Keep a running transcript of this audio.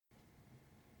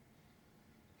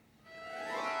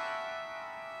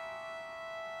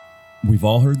We've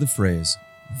all heard the phrase,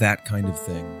 that kind of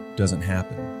thing doesn't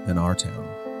happen in our town.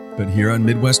 But here on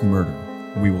Midwest Murder,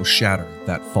 we will shatter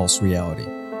that false reality.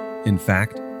 In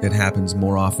fact, it happens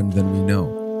more often than we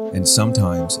know. And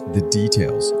sometimes the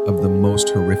details of the most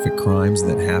horrific crimes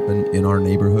that happen in our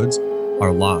neighborhoods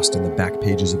are lost in the back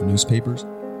pages of newspapers,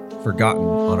 forgotten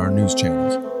on our news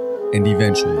channels, and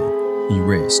eventually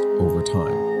erased over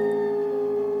time.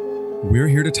 We're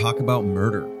here to talk about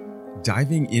murder,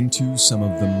 diving into some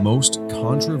of the most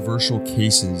controversial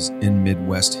cases in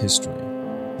Midwest history.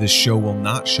 This show will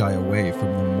not shy away from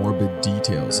the morbid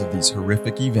details of these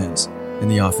horrific events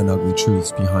and the often ugly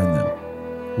truths behind them.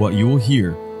 What you will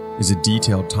hear is a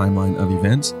detailed timeline of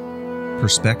events,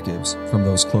 perspectives from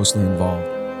those closely involved,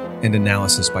 and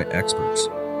analysis by experts.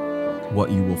 What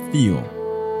you will feel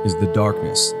is the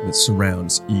darkness that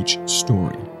surrounds each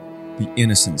story, the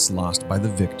innocence lost by the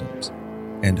victims,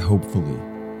 and hopefully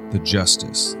the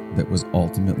justice that was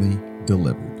ultimately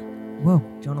delivered. Whoa,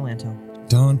 Jonah Lanto.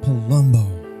 Don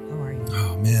Palumbo. How are you?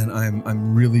 Oh man,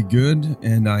 I'm really good,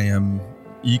 and I am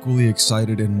equally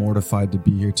excited and mortified to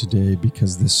be here today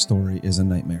because this story is a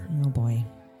nightmare. Oh boy.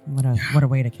 What a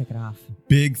way to kick it off.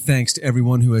 Big thanks to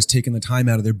everyone who has taken the time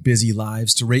out of their busy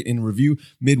lives to rate and review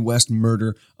Midwest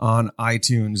Murder on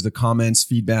iTunes. The comments,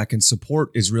 feedback, and support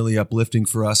is really uplifting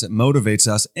for us. It motivates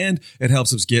us, and it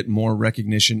helps us get more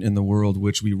recognition in the world,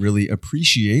 which we really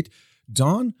appreciate.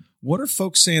 Dawn, what are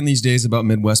folks saying these days about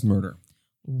Midwest Murder?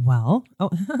 Well,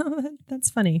 that's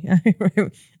funny.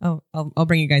 I'll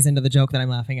bring you guys into the joke that I'm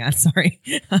laughing at. Sorry.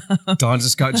 Dawn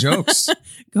just got jokes.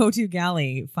 Go to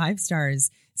Galley, 5 stars.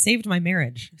 Saved my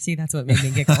marriage. See, that's what made me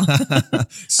giggle.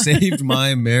 Saved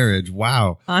my marriage.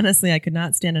 Wow. Honestly, I could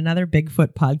not stand another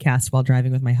Bigfoot podcast while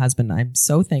driving with my husband. I'm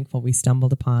so thankful we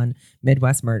stumbled upon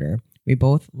Midwest Murder. We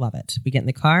both love it. We get in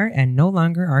the car and no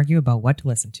longer argue about what to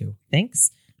listen to.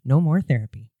 Thanks. No more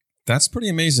therapy. That's pretty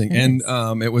amazing. And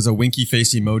it was a winky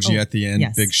face emoji at the end.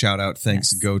 Yes. Big shout out.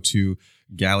 Thanks. Go to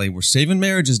Galley. We're saving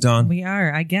marriages, Dawn. We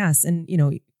are, I guess. And,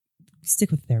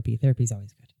 stick with therapy. Therapy's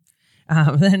always good.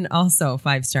 Then also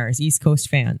 5 stars, East Coast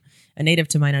fan. A native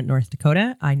to Minot, North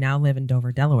Dakota. I now live in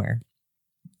Dover, Delaware.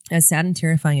 As sad and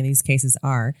terrifying as these cases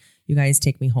are, you guys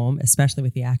take me home, especially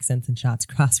with the accents and Shots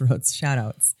Crossroads shout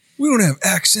outs. We don't have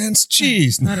accents.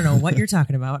 Jeez. I don't know what you're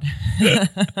talking about.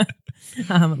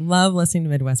 Love listening to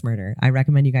Midwest Murder. I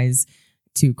recommend you guys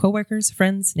to coworkers,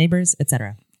 friends, neighbors,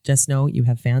 etc. Just know you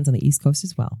have fans on the East Coast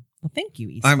as well. Well, thank you,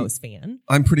 East Coast fan.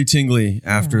 I'm pretty tingly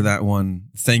after that one.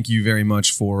 Thank you very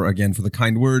much for the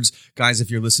kind words. Guys, if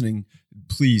you're listening,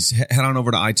 please head on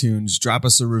over to iTunes, drop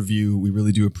us a review. We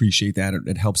really do appreciate that.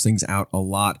 It helps things out a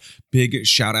lot. Big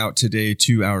shout out today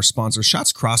to our sponsor,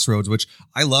 Shots Crossroads, which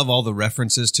I love all the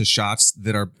references to shots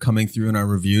that are coming through in our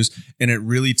reviews. And it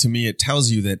really, to me, it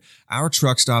tells you that our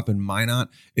truck stop in Minot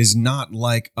is not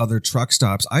like other truck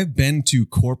stops. I've been to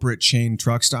corporate chain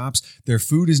truck stops. Their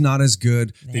food is not as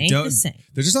good. They're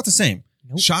just not the same.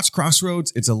 Nope. Shots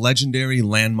Crossroads, it's a legendary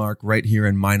landmark right here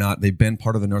in Minot. They've been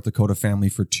part of the North Dakota family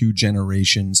for 2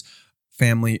 generations,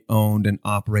 family owned and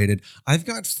operated. I've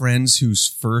got friends whose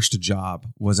first job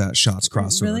was at Shots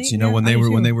Crossroads. Really?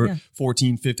 When they were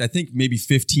 14, 15, I think maybe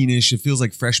 15-ish. It feels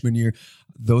like freshman year.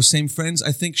 Those same friends,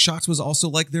 I think Shots was also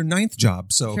like their 9th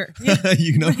job. So, sure. Yeah.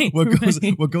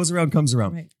 What goes around comes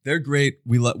around. Right. They're great.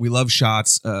 We love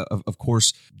Shots. Of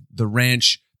course, the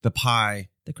ranch, the pie,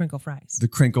 the crinkle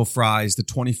fries, the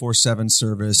 24/7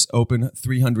 service, open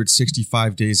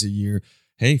 365 days a year.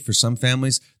 Hey, for some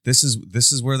families, this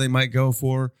is where they might go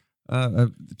for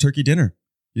a turkey dinner.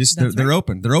 They're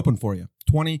open. They're open for you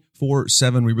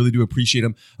 24/7. We really do appreciate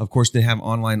them. Of course, they have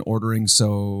online ordering,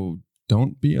 so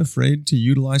don't be afraid to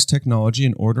utilize technology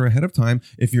and order ahead of time.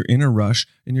 If you're in a rush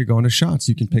and you're going to Shots,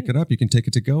 you can pick it up. You can take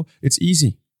it to go. It's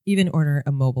easy. Even order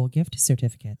a mobile gift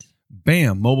certificate.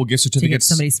 Bam! Mobile gift certificates. To get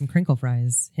somebody some crinkle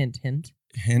fries. Hint, hint.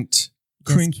 Hint.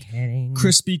 Kidding.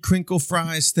 Crispy crinkle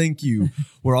fries. Thank you.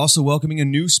 We're also welcoming a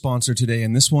new sponsor today,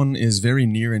 and this one is very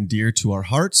near and dear to our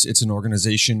hearts. It's an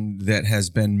organization that has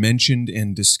been mentioned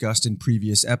and discussed in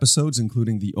previous episodes,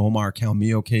 including the Omar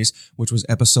Calmillo case, which was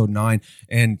episode 9.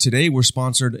 And today we're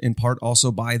sponsored in part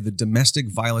also by the Domestic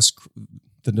Violence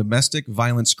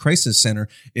Crisis Center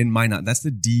in Minot. That's the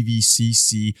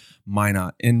DVCC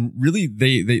Minot. And really,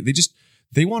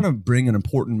 they want to bring an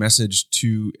important message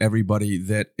to everybody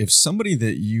that if somebody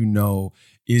that you know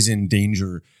is in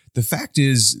danger, the fact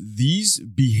is these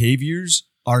behaviors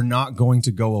are not going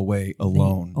to go away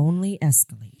alone. They only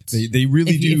escalate. They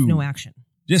really do. If no action.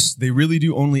 Yes, they really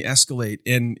do only escalate.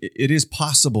 And it is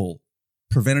possible.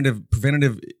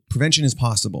 Prevention is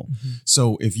possible. Mm-hmm.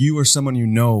 So if you or someone you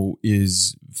know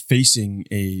is facing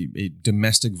a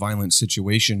domestic violence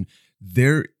situation,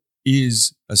 there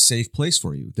is a safe place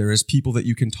for you. There is people that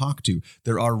you can talk to.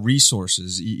 There are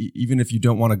resources, even if you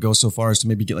don't want to go so far as to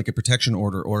maybe get like a protection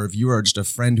order, or if you are just a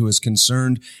friend who is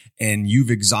concerned and you've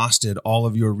exhausted all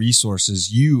of your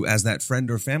resources, you as that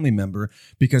friend or family member,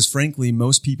 because frankly,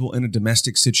 most people in a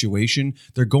domestic situation,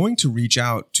 they're going to reach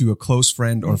out to a close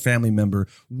friend or family member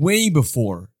way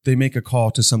before they make a call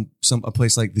to a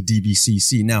place like the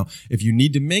DVCC. Now, if you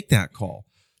need to make that call,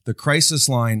 the crisis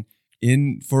line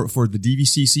for the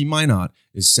DVCC Minot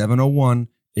is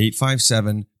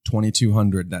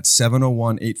 701-857-2200. That's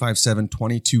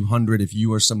 701-857-2200. If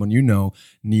you or someone you know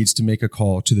needs to make a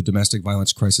call to the Domestic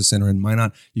Violence Crisis Center in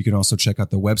Minot, you can also check out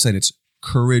the website. It's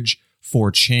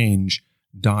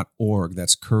courageforchange.org.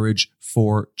 That's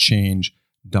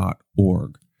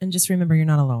courageforchange.org. And just remember, you're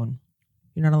not alone.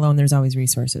 You're not alone. There's always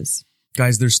resources.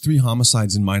 Guys, there's 3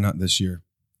 homicides in Minot this year.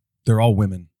 They're all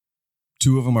women.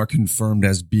 2 of them are confirmed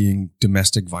as being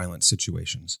domestic violence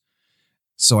situations.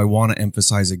 So I want to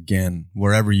emphasize again,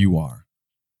 wherever you are,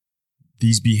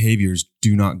 these behaviors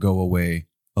do not go away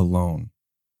alone.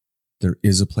 There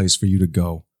is a place for you to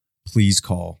go. Please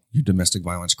call your Domestic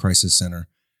Violence Crisis Center.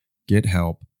 Get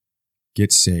help.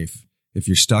 Get safe. If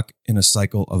you're stuck in a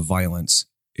cycle of violence,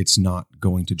 it's not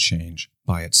going to change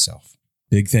by itself.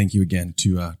 Big thank you again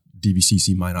to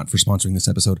DVCC Minot for sponsoring this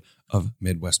episode of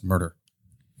Midwest Murder.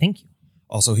 Thank you.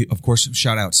 Also, of course,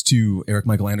 shout outs to Eric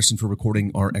Michael Anderson for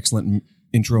recording our excellent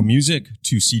intro music,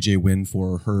 to CJ Wynn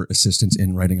for her assistance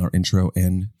in writing our intro,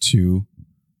 and to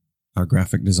our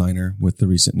graphic designer with the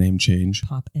recent name change,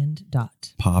 Pop and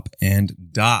Dot. Pop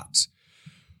and Dot.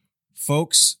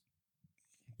 Folks,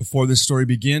 before this story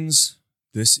begins,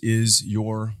 this is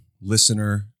your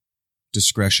listener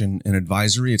discretion and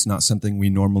advisory. It's not something we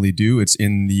normally do. It's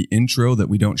in the intro that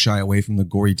we don't shy away from the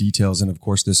gory details. And of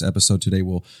course, this episode today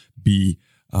will be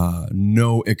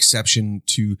no exception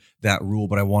to that rule.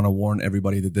 But I want to warn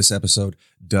everybody that this episode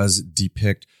does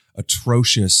depict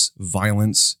atrocious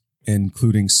violence,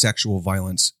 including sexual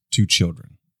violence to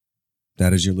children.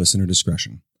 That is your listener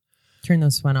discretion. Turn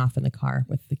those one off in the car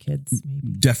with the kids,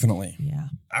 maybe. Definitely. Yeah.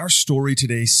 Our story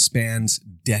today spans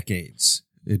decades.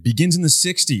 It begins in the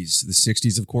 60s. The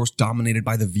 60s, of course, dominated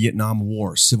by the Vietnam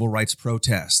War, civil rights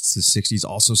protests. The 60s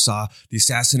also saw the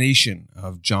assassination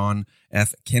of John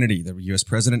F. Kennedy, the U.S.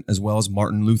 president, as well as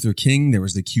Martin Luther King. There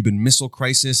was the Cuban Missile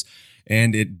Crisis,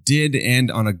 and it did end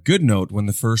on a good note when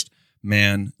the first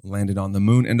man landed on the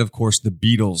moon. And of course, the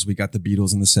Beatles. We got the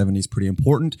Beatles in the 70s, pretty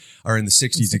important, or in the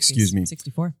 60s, excuse me.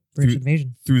 64, British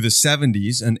invasion. Through the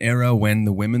 70s, an era when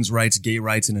the women's rights, gay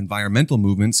rights, and environmental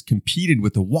movements competed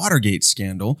with the Watergate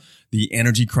scandal. The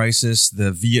energy crisis,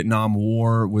 the Vietnam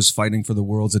War was fighting for the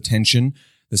world's attention.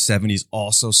 The 70s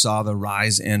also saw the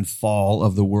rise and fall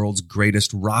of the world's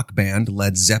greatest rock band,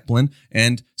 Led Zeppelin,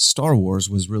 and Star Wars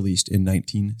was released in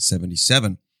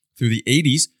 1977. Through the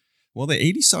 80s, well, the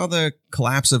 80s saw the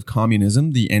collapse of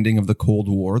communism, the ending of the Cold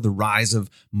War, the rise of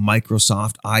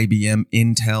Microsoft, IBM,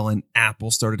 Intel, and Apple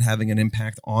started having an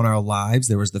impact on our lives.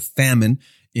 There was the famine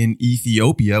in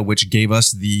Ethiopia, which gave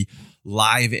us the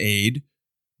Live Aid,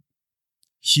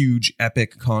 huge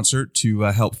epic concert to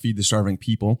help feed the starving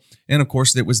people. And of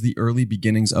course, there was the early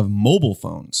beginnings of mobile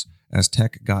phones as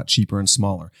tech got cheaper and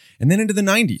smaller. And then into the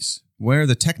 90s, where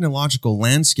the technological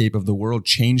landscape of the world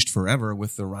changed forever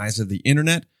with the rise of the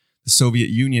internet. The Soviet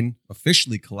Union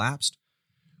officially collapsed.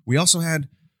 We also had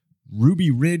Ruby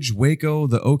Ridge, Waco,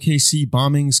 the OKC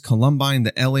bombings, Columbine,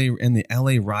 the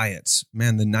LA riots.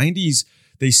 Man, the 90s,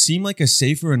 they seem like a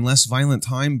safer and less violent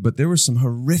time, but there were some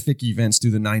horrific events through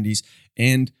the 90s.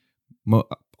 And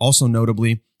also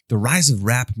notably, the rise of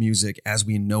rap music as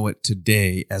we know it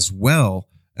today, as well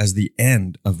as the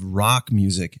end of rock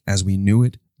music as we knew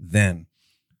it then.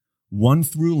 One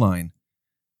through line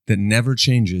that never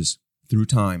changes through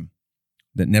time,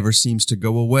 that never seems to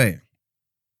go away.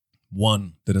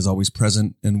 One that is always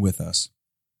present and with us.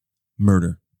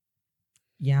 Murder.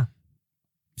 Yeah.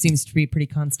 Seems to be pretty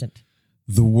constant.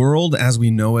 The world as we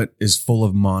know it is full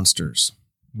of monsters,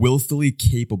 willfully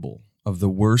capable of the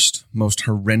worst, most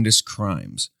horrendous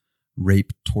crimes.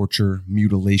 Rape, torture,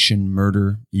 mutilation,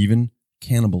 murder, even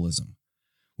cannibalism.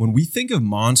 When we think of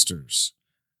monsters,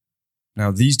 now,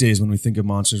 these days, when we think of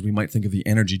monsters, we might think of the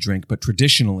energy drink. But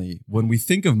traditionally, when we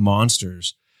think of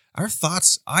monsters, our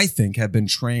thoughts, I think, have been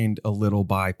trained a little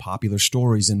by popular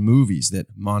stories and movies that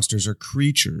monsters are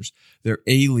creatures, they're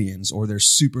aliens, or they're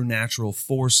supernatural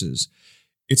forces.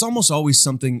 It's almost always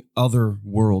something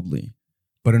otherworldly.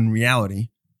 But in reality,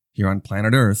 here on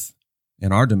planet Earth,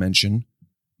 in our dimension,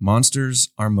 monsters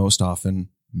are most often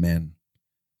men.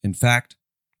 In fact,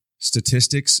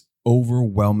 statistics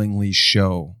overwhelmingly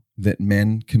show that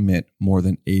men commit more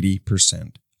than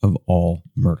 80% of all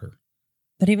murder.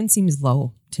 That even seems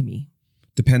low to me.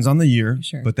 Depends on the year,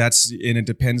 Sure. but it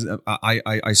depends. I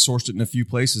sourced it in a few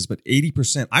places, but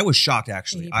 80%. I was shocked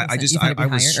actually. 80%. You thought it'd be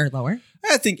higher or lower?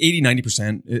 I think 80,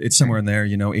 90%. It's somewhere in there,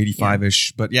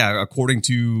 85-ish. But yeah, according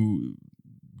to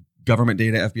government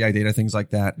data, FBI data, things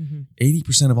like that,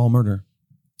 80% of all murder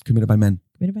committed by men.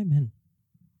 Committed by men.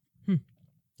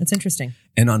 That's interesting.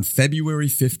 And on February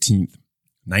 15th,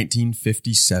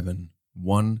 1957,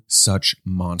 one such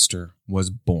monster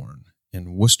was born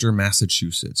in Worcester,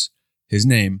 Massachusetts. His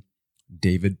name,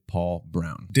 David Paul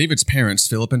Brown. David's parents,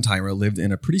 Philip and Tyra, lived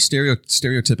in a pretty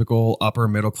stereotypical upper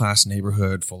middle class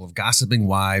neighborhood full of gossiping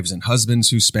wives and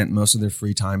husbands who spent most of their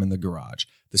free time in the garage.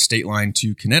 The state line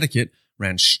to Connecticut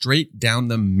ran straight down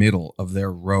the middle of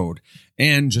their road,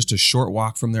 and just a short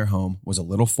walk from their home was a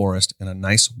little forest and a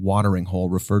nice watering hole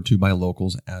referred to by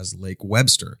locals as Lake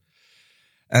Webster.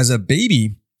 As a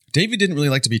baby, David didn't really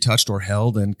like to be touched or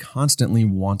held and constantly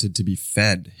wanted to be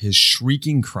fed. His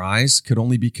shrieking cries could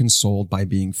only be consoled by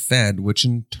being fed, which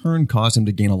in turn caused him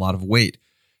to gain a lot of weight.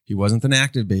 He wasn't an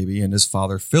active baby, and his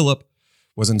father, Philip,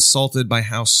 was insulted by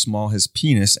how small his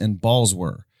penis and balls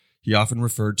were. He often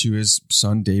referred to his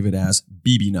son David as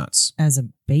BB nuts. As a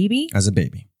baby? As a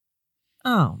baby.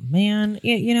 Oh, man.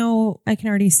 I can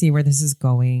already see where this is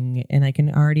going, and I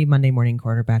can already Monday morning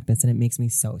quarterback this, and it makes me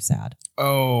so sad.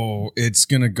 Oh, it's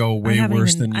going to go way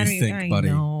worse than you think, buddy.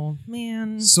 I know,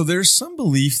 man. So there's some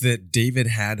belief that David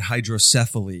had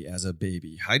hydrocephaly as a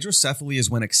baby. Hydrocephaly is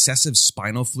when excessive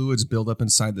spinal fluids build up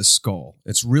inside the skull.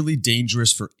 It's really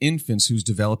dangerous for infants whose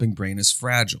developing brain is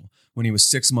fragile. When he was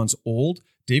 6 months old,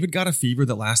 David got a fever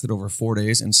that lasted over 4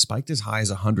 days and spiked as high as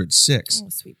 106. Oh,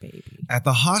 sweet baby. At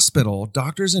the hospital,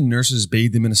 doctors and nurses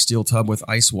bathed him in a steel tub with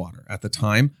ice water. At the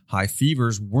time, high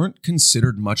fevers weren't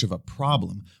considered much of a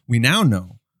problem. We now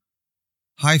know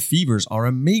high fevers are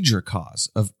a major cause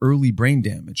of early brain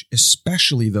damage,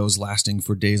 especially those lasting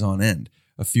for days on end.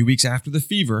 A few weeks after the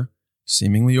fever,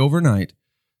 seemingly overnight,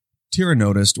 Tyra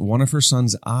noticed one of her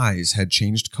son's eyes had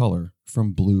changed color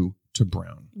from blue to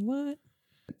brown. What?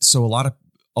 So a lot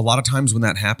of times when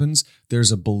that happens,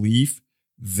 there's a belief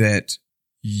that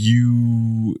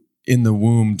you in the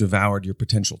womb devoured your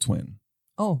potential twin.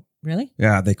 Oh, really?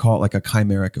 Yeah, they call it like a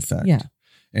chimeric effect. Yeah.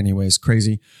 Anyways,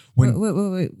 crazy.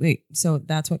 Wait. So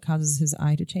that's what causes his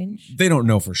eye to change? They don't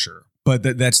know for sure, but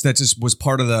that just was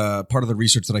part of the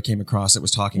research that I came across that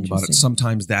was talking about it.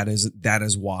 Sometimes that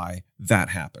is why that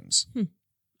happens.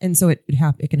 And so it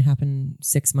can happen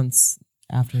 6 months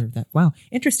after that. Wow,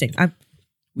 interesting.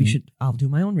 I'll do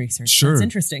my own research. Sure. That's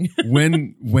interesting.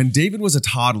 When David was a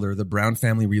toddler, the Brown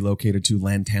family relocated to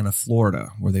Lantana,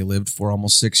 Florida, where they lived for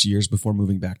almost 6 years before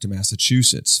moving back to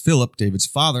Massachusetts. Philip, David's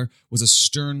father, was a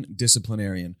stern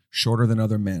disciplinarian, shorter than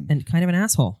other men. And kind of an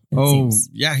asshole, it seems.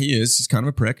 Yeah, he is. He's kind of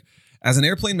a prick. As an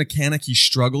airplane mechanic, he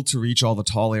struggled to reach all the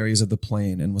tall areas of the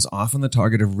plane and was often the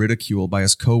target of ridicule by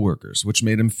his coworkers, which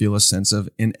made him feel a sense of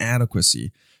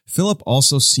inadequacy. Philip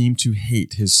also seemed to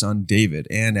hate his son David,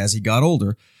 and as he got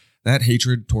older, that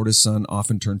hatred toward his son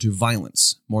often turned to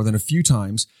violence. More than a few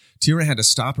times, Tyra had to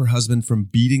stop her husband from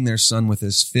beating their son with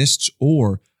his fists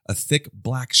or a thick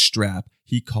black strap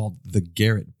he called the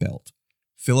Garrett belt.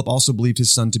 Philip also believed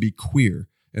his son to be queer,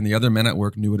 and the other men at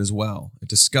work knew it as well. It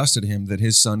disgusted him that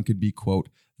his son could be, quote,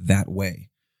 that way.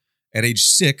 At age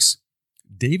 6,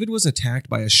 David was attacked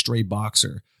by a stray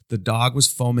boxer. The dog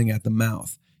was foaming at the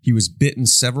mouth. He was bitten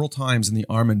several times in the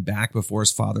arm and back before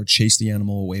his father chased the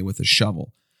animal away with a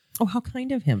shovel. Oh, how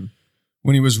kind of him.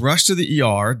 When he was rushed to the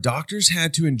ER, doctors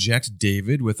had to inject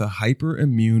David with a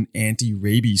hyperimmune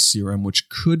anti-rabies serum, which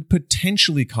could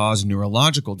potentially cause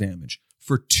neurological damage.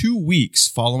 For 2 weeks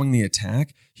following the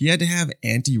attack, he had to have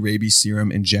anti-rabies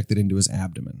serum injected into his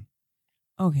abdomen.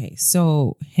 Okay,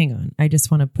 so hang on. I just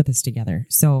want to put this together.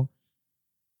 So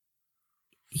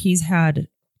he's had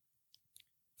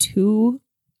 2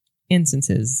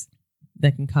 instances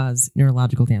that can cause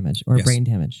neurological damage or brain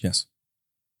damage. Yes.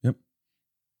 Yep.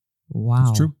 Wow.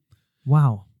 That's true.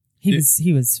 Wow. He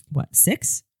was what,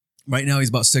 6? Right now he's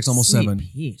about 6, almost Sweet 7.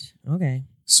 Pete. Okay.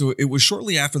 So it was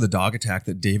shortly after the dog attack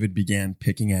that David began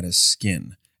picking at his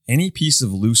skin. Any piece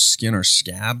of loose skin or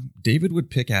scab, David would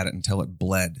pick at it until it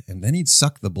bled, and then he'd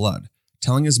suck the blood,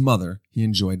 telling his mother he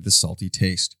enjoyed the salty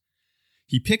taste.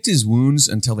 He picked his wounds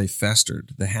until they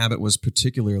festered. The habit was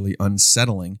particularly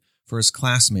unsettling for his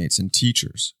classmates and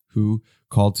teachers, who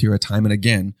called Tyra time and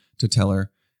again to tell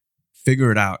her,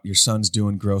 figure it out, your son's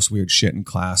doing gross, weird shit in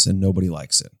class and nobody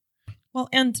likes it. Well,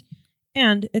 and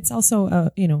it's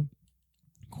also,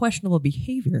 questionable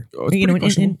behavior. Oh, it's pretty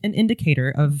questionable. An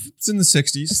indicator of it's in the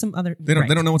 60s. some other. They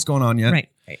don't know what's going on yet. Right.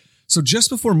 So just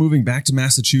before moving back to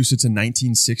Massachusetts in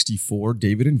 1964,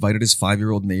 David invited his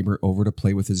 5-year-old neighbor over to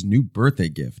play with his new birthday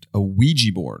gift, a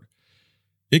Ouija board.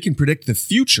 It can predict the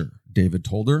future, David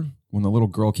told her. When the little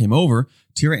girl came over,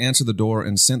 Tira answered the door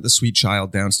and sent the sweet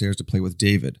child downstairs to play with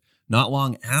David. Not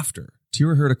long after,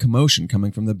 Tira heard a commotion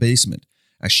coming from the basement.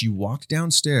 As she walked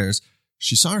downstairs,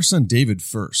 she saw her son David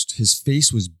first. His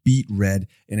face was beet red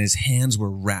and his hands were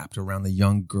wrapped around the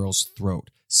young girl's throat,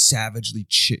 savagely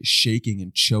shaking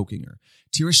and choking her.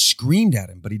 Tira screamed at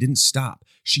him, but he didn't stop.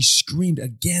 She screamed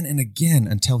again and again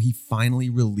until he finally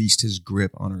released his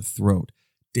grip on her throat.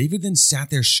 David then sat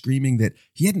there screaming that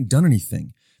he hadn't done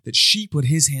anything, that she put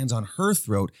his hands on her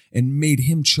throat and made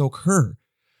him choke her.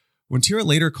 When Tira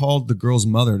later called the girl's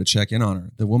mother to check in on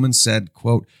her, the woman said,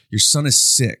 quote, "Your son is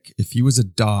sick. If he was a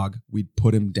dog, we'd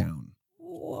put him down."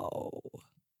 Whoa.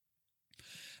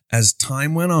 As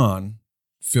time went on,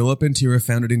 Philip and Tira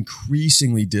found it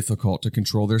increasingly difficult to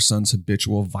control their son's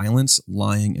habitual violence,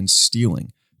 lying, and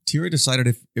stealing. Tira decided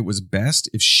if it was best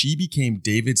if she became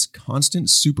David's constant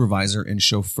supervisor and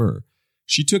chauffeur.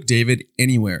 She took David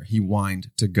anywhere he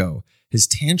whined to go. His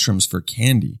tantrums for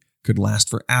candy could last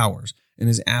for hours, and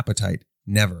his appetite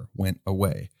never went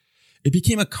away. It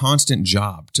became a constant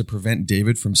job to prevent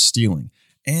David from stealing,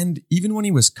 and even when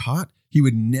he was caught, he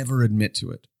would never admit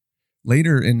to it.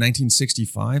 Later in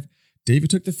 1965, David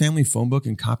took the family phone book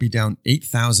and copied down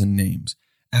 8,000 names.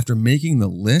 After making the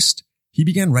list, he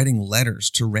began writing letters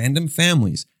to random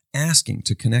families asking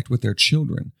to connect with their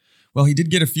children. While he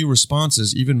did get a few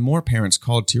responses, even more parents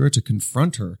called Tira to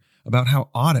confront her about how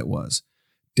odd it was.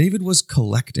 David was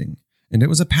collecting, and it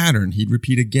was a pattern he'd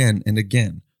repeat again and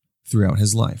again throughout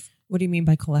his life. What do you mean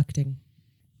by collecting?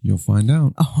 You'll find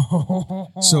out.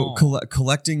 Oh. So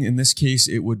collecting, in this case,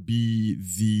 it would be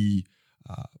the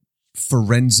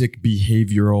forensic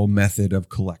behavioral method of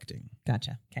collecting.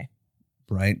 Gotcha. Okay.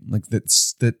 Right? Like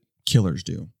that killers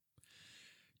do.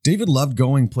 David loved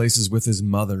going places with his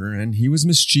mother, and he was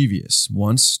mischievous.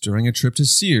 Once, during a trip to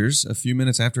Sears, a few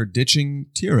minutes after ditching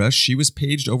Tira, she was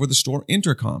paged over the store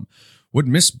intercom. "Would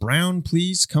Miss Brown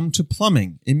please come to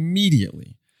plumbing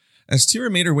immediately?" As Tira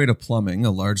made her way to plumbing,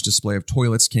 a large display of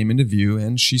toilets came into view,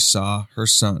 and she saw her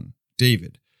son,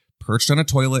 David, perched on a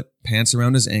toilet, pants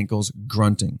around his ankles,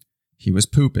 grunting. He was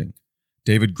pooping.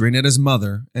 David grinned at his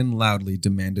mother and loudly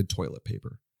demanded toilet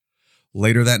paper.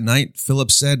 Later that night,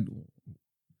 Philip said,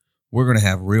 "We're going to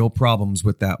have real problems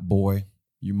with that boy.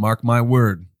 You mark my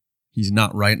word, he's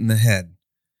not right in the head."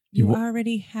 You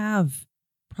already have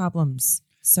problems,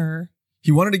 sir. He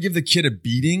wanted to give the kid a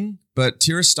beating, but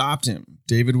Tira stopped him.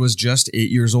 David was just 8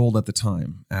 years old at the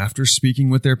time. After speaking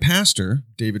with their pastor,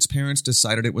 David's parents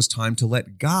decided it was time to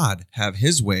let God have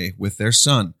his way with their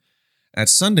son. At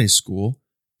Sunday school,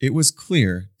 it was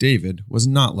clear David was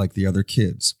not like the other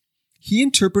kids. He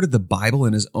interpreted the Bible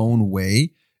in his own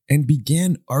way and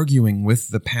began arguing with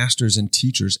the pastors and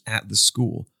teachers at the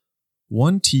school.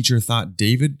 One teacher thought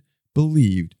David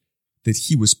believed that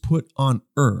he was put on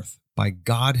earth by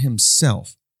God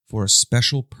himself for a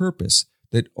special purpose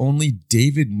that only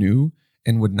David knew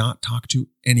and would not talk to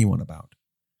anyone about.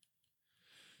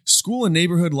 School and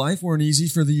neighborhood life weren't easy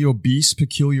for the obese,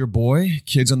 peculiar boy.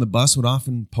 Kids on the bus would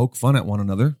often poke fun at one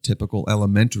another, typical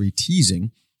elementary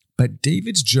teasing, but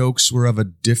David's jokes were of a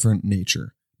different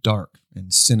nature, dark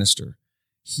and sinister.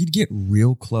 He'd get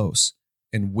real close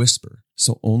and whisper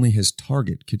so only his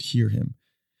target could hear him.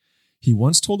 He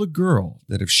once told a girl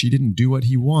that if she didn't do what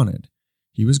he wanted,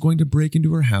 he was going to break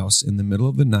into her house in the middle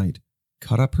of the night,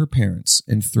 cut up her parents,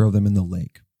 and throw them in the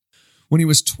lake. When he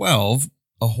was 12,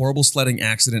 a horrible sledding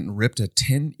accident ripped a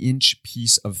 10-inch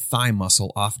piece of thigh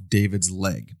muscle off David's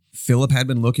leg. Philip had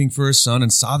been looking for his son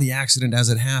and saw the accident as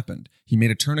it happened. He made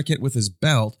a tourniquet with his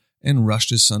belt and rushed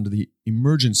his son to the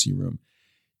emergency room.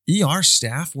 ER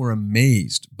staff were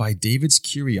amazed by David's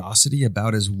curiosity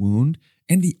about his wound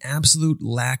and the absolute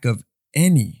lack of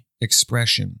any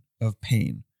expression of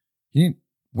pain. He didn't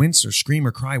wince or scream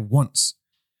or cry once.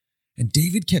 And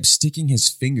David kept sticking his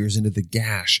fingers into the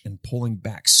gash and pulling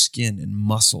back skin and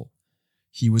muscle.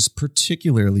 He was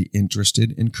particularly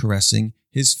interested in caressing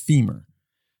his femur.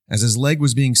 As his leg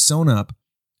was being sewn up,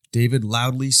 David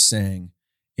loudly sang,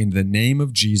 "In the name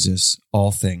of Jesus,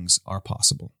 all things are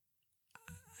possible."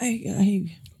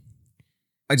 I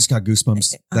just got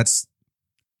goosebumps. That's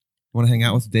want to hang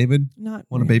out with David? Not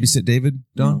want to babysit David?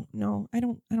 Dawn? No, I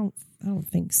don't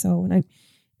think so. And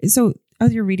so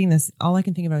as you're reading this, all I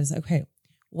can think about is, okay,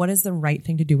 what is the right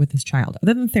thing to do with this child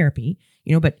other than therapy?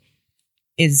 But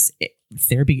is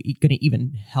therapy going to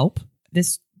even help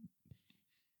this?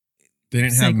 They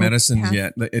didn't have medicines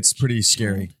yet. It's pretty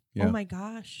scary. Yeah. Oh my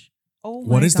gosh. Oh my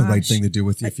What is the right gosh. thing to do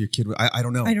with if your kid? I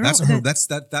don't know. I don't know.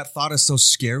 That thought is so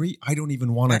scary. I don't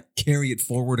even want to carry it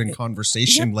forward in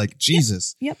conversation. Yep. Like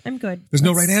Jesus. Yep, I'm good. There's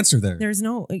no right answer there. There's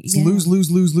no It's lose, lose,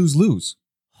 lose, lose, lose.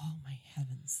 Oh my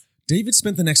heavens. David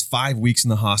spent the next 5 weeks in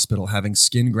the hospital having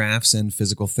skin grafts and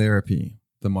physical therapy.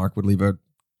 The mark would leave a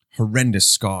horrendous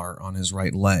scar on his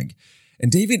right leg.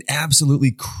 And David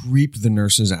absolutely creeped the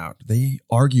nurses out. They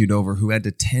argued over who had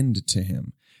to tend to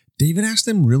him. David asked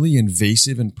them really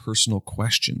invasive and personal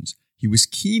questions. He was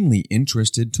keenly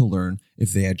interested to learn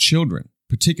if they had children,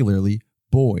 particularly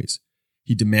boys.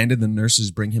 He demanded the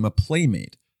nurses bring him a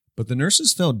playmate, but the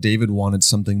nurses felt David wanted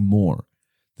something more,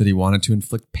 that he wanted to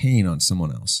inflict pain on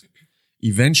someone else.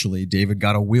 Eventually, David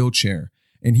got a wheelchair,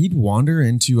 and he'd wander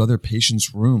into other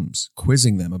patients' rooms,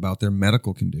 quizzing them about their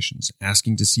medical conditions,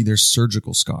 asking to see their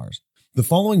surgical scars. The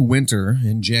following winter,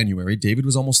 in January, David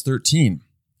was almost 13.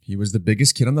 He was the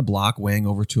biggest kid on the block, weighing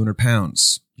over 200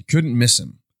 pounds. You couldn't miss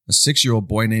him. A 6-year-old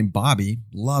boy named Bobby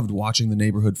loved watching the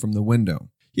neighborhood from the window.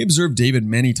 He observed David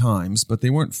many times, but they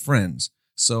weren't friends.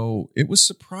 So it was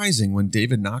surprising when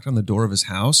David knocked on the door of his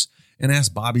house and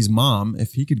asked Bobby's mom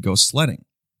if he could go sledding.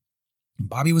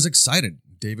 Bobby was excited.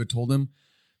 David told him,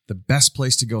 "The best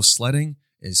place to go sledding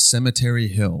is Cemetery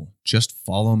Hill. Just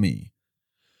follow me."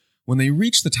 When they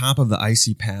reached the top of the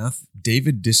icy path,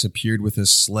 David disappeared with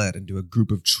his sled into a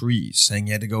group of trees, saying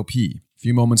he had to go pee. A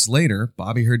few moments later,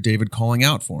 Bobby heard David calling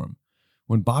out for him.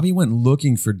 When Bobby went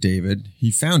looking for David,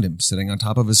 he found him sitting on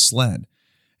top of his sled.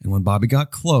 And when Bobby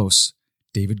got close,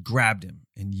 David grabbed him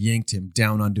and yanked him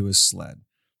down onto his sled.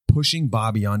 Pushing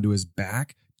Bobby onto his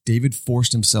back, David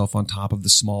forced himself on top of the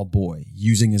small boy,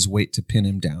 using his weight to pin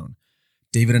him down.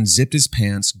 David unzipped his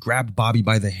pants, grabbed Bobby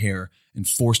by the hair, and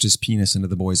forced his penis into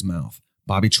the boy's mouth.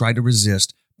 Bobby tried to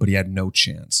resist, but he had no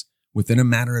chance. Within a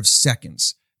matter of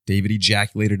seconds, David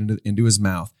ejaculated into his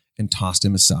mouth and tossed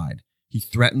him aside. He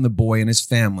threatened the boy and his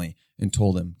family and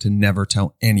told him to never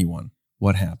tell anyone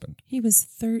what happened. He was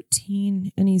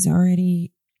 13 and he's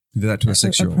already He did that to a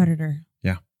 6-year-old. A predator.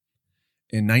 Yeah.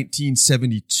 In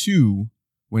 1972,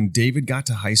 when David got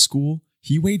to high school,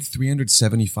 he weighed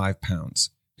 375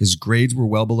 pounds. His grades were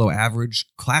well below average.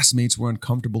 Classmates were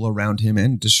uncomfortable around him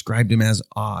and described him as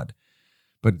odd.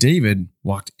 But David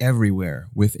walked everywhere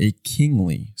with a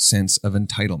kingly sense of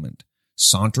entitlement,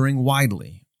 sauntering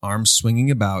widely, arms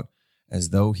swinging about as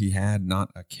though he had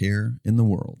not a care in the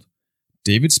world.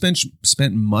 David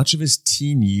spent much of his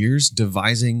teen years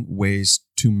devising ways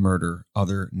to murder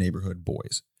other neighborhood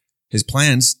boys. His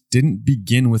plans didn't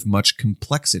begin with much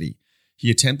complexity. He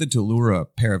attempted to lure a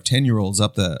pair of 10-year-olds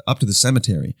up to the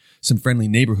cemetery, some friendly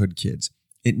neighborhood kids.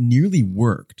 It nearly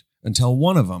worked until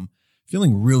one of them,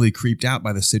 feeling really creeped out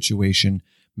by the situation,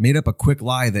 made up a quick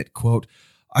lie that, quote,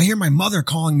 "I hear my mother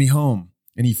calling me home."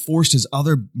 And he forced his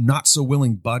other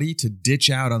not-so-willing buddy to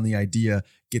ditch out on the idea,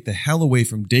 get the hell away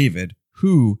from David,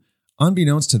 who,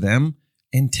 unbeknownst to them,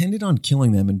 intended on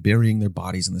killing them and burying their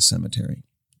bodies in the cemetery.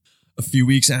 A few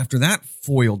weeks after that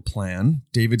foiled plan,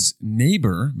 David's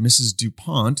neighbor, Mrs.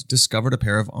 DuPont, discovered a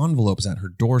pair of envelopes at her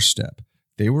doorstep.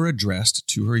 They were addressed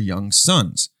to her young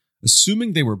sons.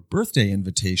 Assuming they were birthday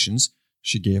invitations,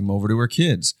 she gave them over to her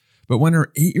kids. But when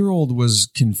her 8-year-old was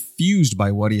confused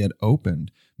by what he had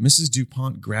opened, Mrs.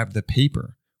 DuPont grabbed the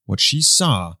paper. What she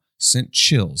saw sent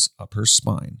chills up her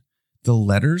spine. The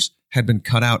letters had been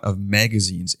cut out of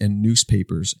magazines and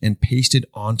newspapers and pasted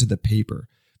onto the paper.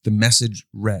 The message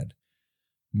read,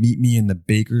 "Meet me in the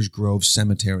Bakers Grove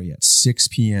Cemetery at 6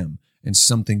 p.m. and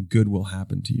something good will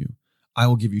happen to you. I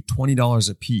will give you $20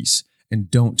 apiece,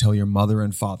 and don't tell your mother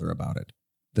and father about it."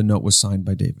 The note was signed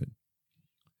by David.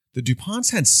 The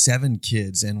DuPonts had 7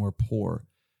 kids and were poor.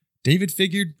 David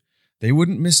figured they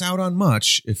wouldn't miss out on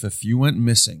much if a few went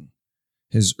missing.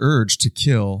 His urge to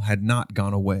kill had not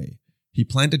gone away. He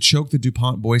planned to choke the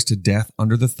DuPont boys to death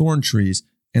under the thorn trees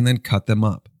and then cut them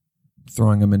up,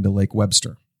 throwing them into Lake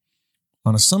Webster.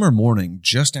 On a summer morning,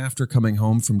 just after coming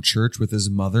home from church with his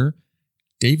mother,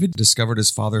 David discovered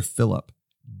his father Philip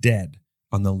dead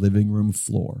on the living room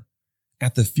floor.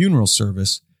 At the funeral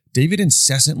service, David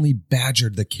incessantly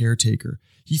badgered the caretaker.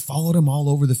 He followed him all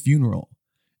over the funeral,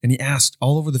 and he asked,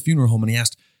 all over the funeral home, and he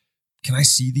asked, "Can I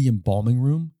see the embalming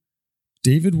room?"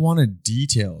 David wanted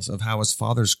details of how his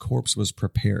father's corpse was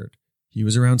prepared. He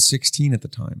was around 16 at the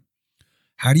time.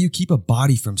 How do you keep a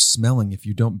body from smelling if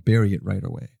you don't bury it right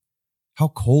away? How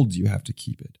cold do you have to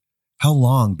keep it? How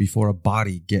long before a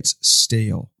body gets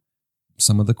stale?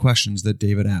 Some of the questions that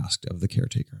David asked of the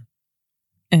caretaker.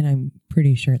 And I'm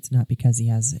pretty sure it's not because he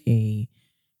has an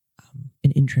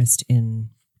interest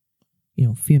in,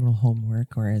 funeral home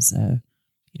work or as a,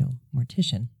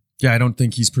 mortician. Yeah, I don't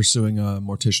think he's pursuing a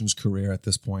mortician's career at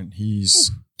this point.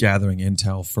 He's gathering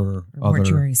intel for other...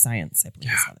 Mortuary science, I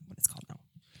believe is what it's called now.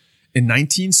 In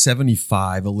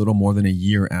 1975, a little more than a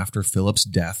year after Philip's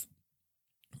death,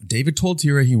 David told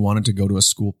Tira he wanted to go to a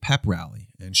school pep rally,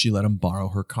 and she let him borrow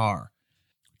her car.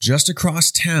 Just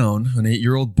across town, an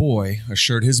 8-year-old boy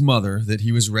assured his mother that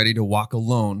he was ready to walk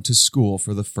alone to school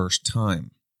for the first time.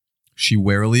 She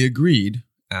warily agreed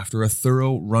after a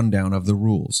thorough rundown of the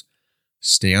rules.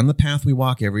 Stay on the path we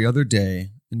walk every other day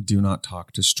and do not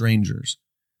talk to strangers.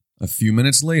 A few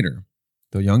minutes later,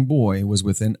 the young boy was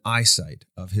within eyesight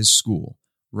of his school,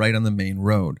 right on the main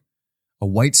road. A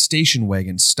white station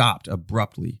wagon stopped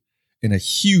abruptly, and a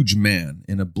huge man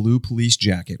in a blue police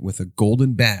jacket with a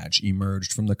golden badge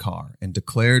emerged from the car and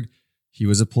declared he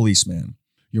was a policeman.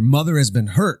 "Your mother has been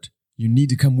hurt. You need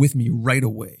to come with me right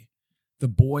away." The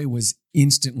boy was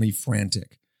instantly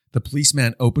frantic. The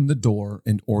policeman opened the door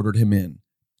and ordered him in.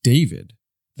 David,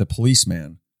 the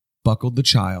policeman, buckled the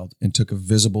child and took a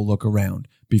visible look around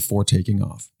before taking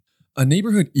off. A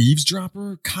neighborhood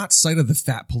eavesdropper caught sight of the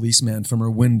fat policeman from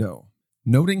her window.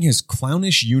 Noting his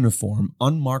clownish uniform,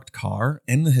 unmarked car,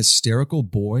 and the hysterical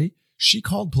boy, she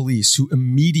called police, who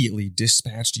immediately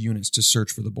dispatched units to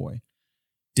search for the boy.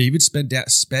 David sped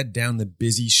down the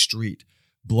busy street,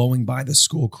 blowing by the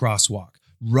school crosswalk,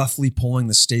 roughly pulling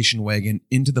the station wagon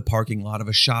into the parking lot of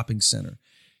a shopping center.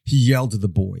 He yelled to the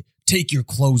boy, "Take your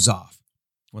clothes off."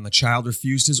 When the child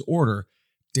refused his order,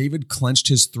 David clenched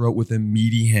his throat with a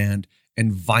meaty hand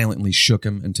and violently shook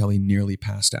him until he nearly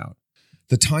passed out.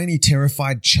 The tiny,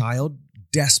 terrified child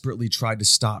desperately tried to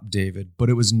stop David, but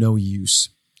it was no use.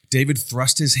 David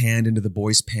thrust his hand into the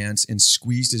boy's pants and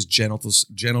squeezed his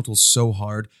genitals so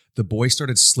hard, the boy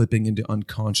started slipping into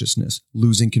unconsciousness,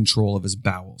 losing control of his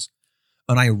bowels.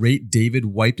 An irate David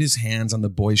wiped his hands on the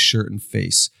boy's shirt and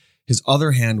face. His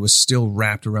other hand was still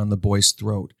wrapped around the boy's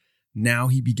throat. Now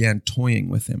he began toying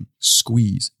with him.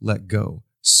 Squeeze, let go.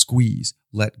 Squeeze,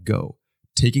 let go.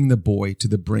 Taking the boy to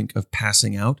the brink of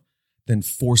passing out, then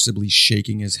forcibly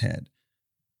shaking his head.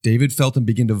 David felt him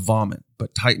begin to vomit,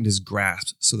 but tightened his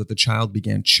grasp so that the child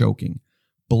began choking.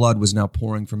 Blood was now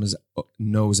pouring from his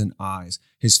nose and eyes.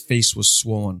 His face was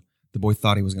swollen. The boy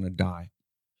thought he was going to die.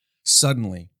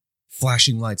 Suddenly,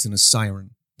 flashing lights and a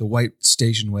siren, the white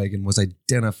station wagon was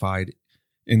identified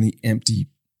in the empty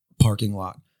parking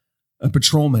lot. A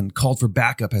patrolman called for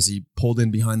backup as he pulled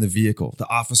in behind the vehicle. The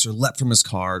officer leapt from his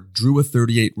car, drew a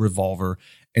 .38 revolver,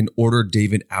 and ordered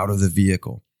David out of the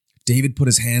vehicle. David put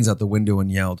his hands out the window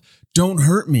and yelled, "Don't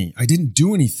hurt me. I didn't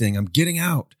do anything. I'm getting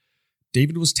out."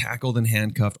 David was tackled and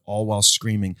handcuffed, all while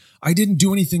screaming, "I didn't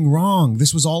do anything wrong.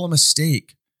 This was all a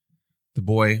mistake." The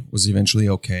boy was eventually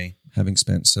okay, having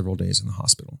spent several days in the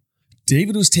hospital.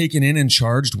 David was taken in and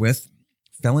charged with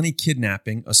felony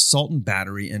kidnapping, assault and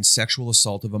battery, and sexual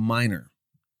assault of a minor.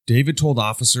 David told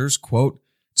officers, quote,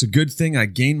 "It's a good thing I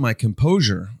gained my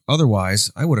composure. Otherwise,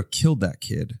 I would have killed that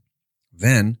kid."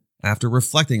 Then, after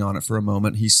reflecting on it for a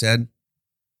moment, he said,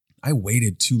 "I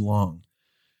waited too long.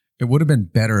 It would have been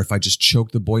better if I just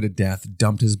choked the boy to death,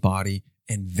 dumped his body,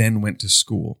 and then went to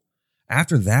school."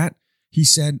 After that, he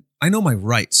said, "I know my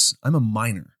rights. I'm a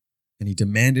minor." And he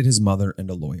demanded his mother and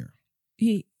a lawyer.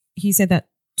 He said that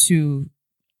to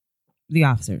the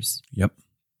officers. Yep.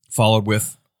 Followed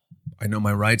with, "I know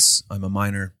my rights. I'm a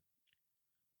minor.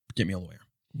 Get me a lawyer."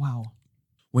 Wow.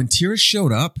 When Tira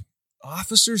showed up,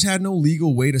 officers had no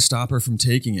legal way to stop her from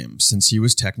taking him since he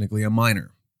was technically a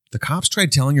minor. The cops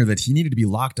tried telling her that he needed to be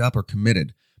locked up or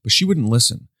committed, but she wouldn't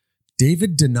listen.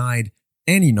 David denied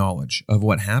any knowledge of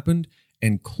what happened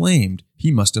and claimed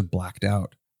he must have blacked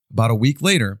out. About a week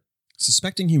later,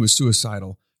 suspecting he was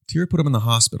suicidal, Tira put him in the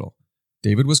hospital.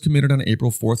 David was committed on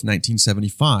April 4th,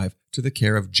 1975 to the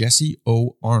care of Jesse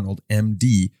O. Arnold,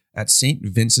 M.D. at St.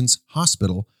 Vincent's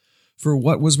Hospital for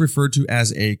what was referred to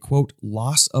as a, quote,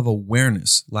 loss of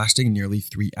awareness lasting nearly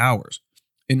 3 hours.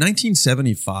 In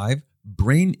 1975,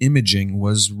 brain imaging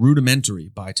was rudimentary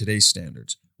by today's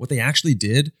standards. What they actually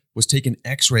did was take an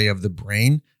X-ray of the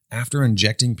brain after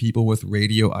injecting people with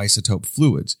radioisotope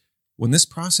fluids. When this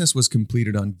process was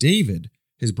completed on David,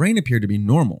 his brain appeared to be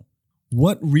normal.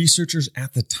 What researchers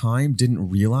at the time didn't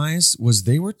realize was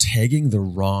they were tagging the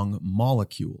wrong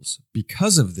molecules.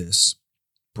 Because of this,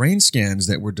 brain scans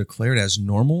that were declared as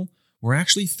normal were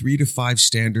actually 3 to 5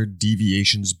 standard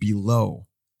deviations below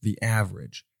the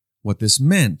average. What this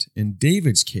meant in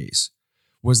David's case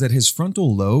was that his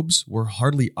frontal lobes were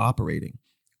hardly operating,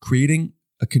 creating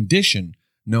a condition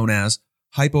known as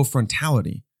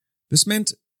hypofrontality. This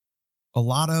meant a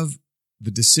lot of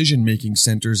the decision-making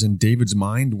centers in David's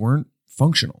mind weren't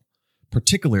functional,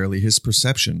 particularly his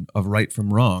perception of right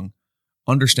from wrong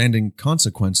understanding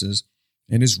consequences,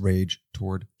 and his rage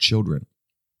toward children.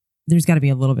 There's got to be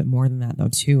a little bit more than that, though,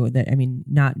 too.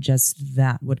 Not just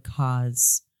that would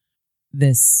cause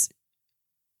this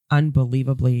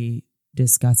unbelievably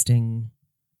disgusting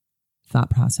thought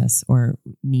process or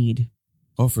need.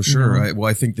 Oh, for sure.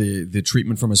 I think the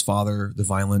treatment from his father, the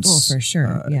violence. Oh, for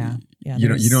sure. Yeah.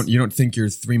 You don't think your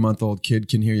 3-month-old kid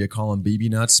can hear you call him baby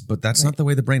nuts, but that's not the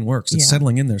way the brain works. It's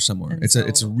settling in there somewhere. And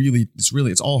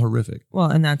it's all horrific. Well,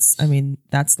 and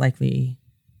that's likely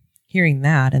hearing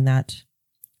that and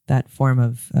that form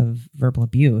of verbal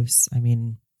abuse.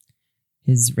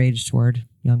 His rage toward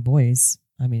young boys.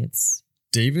 It's.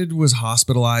 David was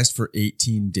hospitalized for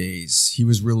 18 days. He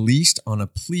was released on a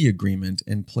plea agreement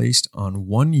and placed on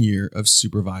 1 year of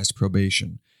supervised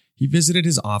probation. He visited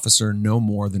his officer no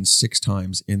more than 6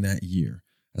 times in that year.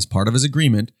 As part of his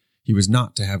agreement, he was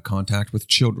not to have contact with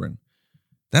children.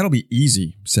 "That'll be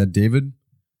easy," said David.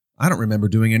 "I don't remember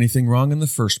doing anything wrong in the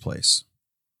first place."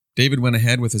 David went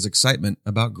ahead with his excitement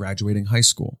about graduating high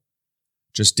school.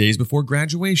 Just days before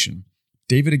graduation,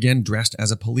 David again dressed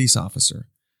as a police officer.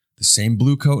 The same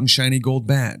blue coat and shiny gold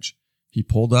badge. He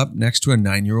pulled up next to a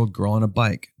 9-year-old girl on a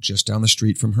bike just down the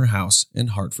street from her house in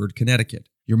Hartford, Connecticut.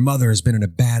 "Your mother has been in a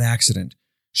bad accident.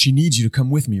 She needs you to come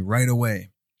with me right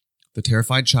away." The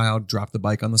terrified child dropped the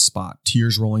bike on the spot,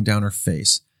 tears rolling down her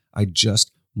face. "I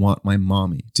just want my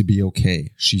mommy to be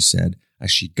okay," she said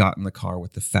as she got in the car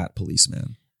with the fat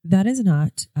policeman. That is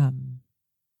not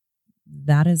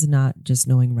just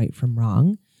knowing right from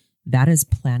wrong. That is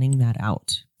planning that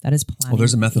out. That is planning. Oh,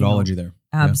 there's a methodology there.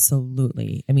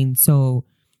 Absolutely. Yeah. So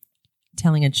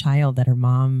telling a child that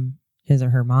his or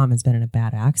her mom has been in a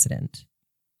bad accident,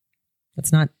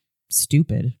 that's not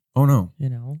stupid. Oh, no.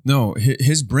 No,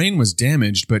 his brain was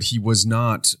damaged, but he was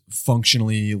not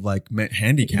functionally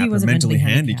handicapped or mentally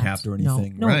handicapped or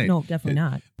anything. No, definitely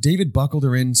not. David buckled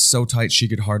her in so tight she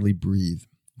could hardly breathe.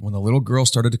 When the little girl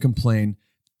started to complain,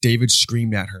 David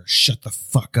screamed at her, "Shut the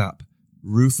fuck up,"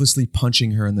 ruthlessly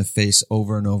punching her in the face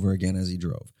over and over again as he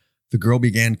drove. The girl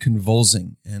began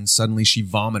convulsing, and suddenly she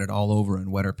vomited all over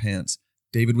and wet her pants.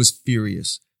 David was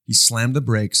furious. He slammed the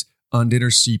brakes, undid her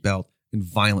seatbelt, and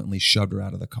violently shoved her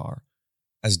out of the car.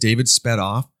 As David sped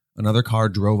off, another car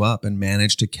drove up and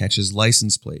managed to catch his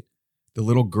license plate. The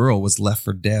little girl was left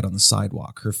for dead on the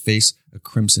sidewalk, her face a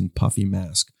crimson puffy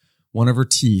mask, one of her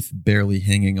teeth barely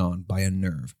hanging on by a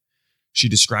nerve. She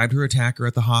described her attacker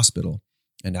at the hospital,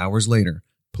 and hours later,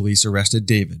 police arrested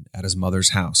David at his mother's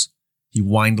house. He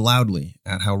whined loudly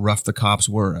at how rough the cops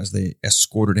were as they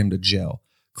escorted him to jail,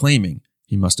 claiming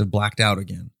he must have blacked out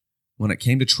again. When it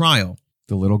came to trial,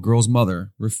 the little girl's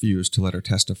mother refused to let her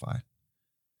testify.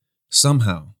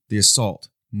 Somehow, the assault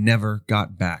never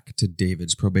got back to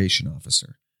David's probation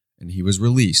officer, and he was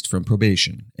released from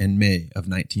probation in May of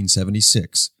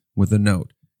 1976 with a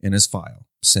note in his file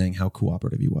saying how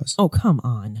cooperative he was. Oh, come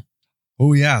on.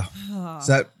 Oh, yeah. Is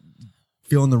that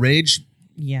feeling the rage?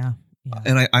 Yeah.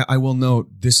 And I will note,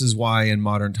 this is why in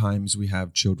modern times we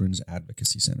have children's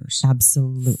advocacy centers.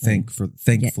 Absolutely.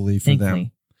 Thankfully for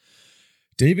them.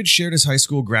 David shared his high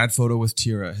school grad photo with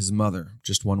Tira, his mother,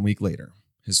 just 1 week later.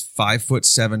 His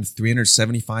 5'7",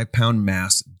 375-pound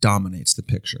mass dominates the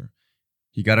picture.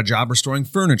 He got a job restoring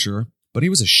furniture, but he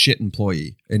was a shit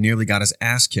employee and nearly got his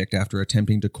ass kicked after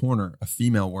attempting to corner a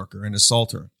female worker and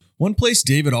assault her. One place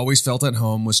David always felt at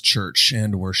home was church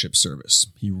and worship service.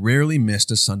 He rarely missed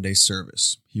a Sunday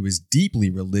service. He was deeply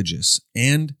religious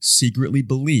and secretly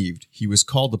believed he was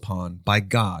called upon by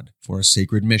God for a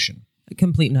sacred mission.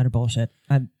 Complete and utter bullshit.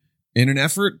 In an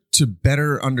effort to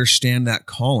better understand that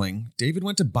calling, David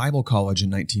went to Bible college in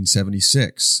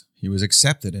 1976. He was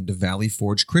accepted into Valley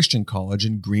Forge Christian College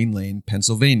in Green Lane,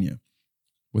 Pennsylvania.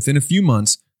 Within a few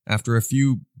months, after a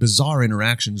few bizarre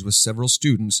interactions with several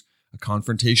students, a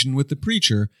confrontation with the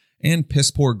preacher, and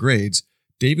piss-poor grades,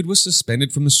 David was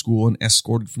suspended from the school and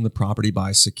escorted from the property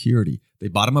by security. They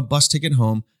bought him a bus ticket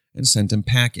home and sent him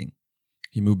packing.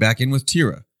 He moved back in with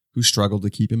Tira, who struggled to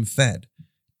keep him fed.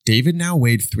 David now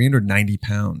weighed 390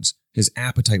 pounds. His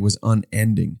appetite was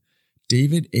unending.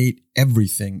 David ate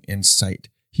everything in sight.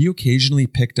 He occasionally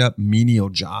picked up menial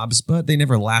jobs, but they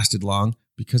never lasted long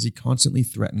because he constantly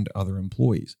threatened other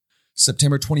employees.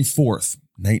 September 24th,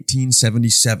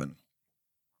 1977.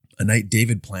 A night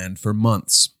David planned for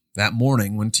months. That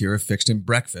morning, when Tira fixed him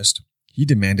breakfast, he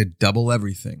demanded double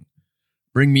everything.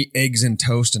 "Bring me eggs and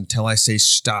toast until I say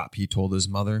stop," he told his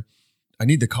mother. "I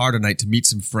need the car tonight to meet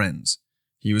some friends."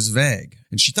 He was vague,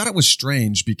 and she thought it was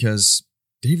strange because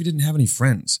David didn't have any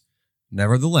friends.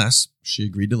 Nevertheless, she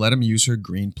agreed to let him use her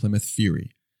green Plymouth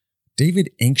Fury.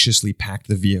 David anxiously packed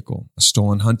the vehicle, a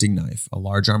stolen hunting knife, a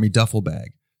large army duffel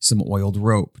bag, some oiled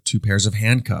rope, 2 pairs of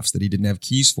handcuffs that he didn't have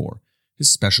keys for,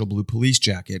 his special blue police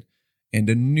jacket, and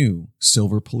a new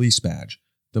silver police badge,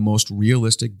 the most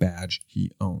realistic badge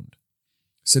he owned.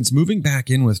 Since moving back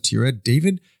in with Tira,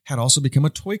 David had also become a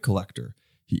toy collector.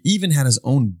 He even had his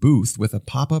own booth with a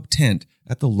pop-up tent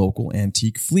at the local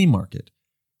antique flea market.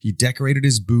 He decorated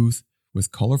his booth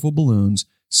with colorful balloons,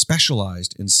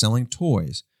 specialized in selling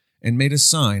toys, and made a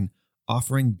sign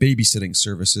offering babysitting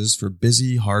services for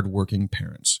busy, hard-working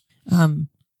parents.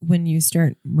 When you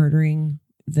start murdering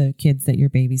the kids that you're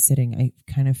babysitting, I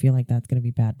kind of feel like that's going to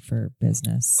be bad for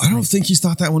business. I don't think he's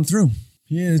thought that one through.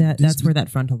 Yeah, that's where that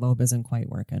frontal lobe isn't quite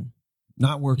working.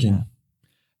 Not working. Yeah.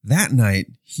 That night,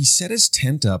 he set his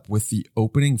tent up with the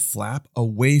opening flap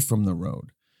away from the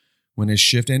road. When his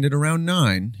shift ended around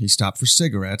 9, he stopped for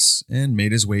cigarettes and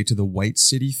made his way to the White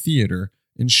City Theater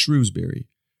in Shrewsbury.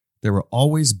 There were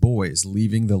always boys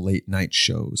leaving the late-night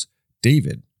shows.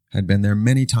 David had been there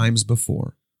many times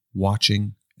before,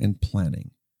 watching and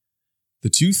planning. The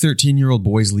 2 13-year-old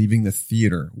boys leaving the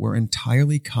theater were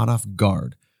entirely caught off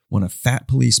guard when a fat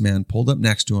policeman pulled up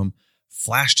next to him,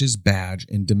 flashed his badge,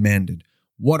 and demanded,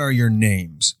 "What are your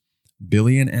names?"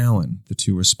 Billy and Alan, the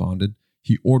 2 responded.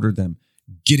 He ordered them,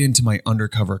 "Get into my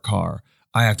undercover car.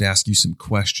 I have to ask you some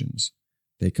questions."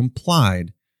 They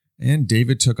complied, and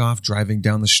David took off driving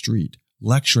down the street,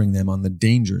 lecturing them on the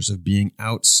dangers of being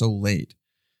out so late.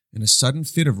 In a sudden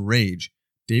fit of rage,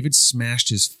 David smashed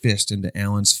his fist into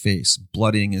Alan's face,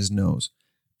 bloodying his nose.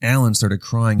 Alan started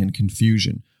crying in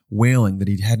confusion, wailing that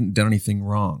he hadn't done anything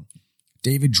wrong.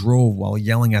 David drove while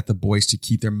yelling at the boys to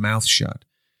keep their mouths shut.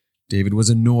 David was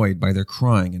annoyed by their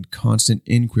crying and constant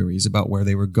inquiries about where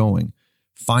they were going.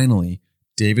 Finally,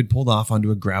 David pulled off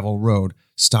onto a gravel road,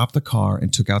 stopped the car,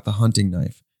 and took out the hunting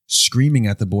knife, screaming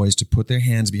at the boys to put their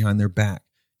hands behind their back.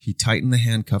 He tightened the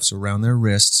handcuffs around their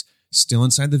wrists. Still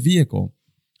inside the vehicle,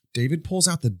 David pulls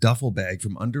out the duffel bag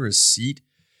from under his seat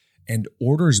and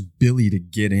orders Billy to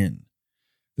get in.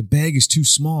 "The bag is too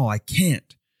small. I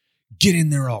can't." "Get in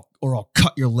there or I'll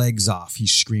cut your legs off," he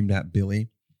screamed at Billy.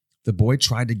 The boy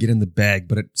tried to get in the bag,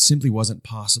 but it simply wasn't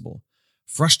possible.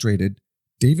 Frustrated,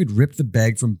 David ripped the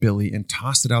bag from Billy and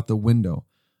tossed it out the window.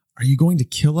 "Are you going to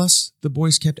kill us?" the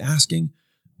boys kept asking.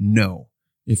 "No.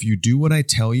 If you do what I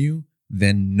tell you,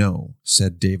 then no,"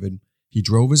 said David. He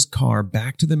drove his car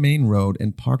back to the main road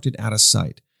and parked it out of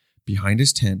sight, behind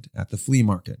his tent at the flea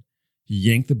market. He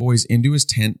yanked the boys into his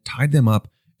tent, tied them up,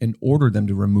 and ordered them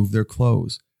to remove their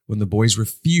clothes. When the boys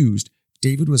refused,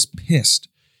 David was pissed.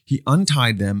 He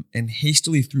untied them and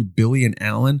hastily threw Billy and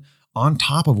Alan on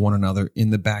top of one another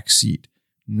in the back seat.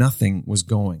 Nothing was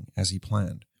going as he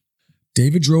planned.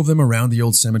 David drove them around the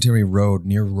old cemetery road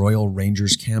near Royal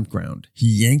Rangers campground. He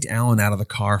yanked Alan out of the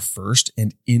car first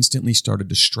and instantly started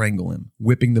to strangle him,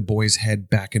 whipping the boy's head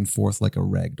back and forth like a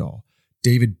rag doll.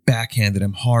 David backhanded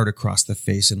him hard across the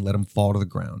face and let him fall to the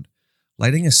ground.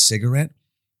 Lighting a cigarette,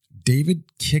 David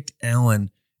kicked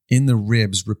Alan in the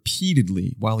ribs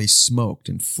repeatedly while he smoked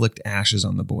and flicked ashes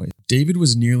on the boy. David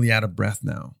was nearly out of breath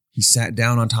now. He sat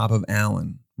down on top of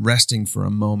Alan, resting for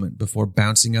a moment before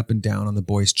bouncing up and down on the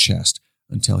boy's chest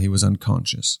until he was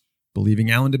unconscious.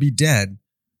 Believing Alan to be dead,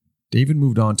 David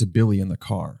moved on to Billy in the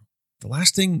car. The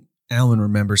last thing Alan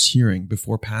remembers hearing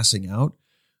before passing out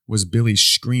was Billy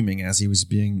screaming as he was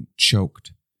being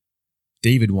choked.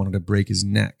 David wanted to break his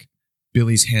neck.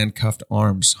 Billy's handcuffed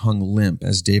arms hung limp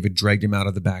as David dragged him out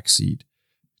of the back seat.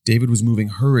 David was moving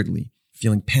hurriedly,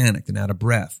 feeling panicked and out of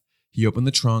breath. He opened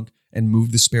the trunk and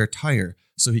moved the spare tire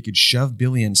so he could shove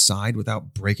Billy inside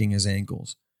without breaking his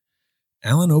ankles.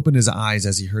 Alan opened his eyes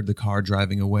as he heard the car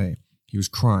driving away. He was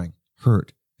crying,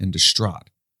 hurt, and distraught,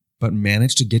 but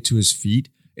managed to get to his feet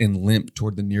and limp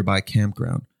toward the nearby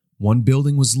campground. One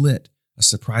building was lit. A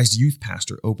surprised youth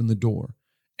pastor opened the door.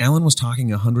 Alan was talking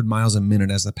 100 miles a minute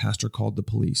as the pastor called the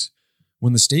police.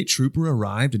 When the state trooper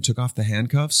arrived and took off the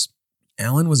handcuffs,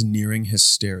 Alan was nearing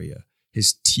hysteria.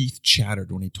 His teeth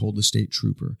chattered when he told the state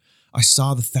trooper, "I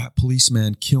saw the fat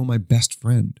policeman kill my best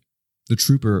friend." The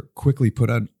trooper quickly put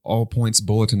an all-points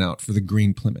bulletin out for the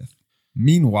green Plymouth.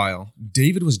 Meanwhile,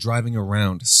 David was driving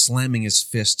around, slamming his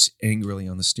fists angrily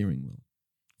on the steering wheel,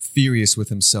 furious with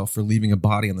himself for leaving a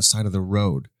body on the side of the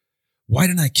road. "Why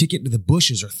didn't I kick it into the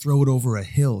bushes or throw it over a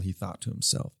hill?" he thought to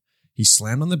himself. He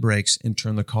slammed on the brakes and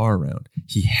turned the car around.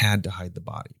 He had to hide the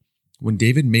body. When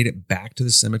David made it back to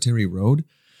the cemetery road,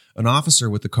 an officer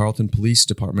with the Carleton Police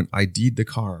Department ID'd the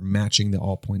car, matching the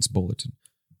all-points bulletin.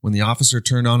 When the officer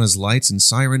turned on his lights and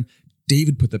siren,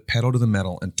 David put the pedal to the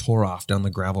metal and tore off down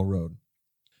the gravel road.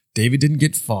 David didn't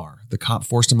get far. The cop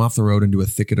forced him off the road into a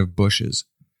thicket of bushes.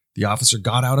 The officer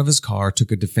got out of his car,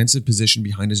 took a defensive position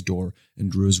behind his door,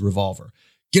 and drew his revolver.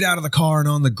 "Get out of the car and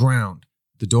on the ground."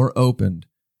 The door opened,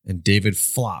 and David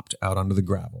flopped out onto the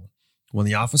gravel. When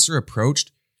the officer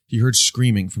approached, he heard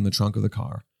screaming from the trunk of the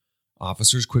car.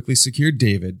 Officers quickly secured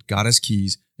David, got his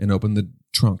keys, and opened the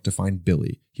trunk to find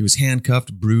Billy. He was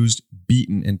handcuffed, bruised,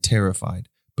 beaten, and terrified,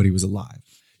 but he was alive.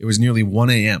 It was nearly 1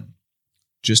 a.m.,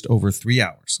 just over 3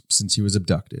 hours since he was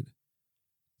abducted.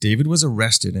 David was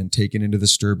arrested and taken into the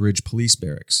Sturbridge police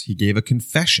barracks. He gave a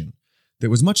confession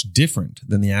that was much different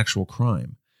than the actual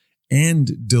crime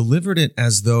and delivered it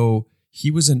as though he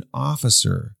was an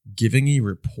officer giving a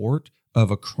report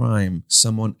of a crime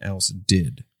someone else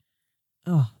did.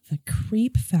 Oh, the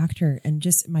creep factor, and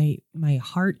just my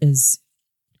heart is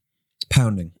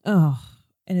pounding. Oh,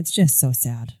 and it's just so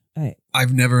sad.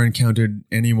 I've never encountered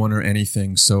anyone or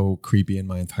anything so creepy in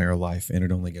my entire life, and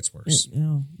it only gets worse.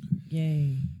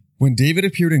 Yay. When David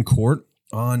appeared in court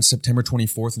on September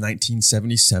 24th,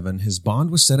 1977, his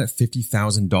bond was set at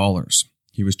 $50,000.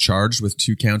 He was charged with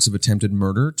 2 counts of attempted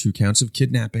murder, 2 counts of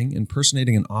kidnapping,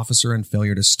 impersonating an officer, and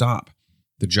failure to stop.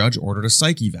 The judge ordered a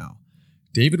psych eval.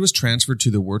 David was transferred to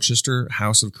the Worcester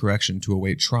House of Correction to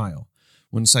await trial.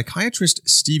 When psychiatrist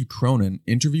Steve Cronin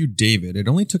interviewed David, it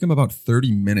only took him about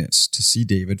 30 minutes to see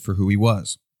David for who he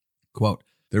was. Quote,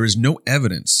 "There is no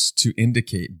evidence to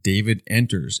indicate David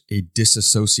enters a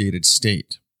disassociated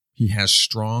state. He has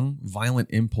strong, violent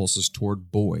impulses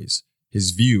toward boys.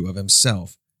 His view of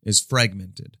himself is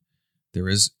fragmented. There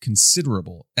is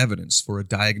considerable evidence for a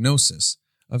diagnosis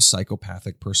of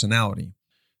psychopathic personality."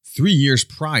 3 years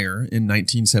prior, in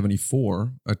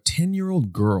 1974, a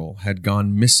 10-year-old girl had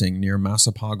gone missing near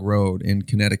Massapog Road in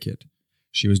Connecticut.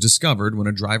 She was discovered when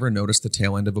a driver noticed the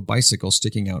tail end of a bicycle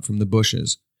sticking out from the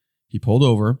bushes. He pulled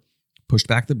over, pushed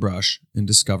back the brush, and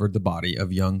discovered the body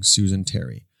of young Susan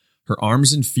Terry. Her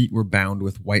arms and feet were bound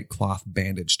with white cloth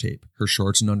bandage tape. Her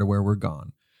shorts and underwear were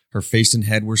gone. Her face and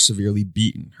head were severely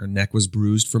beaten. Her neck was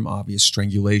bruised from obvious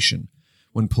strangulation.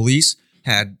 When police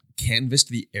had canvassed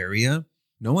the area,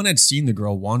 no one had seen the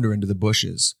girl wander into the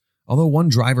bushes, although one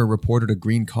driver reported a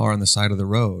green car on the side of the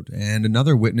road, and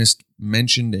another witness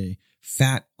mentioned a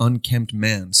fat, unkempt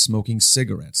man smoking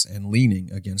cigarettes and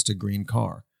leaning against a green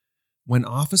car. When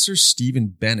Officer Stephen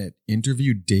Bennett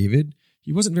interviewed David,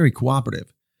 he wasn't very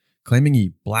cooperative, claiming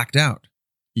he blacked out,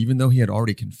 even though he had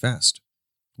already confessed.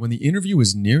 When the interview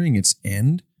was nearing its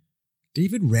end,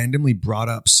 David randomly brought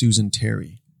up Susan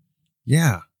Terry.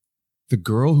 "Yeah, the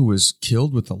girl who was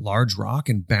killed with a large rock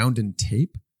and bound in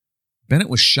tape?" Bennett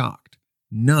was shocked.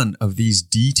 None of these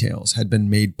details had been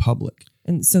made public.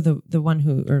 And so the one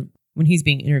who, or when he's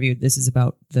being interviewed, this is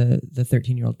about the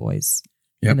 13-year-old boys.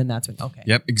 Yep. And then that's when, okay.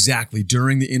 Yep, exactly.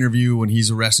 During the interview when he's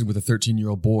arrested with the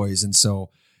 13-year-old boys. And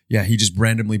so, yeah, he just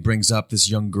randomly brings up this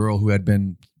young girl who had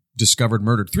been discovered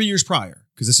murdered 3 years prior,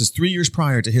 because this is 3 years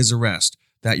prior to his arrest.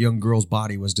 That young girl's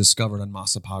body was discovered on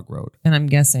Massapog Road. And I'm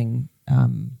guessing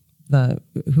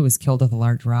who was killed with a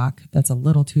large rock, that's a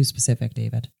little too specific,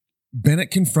 David.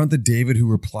 Bennett confronted David, who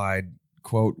replied,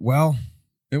 quote, "Well,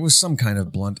 it was some kind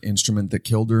of blunt instrument that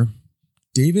killed her."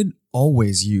 David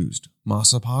always used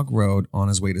Massapog Road on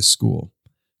his way to school.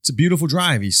 "It's a beautiful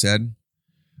drive," he said.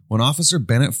 When Officer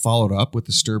Bennett followed up with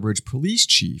the Sturbridge police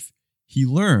chief, he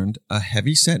learned a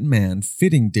heavy-set man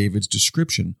fitting David's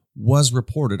description was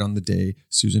reported on the day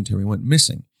Susan Terry went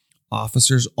missing.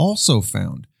 Officers also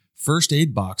found first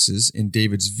aid boxes in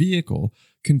David's vehicle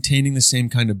containing the same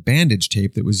kind of bandage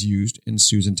tape that was used in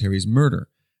Susan Terry's murder.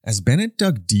 As Bennett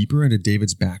dug deeper into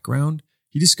David's background,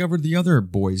 he discovered the other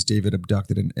boys David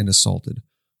abducted and assaulted.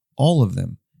 All of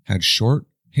them had short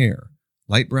hair,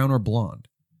 light brown or blonde.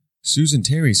 Susan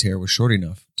Terry's hair was short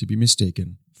enough to be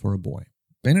mistaken for a boy.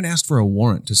 Bennett asked for a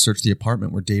warrant to search the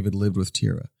apartment where David lived with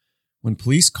Tira. When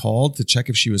police called to check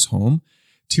if she was home,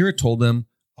 Tira told them,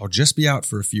 "I'll just be out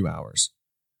for a few hours."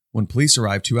 When police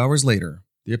arrived 2 hours later,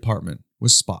 the apartment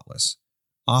was spotless.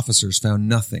 Officers found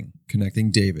nothing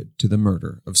connecting David to the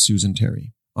murder of Susan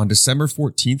Terry. On December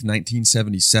 14th,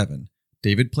 1977,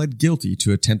 David pled guilty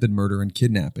to attempted murder and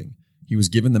kidnapping. He was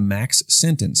given the max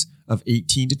sentence of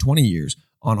 18 to 20 years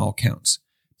on all counts.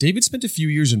 David spent a few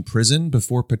years in prison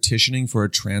before petitioning for a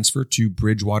transfer to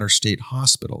Bridgewater State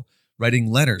Hospital,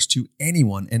 writing letters to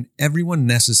anyone and everyone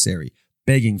necessary,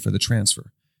 begging for the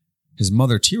transfer. His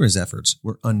mother, Tira's efforts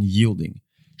were unyielding.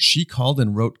 She called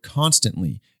and wrote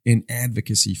constantly in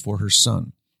advocacy for her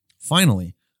son.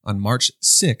 Finally, on March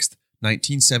 6th,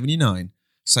 1979,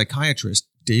 psychiatrist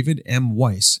David M.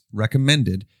 Weiss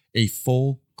recommended a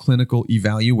full clinical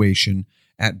evaluation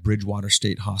at Bridgewater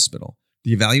State Hospital.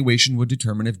 The evaluation would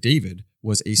determine if David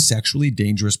was a sexually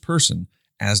dangerous person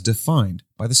as defined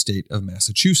by the state of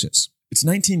Massachusetts. It's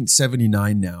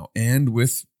 1979 now, and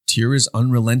with Tira's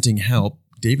unrelenting help,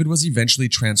 David was eventually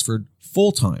transferred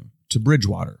full-time to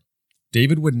Bridgewater.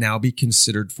 David would now be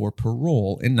considered for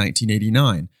parole in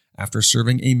 1989 after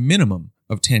serving a minimum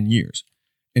of 10 years.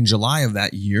 In July of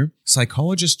that year,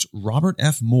 psychologists Robert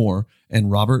F. Moore and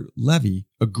Robert Levy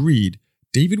agreed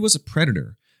David was a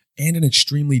predator and an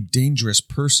extremely dangerous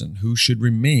person who should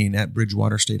remain at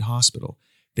Bridgewater State Hospital.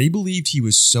 They believed he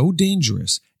was so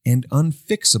dangerous and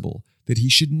unfixable that he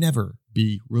should never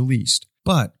be released.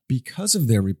 But because of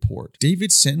their report,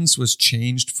 David's sentence was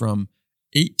changed from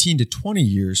 18 to 20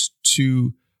 years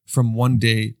to from 1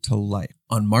 day to life.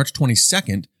 On March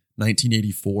 22nd,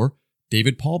 1984,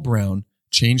 David Paul Brown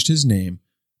changed his name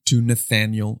to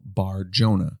Nathaniel Bar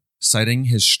Jonah, citing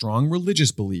his strong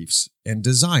religious beliefs and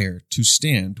desire to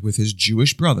stand with his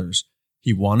Jewish brothers.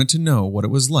 He wanted to know what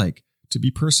it was like to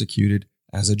be persecuted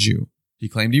as a Jew. He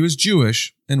claimed he was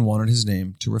Jewish and wanted his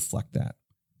name to reflect that.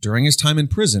 During his time in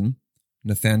prison,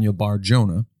 Nathaniel Bar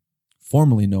Jonah,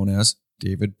 formerly known as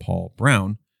David Paul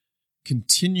Brown,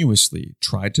 continuously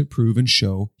tried to prove and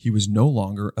show he was no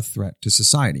longer a threat to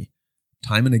society.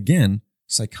 Time and again,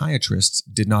 psychiatrists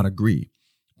did not agree.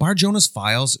 Bar Jonah's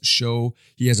files show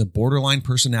he has a borderline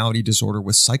personality disorder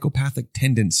with psychopathic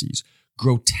tendencies,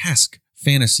 grotesque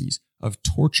fantasies of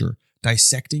torture,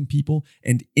 dissecting people,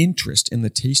 and interest in the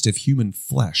taste of human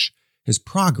flesh. His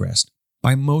progress,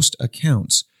 by most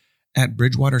accounts, at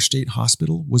Bridgewater State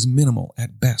Hospital was minimal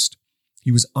at best.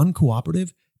 He was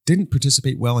uncooperative, didn't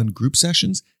participate well in group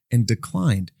sessions, and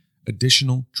declined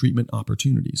additional treatment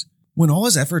opportunities. When all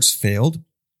his efforts failed,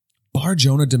 Bar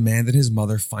Jonah demanded his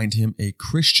mother find him a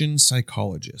Christian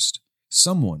psychologist,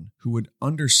 someone who would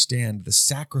understand the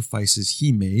sacrifices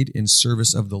he made in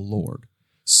service of the Lord,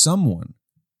 someone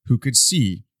who could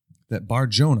see that Bar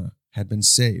Jonah had been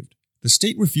saved. The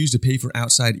state refused to pay for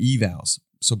outside evals,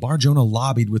 so Bar Jonah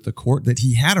lobbied with the court that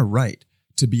he had a right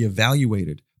to be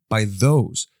evaluated by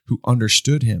those who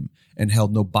understood him and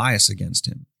held no bias against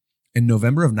him. In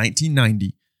November of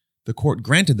 1990, the court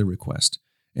granted the request,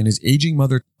 and his aging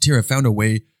mother, Tira, found a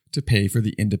way to pay for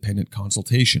the independent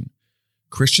consultation.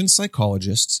 Christian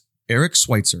psychologists Eric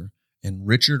Schweitzer and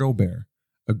Richard Aubert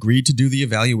agreed to do the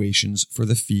evaluations for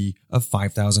the fee of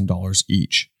 $5,000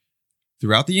 each.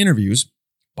 Throughout the interviews,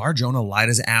 Bar Jonah lied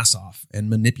his ass off and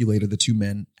manipulated the two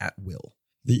men at will.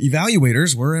 The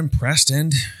evaluators were impressed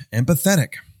and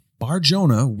empathetic. Bar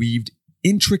Jonah weaved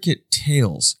intricate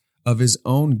tales of his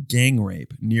own gang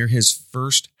rape near his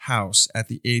first house at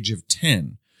the age of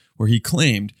 10, where he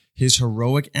claimed his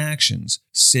heroic actions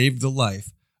saved the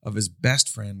life of his best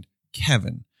friend,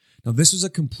 Kevin. Now, this was a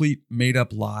complete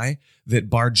made-up lie that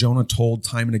Bar Jonah told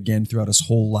time and again throughout his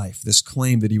whole life. This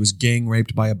claim that he was gang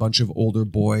raped by a bunch of older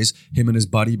boys, him and his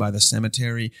buddy by the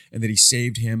cemetery, and that he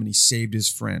saved him and he saved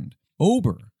his friend.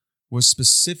 Ober was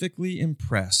specifically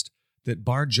impressed that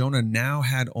Bar Jonah now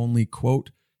had only,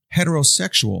 quote,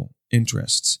 heterosexual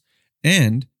interests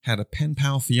and had a pen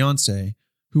pal fiance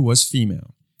who was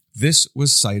female. This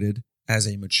was cited as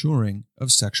a maturing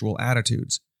of sexual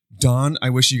attitudes. Dawn, I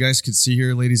wish you guys could see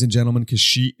her, ladies and gentlemen, because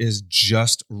she is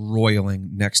just roiling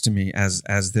next to me as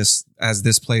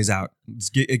this plays out.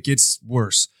 It gets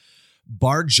worse.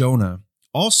 Bar Jonah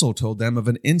also told them of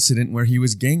an incident where he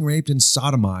was gang raped and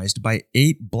sodomized by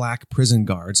 8 black prison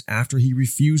guards after he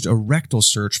refused a rectal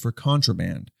search for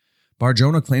contraband. Bar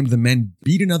Jonah claimed the men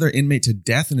beat another inmate to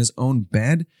death in his own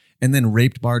bed and then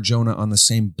raped Bar Jonah on the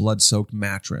same blood-soaked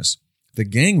mattress. The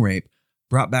gang rape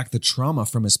brought back the trauma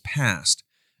from his past,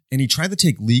 and he tried to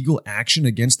take legal action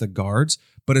against the guards,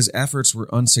 but his efforts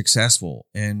were unsuccessful,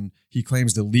 and he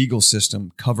claims the legal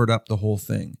system covered up the whole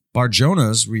thing. Bar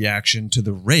Jonah's reaction to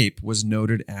the rape was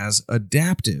noted as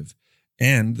adaptive,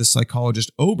 and the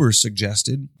psychologist Ober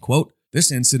suggested, quote,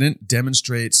 this incident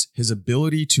demonstrates his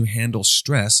ability to handle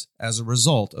stress as a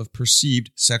result of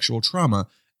perceived sexual trauma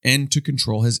and to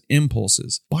control his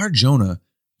impulses. Bar Jonah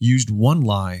used one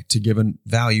lie to give a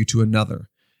value to another,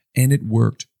 and it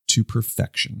worked to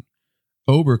perfection.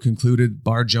 Ober concluded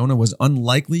Bar Jonah was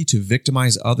unlikely to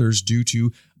victimize others due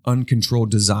to uncontrolled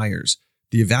desires.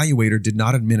 The evaluator did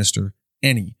not administer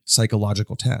any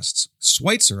psychological tests.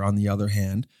 Schweitzer, on the other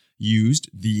hand, used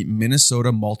the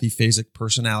Minnesota Multiphasic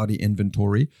Personality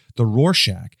Inventory, the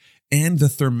Rorschach, and the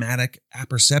Thematic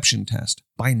Apperception Test.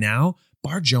 By now,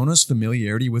 Bar Jonah's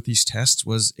familiarity with these tests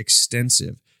was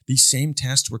extensive. These same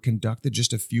tests were conducted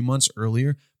just a few months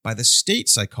earlier by the state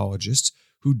psychologists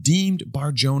who deemed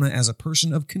Bar Jonah as a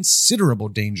person of considerable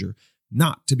danger,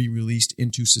 not to be released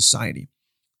into society.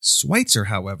 Schweitzer,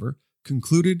 however,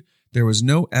 concluded there was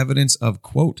no evidence of,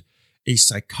 quote, a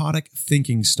psychotic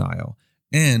thinking style,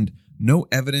 and no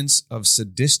evidence of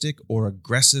sadistic or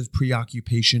aggressive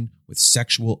preoccupation with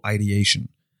sexual ideation.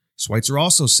 Schweitzer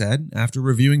also said, after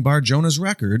reviewing Bar Jonah's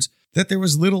records, that there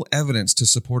was little evidence to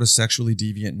support a sexually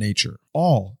deviant nature.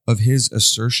 All of his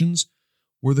assertions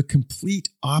were the complete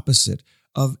opposite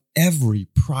of every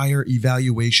prior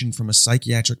evaluation from a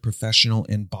psychiatric professional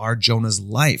in Bar Jonah's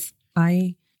life.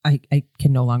 I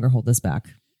can no longer hold this back.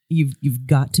 You've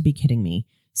got to be kidding me.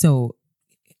 So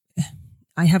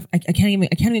I can't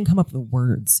even come up with the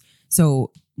words.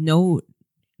 So no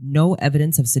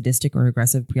evidence of sadistic or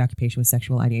aggressive preoccupation with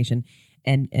sexual ideation,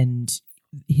 and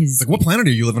his, like, what planet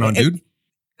are you living on, dude?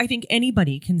 I think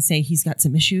anybody can say he's got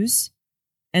some issues,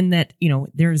 and that, you know,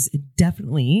 there's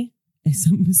definitely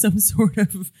some sort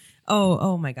of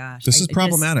oh my gosh, this is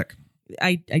problematic.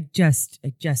 I just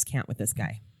can't with this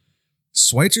guy.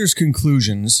 Schweitzer's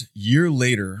conclusions year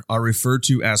later are referred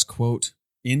to as, quote,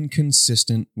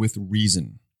 inconsistent with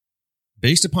reason.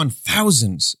 Based upon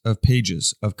thousands of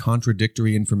pages of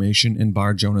contradictory information in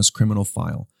Bar Jonah's criminal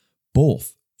file,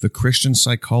 both the Christian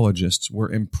psychologists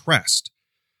were impressed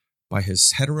by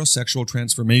his heterosexual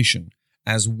transformation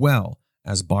as well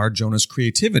as Bar Jonah's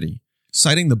creativity,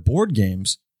 citing the board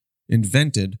games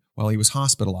invented while he was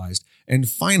hospitalized. And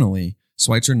finally,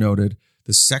 Schweitzer noted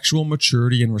the sexual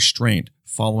maturity and restraint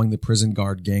following the prison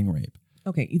guard gang rape.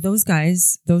 Okay, those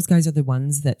guys are the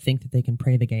ones that think that they can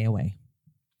pray the gay away.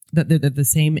 They're the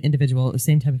same individual, the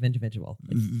same type of individual.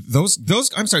 Those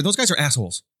guys are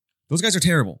assholes. Those guys are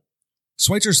terrible.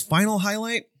 Schweitzer's final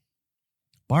highlight,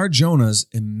 Bar Jonah's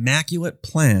immaculate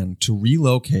plan to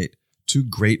relocate to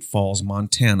Great Falls,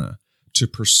 Montana, to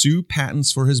pursue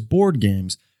patents for his board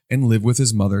games and live with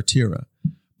his mother, Tira.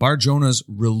 Bar Jonah's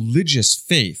religious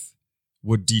faith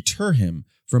would deter him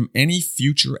from any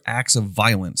future acts of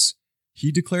violence.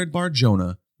 He declared Bar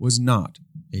Jonah was not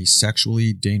a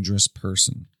sexually dangerous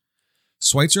person.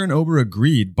 Schweitzer and Ober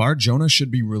agreed Bar Jonah should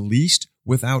be released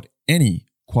without any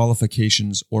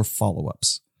qualifications or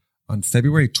follow-ups. On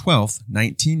February 12,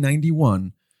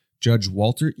 1991, Judge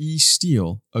Walter E.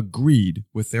 Steele agreed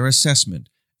with their assessment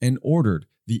and ordered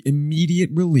the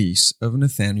immediate release of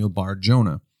Nathaniel Bar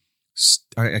Jonah.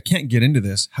 I can't get into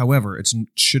this. However, it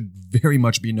should very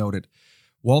much be noted.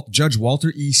 Judge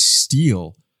Walter E.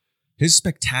 Steele, his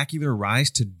spectacular rise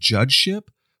to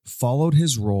judgeship followed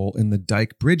his role in the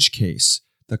Dyke Bridge case,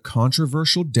 the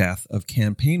controversial death of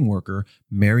campaign worker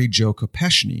Mary Jo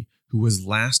Kopechne, who was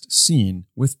last seen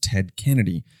with Ted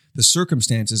Kennedy. The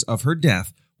circumstances of her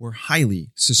death were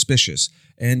highly suspicious,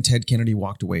 and Ted Kennedy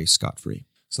walked away scot-free.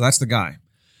 So that's the guy.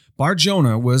 Bar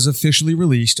Jonah was officially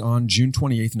released on June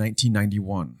 28,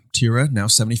 1991. Tira, now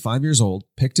 75 years old,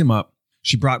 picked him up.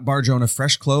 She brought Bar Jonah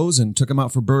fresh clothes and took him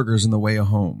out for burgers on the way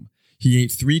home. He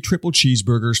ate 3 triple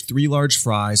cheeseburgers, 3 large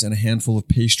fries, and a handful of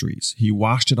pastries. He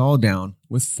washed it all down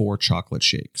with 4 chocolate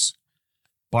shakes.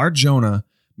 Bar Jonah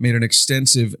made an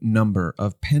extensive number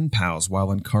of pen pals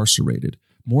while incarcerated,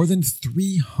 more than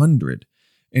 300,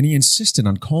 and he insisted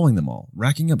on calling them all,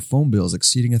 racking up phone bills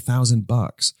exceeding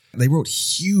 $1,000. They wrote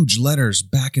huge letters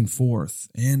back and forth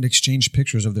and exchanged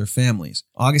pictures of their families.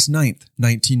 August 9th,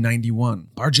 1991.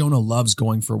 Bar Jonah loves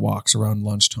going for walks around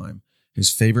lunchtime. His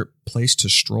favorite place to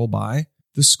stroll by?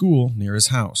 The school near his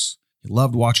house. He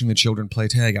loved watching the children play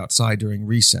tag outside during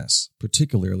recess,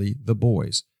 particularly the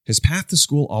boys. His path to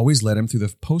school always led him through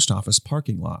the post office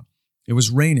parking lot. It was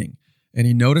raining, and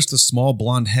he noticed the small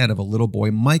blonde head of a little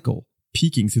boy, Michael,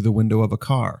 peeking through the window of a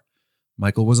car.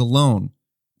 Michael was alone.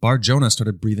 Bar Jonah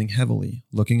started breathing heavily,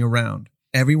 looking around.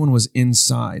 Everyone was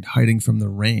inside, hiding from the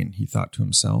rain, he thought to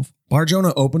himself. Bar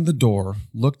Jonah opened the door,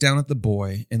 looked down at the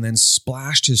boy, and then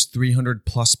splashed his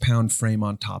 300-plus pound frame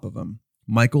on top of him.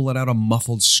 Michael let out a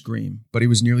muffled scream, but he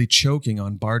was nearly choking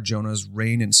on Bar Jonah's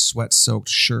rain and sweat-soaked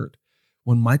shirt.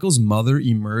 When Michael's mother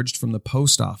emerged from the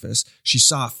post office, she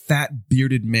saw a fat,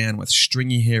 bearded man with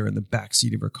stringy hair in the back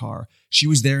seat of her car. She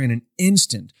was there in an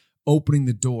instant, opening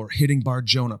the door, hitting Bar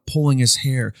Jonah, pulling his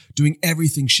hair, doing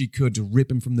everything she could to rip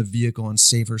him from the vehicle and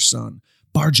save her son.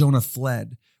 Bar Jonah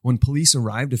fled. When police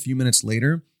arrived a few minutes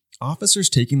later, officers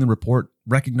taking the report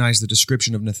recognized the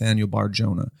description of Nathaniel Bar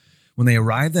Jonah. When they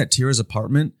arrived at Tira's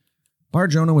apartment, Bar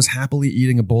Jonah was happily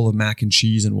eating a bowl of mac and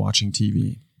cheese and watching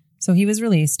TV. So he was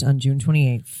released on June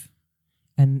 28th,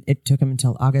 and it took him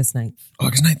until August 9th.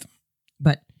 August 9th.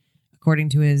 But according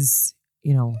to his,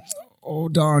 Oh,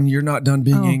 Dawn, you're not done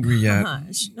being angry yet.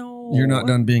 Gosh, no. You're not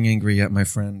done being angry yet, my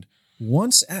friend.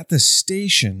 Once at the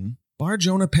station, Bar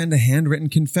Jonah penned a handwritten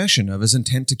confession of his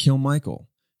intent to kill Michael.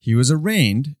 He was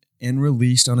arraigned and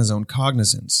released on his own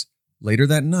cognizance. Later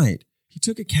that night, he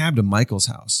took a cab to Michael's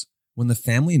house. When the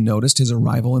family noticed his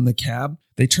arrival in the cab,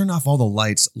 they turned off all the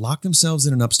lights, locked themselves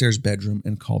in an upstairs bedroom,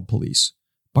 and called police.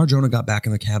 Bar Jonah got back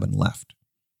in the cab and left.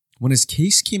 When his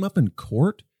case came up in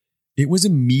court, it was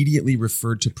immediately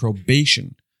referred to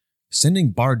probation.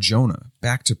 Sending Bar Jonah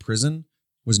back to prison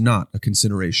was not a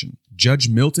consideration. Judge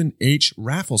Milton H.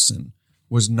 Raffleson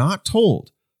was not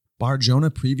told Bar Jonah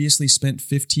previously spent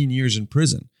 15 years in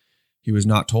prison. He was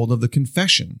not told of the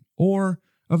confession or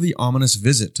of the ominous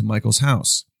visit to Michael's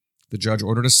house. The judge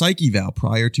ordered a psych eval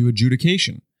prior to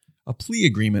adjudication. A plea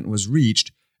agreement was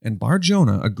reached, and Bar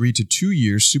Jonah agreed to 2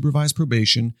 years supervised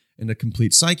probation and a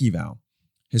complete psych eval.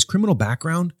 His criminal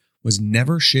background was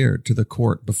never shared to the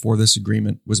court before this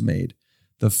agreement was made.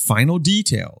 The final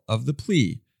detail of the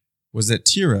plea was that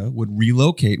Tira would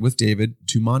relocate with David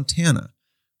to Montana,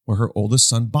 where her oldest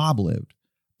son Bob lived.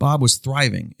 Bob was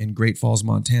thriving in Great Falls,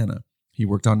 Montana. He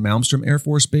worked on Malmstrom Air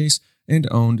Force Base and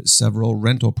owned several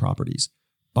rental properties.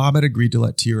 Bob had agreed to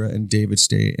let Tira and David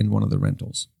stay in one of the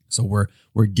rentals. So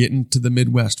we're getting to the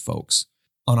Midwest, folks.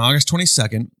 On August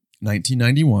 22nd,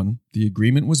 1991, the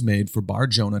agreement was made for Bar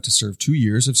Jonah to serve 2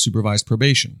 years of supervised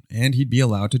probation, and he'd be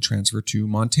allowed to transfer to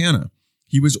Montana.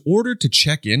 He was ordered to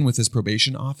check in with his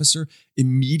probation officer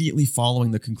immediately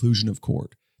following the conclusion of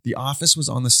court. The office was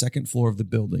on the second floor of the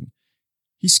building.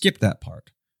 He skipped that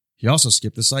part. He also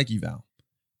skipped the psych eval.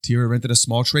 Tira rented a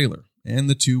small trailer, and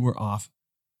the two were off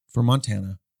for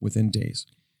Montana within days.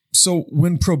 So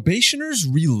when probationers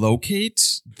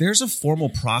relocate, there's a formal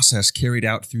process carried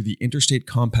out through the Interstate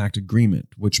Compact Agreement,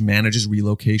 which manages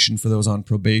relocation for those on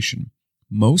probation.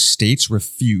 Most states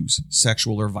refuse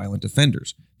sexual or violent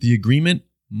offenders. The agreement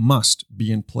must be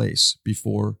in place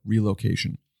before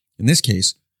relocation. In this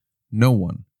case, no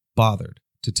one bothered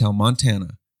to tell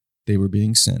Montana they were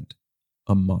being sent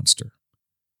a monster.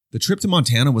 The trip to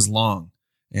Montana was long,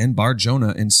 and Bar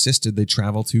Jonah insisted they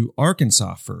travel to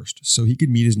Arkansas first so he could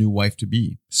meet his new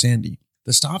wife-to-be, Sandy.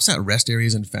 The stops at rest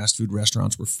areas and fast food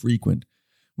restaurants were frequent.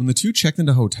 When the two checked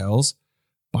into hotels,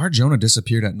 Bar Jonah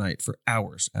disappeared at night for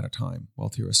hours at a time while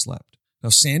Tira slept. Now,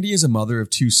 Sandy is a mother of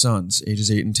 2 sons,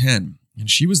 ages 8 and 10, and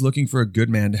she was looking for a good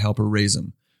man to help her raise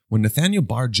them. When Nathaniel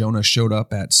Bar Jonah showed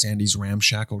up at Sandy's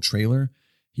ramshackle trailer,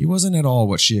 he wasn't at all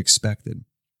what she expected.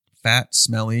 Fat,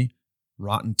 smelly,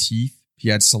 rotten teeth. He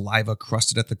had saliva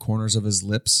crusted at the corners of his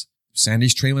lips.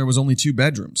 Sandy's trailer was only 2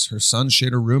 bedrooms. Her sons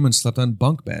shared a room and slept on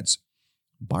bunk beds.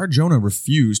 Bar Jonah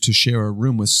refused to share a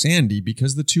room with Sandy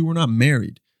because the two were not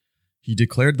married. He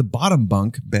declared the bottom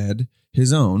bunk bed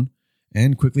his own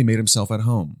and quickly made himself at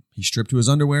home. He stripped to his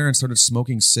underwear and started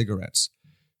smoking cigarettes.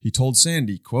 He told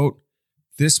Sandy, quote,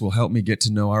 "This will help me get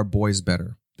to know our boys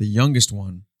better. The youngest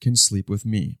one can sleep with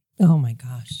me." Oh my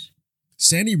gosh.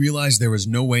 Sandy realized there was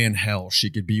no way in hell she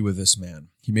could be with this man.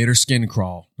 He made her skin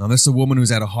crawl. Now, this is a woman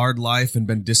who's had a hard life and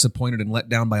been disappointed and let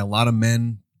down by a lot of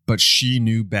men, but she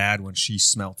knew bad when she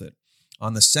smelt it.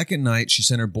 On the second night, she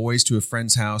sent her boys to a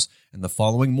friend's house, and the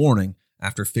following morning,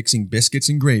 after fixing biscuits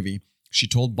and gravy, she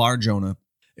told Bar Jonah,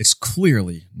 "It's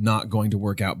clearly not going to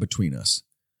work out between us."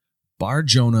 Bar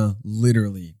Jonah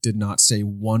literally did not say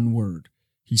one word.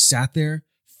 He sat there,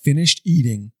 finished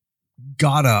eating,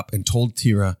 got up, and told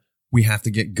Tira, "We have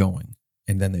to get going."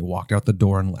 And then they walked out the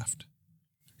door and left.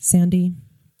 Sandy,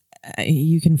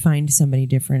 you can find somebody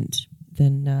different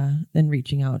than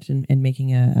reaching out and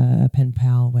making a pen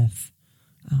pal with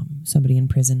somebody in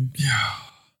prison.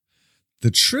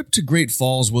 The trip to Great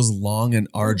Falls was long and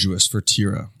arduous for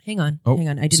Tira. Hang on.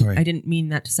 I didn't mean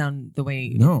that to sound the way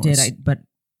it did. But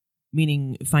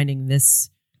meaning finding this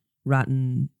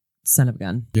rotten son of a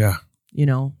gun. Yeah. You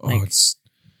know, it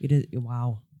is.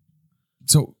 Wow.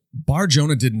 So Bar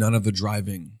Jonah did none of the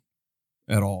driving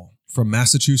at all. From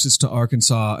Massachusetts to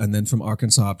Arkansas, and then from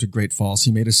Arkansas up to Great Falls,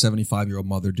 he made a 75-year-old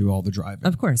mother do all the driving.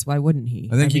 Of course, why wouldn't he?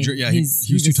 I think he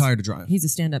was too tired to drive. He's a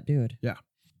stand-up dude. Yeah.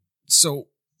 So,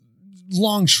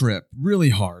 long trip, really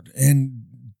hard. And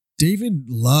David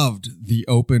loved the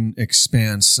open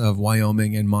expanse of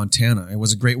Wyoming and Montana. It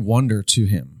was a great wonder to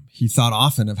him. He thought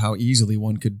often of how easily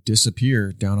one could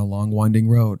disappear down a long, winding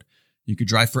road. You could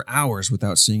drive for hours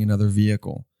without seeing another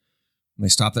vehicle. When they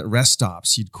stopped at rest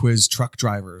stops, he'd quiz truck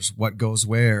drivers what goes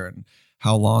where and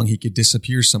how long he could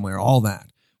disappear somewhere, all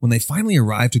that. When they finally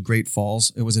arrived to Great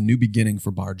Falls, it was a new beginning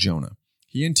for Bar Jonah.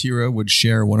 He and Tira would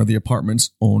share one of the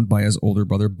apartments owned by his older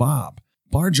brother, Bob.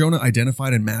 Bar Jonah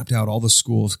identified and mapped out all the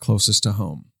schools closest to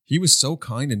home. He was so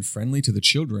kind and friendly to the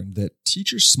children that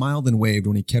teachers smiled and waved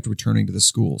when he kept returning to the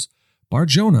schools. Bar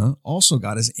Jonah also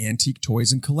got his antique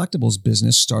toys and collectibles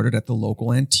business started at the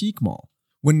local antique mall.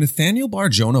 When Nathaniel Bar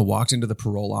Jonah walked into the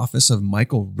parole office of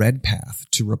Michael Redpath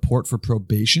to report for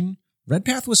probation,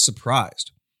 Redpath was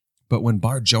surprised. But when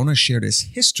Bar Jonah shared his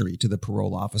history to the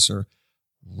parole officer,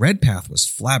 Redpath was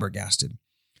flabbergasted.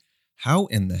 "How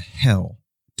in the hell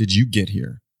did you get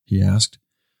here?" he asked.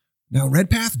 Now,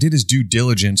 Redpath did his due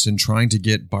diligence in trying to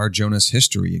get Bar Jonah's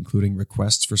history, including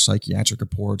requests for psychiatric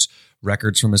reports,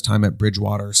 records from his time at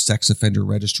Bridgewater, sex offender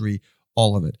registry,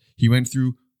 all of it. He went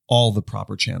through all the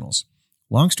proper channels.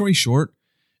 Long story short,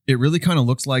 it really kind of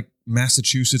looks like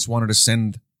Massachusetts wanted to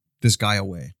send this guy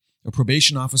away. A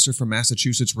probation officer from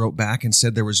Massachusetts wrote back and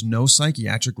said there was no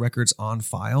psychiatric records on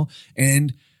file,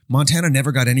 and Montana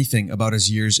never got anything about his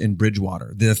years in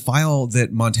Bridgewater. The file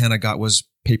that Montana got was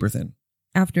paper thin.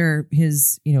 After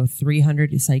his,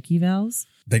 300 psych evals?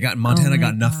 Montana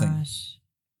got nothing. Gosh.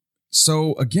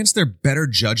 So against their better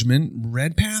judgment,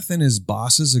 Redpath and his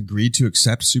bosses agreed to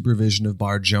accept supervision of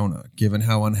Bar Jonah. Given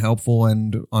how unhelpful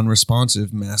and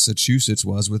unresponsive Massachusetts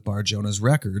was with Bar Jonah's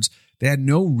records, they had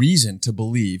no reason to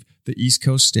believe the East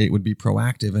Coast state would be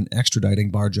proactive in extraditing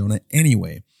Bar Jonah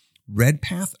anyway.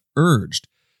 Redpath urged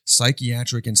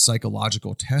psychiatric and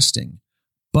psychological testing,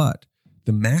 but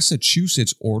the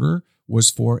Massachusetts order was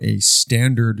for a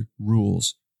standard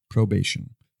rules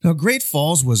probation. Now, Great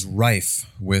Falls was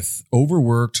rife with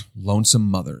overworked, lonesome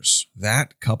mothers.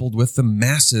 That, coupled with the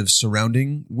massive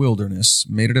surrounding wilderness,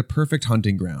 made it a perfect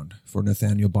hunting ground for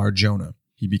Nathaniel Bar Jonah.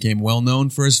 He became well known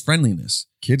for his friendliness.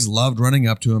 Kids loved running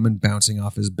up to him and bouncing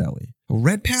off his belly.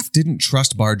 Redpath didn't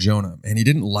trust Bar Jonah, and he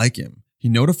didn't like him. He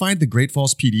notified the Great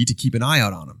Falls PD to keep an eye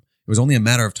out on him. It was only a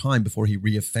matter of time before he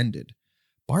reoffended.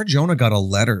 Bar Jonah got a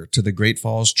letter to the Great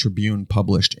Falls Tribune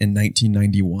published in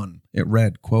 1991. It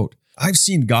read, quote, "I've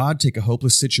seen God take a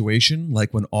hopeless situation,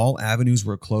 like when all avenues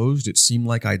were closed, it seemed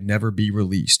like I'd never be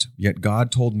released. Yet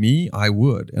God told me I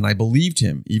would, and I believed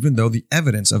him, even though the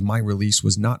evidence of my release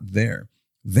was not there.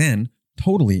 Then,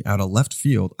 totally out of left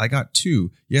field, I got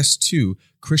two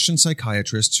Christian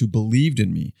psychiatrists who believed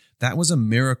in me. That was a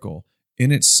miracle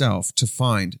in itself to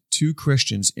find two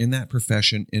Christians in that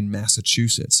profession in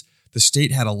Massachusetts. The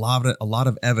state had a lot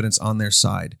of evidence on their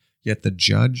side, yet the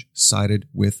judge sided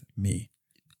with me."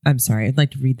 I'm sorry, I'd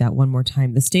like to read that one more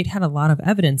time. The state had a lot of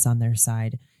evidence on their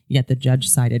side, yet the judge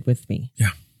sided with me.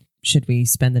 Yeah. Should we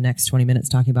spend the next 20 minutes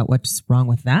talking about what's wrong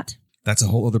with that? That's a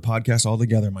whole other podcast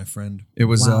altogether, my friend. It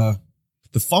was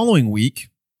the following week,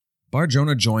 Bar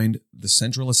Jonah joined the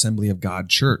Central Assembly of God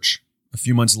Church. A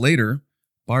few months later,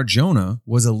 Bar Jonah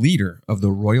was a leader of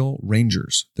the Royal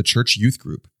Rangers, the church youth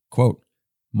group. Quote,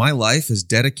 "My life is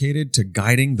dedicated to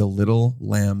guiding the little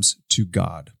lambs to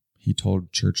God," he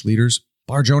told church leaders.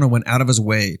 Bar Jonah went out of his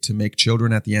way to make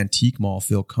children at the antique mall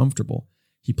feel comfortable.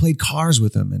 He played cars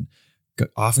with them and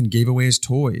often gave away his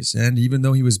toys. And even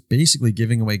though he was basically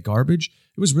giving away garbage,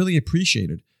 it was really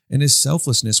appreciated. And his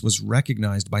selflessness was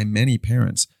recognized by many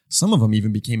parents. Some of them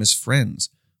even became his friends.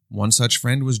 One such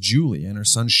friend was Julie and her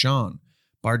son Sean.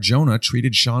 Bar Jonah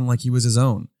treated Sean like he was his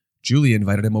own. Julie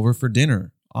invited him over for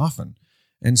dinner, often.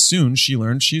 And soon she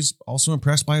learned she's also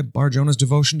impressed by Bar Jonah's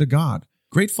devotion to God.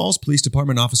 Great Falls Police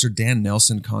Department Officer Dan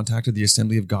Nelson contacted the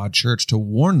Assembly of God Church to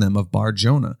warn them of Bar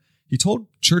Jonah. He told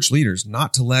church leaders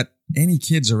not to let any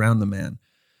kids around the man.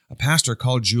 A pastor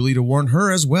called Julie to warn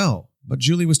her as well, but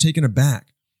Julie was taken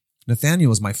aback.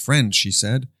 "Nathaniel is my friend," she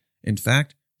said. "In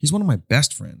fact, he's one of my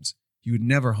best friends. He would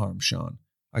never harm Sean.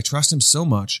 I trust him so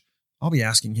much, I'll be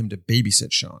asking him to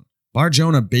babysit Sean." Bar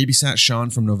Jonah babysat Sean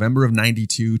from November of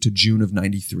 92 to June of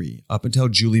 93, up until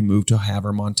Julie moved to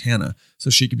Havre, Montana, so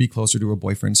she could be closer to her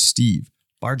boyfriend, Steve.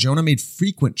 Bar Jonah made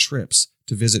frequent trips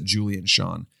to visit Julie and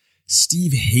Sean.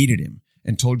 Steve hated him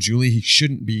and told Julie he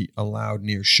shouldn't be allowed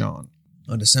near Sean.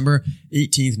 On December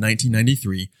 18th,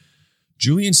 1993,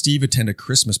 Julie and Steve attend a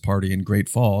Christmas party in Great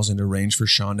Falls and arrange for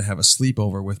Sean to have a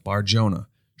sleepover with Bar Jonah.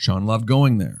 Sean loved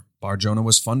going there. Bar Jonah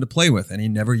was fun to play with, and he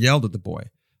never yelled at the boy.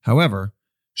 However,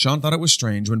 Sean thought it was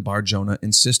strange when Bar Jonah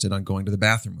insisted on going to the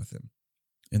bathroom with him.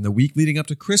 In the week leading up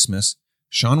to Christmas,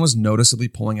 Sean was noticeably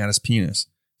pulling at his penis.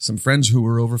 Some friends who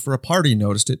were over for a party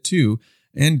noticed it too,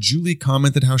 and Julie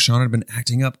commented how Sean had been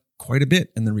acting up quite a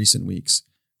bit in the recent weeks.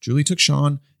 Julie took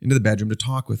Sean into the bedroom to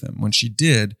talk with him. When she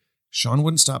did, Sean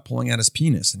wouldn't stop pulling at his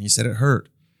penis, and he said it hurt.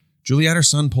 Julie had her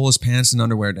son pull his pants and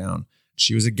underwear down.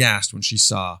 She was aghast when she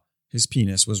saw his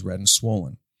penis was red and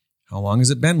swollen. "How long has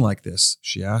it been like this?"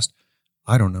 she asked.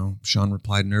 "I don't know," Sean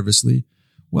replied nervously.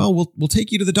 "Well, we'll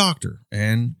take you to the doctor,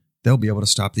 and they'll be able to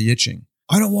stop the itching."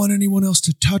 "I don't want anyone else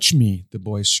to touch me," the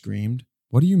boy screamed.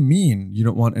 "What do you mean you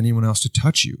don't want anyone else to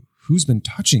touch you? Who's been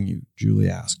touching you?" Julie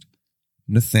asked.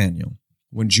 "Nathaniel."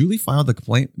 When Julie filed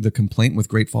the complaint with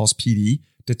Great Falls PD,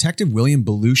 Detective William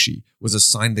Belushi was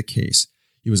assigned the case.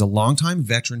 He was a longtime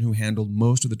veteran who handled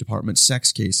most of the department's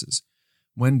sex cases.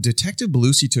 When Detective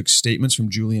Belushi took statements from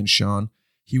Julie and Sean,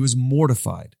 he was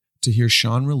mortified to hear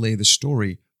Sean relay the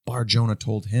story Bar Jonah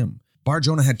told him. Bar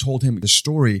Jonah had told him the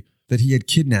story that he had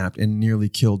kidnapped and nearly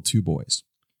killed two boys.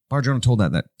 Bar Jonah told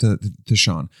that to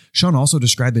Sean. Sean also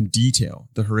described in detail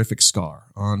the horrific scar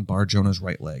on Bar Jonah's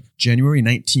right leg. January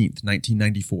 19th,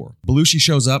 1994. Belushi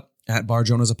shows up at Bar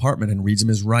Jonah's apartment and reads him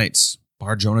his rights.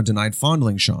 Bar Jonah denied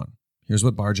fondling Sean. Here's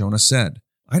what Bar Jonah said.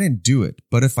 I didn't do it,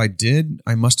 but if I did,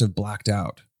 I must have blacked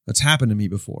out. That's happened to me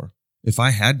before. If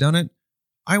I had done it,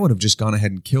 I would have just gone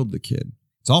ahead and killed the kid.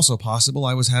 It's also possible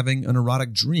I was having an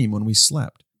erotic dream when we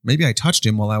slept. Maybe I touched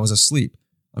him while I was asleep.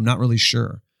 I'm not really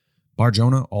sure. Bar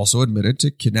Jonah also admitted to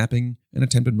kidnapping and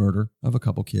attempted murder of a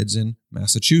couple kids in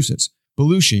Massachusetts.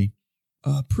 Belushi,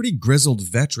 a pretty grizzled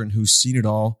veteran who's seen it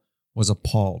all, was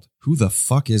appalled. Who the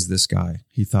fuck is this guy?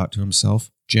 He thought to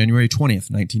himself. January 20th,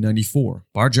 1994.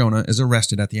 Bar Jonah is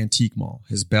arrested at the Antique Mall.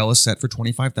 His bail is set for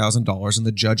 $25,000, and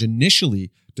the judge initially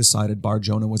decided Bar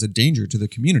Jonah was a danger to the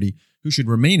community who should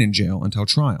remain in jail until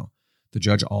trial. The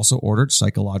judge also ordered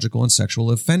psychological and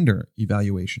sexual offender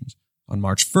evaluations. On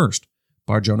March 1st,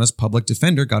 Bar Jonah's public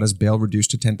defender got his bail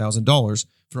reduced to $10,000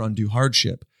 for undue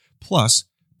hardship. Plus,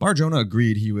 Bar Jonah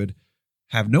agreed he would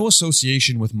have no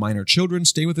association with minor children,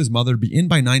 stay with his mother, be in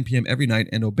by 9 p.m. every night,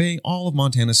 and obey all of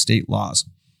Montana's state laws.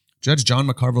 Judge John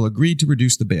McCarville agreed to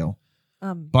reduce the bail.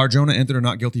 Bar Jonah entered a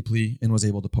not guilty plea and was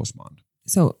able to post bond.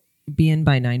 So be in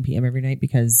by 9 p.m. every night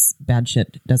because bad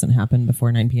shit doesn't happen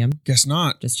before 9 p.m.? Guess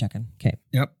not. Just checking. Okay.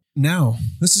 Yep. Now,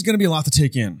 this is going to be a lot to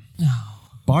take in.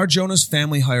 Bar Jonah's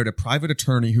family hired a private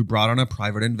attorney who brought on a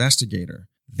private investigator.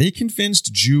 They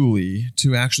convinced Julie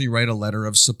to actually write a letter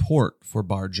of support for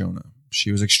Bar Jonah.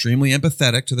 She was extremely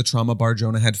empathetic to the trauma Bar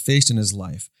Jonah had faced in his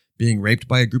life, being raped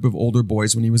by a group of older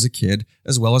boys when he was a kid,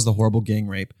 as well as the horrible gang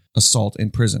rape, assault in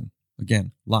prison.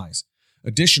 Again, lies.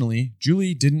 Additionally,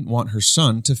 Julie didn't want her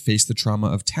son to face the trauma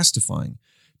of testifying.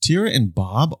 Tira and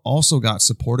Bob also got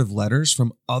supportive letters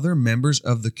from other members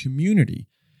of the community,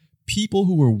 people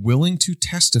who were willing to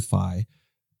testify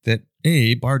that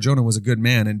A, Bar Jonah was a good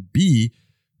man, and B,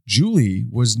 Julie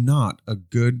was not a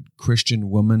good Christian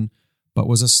woman, but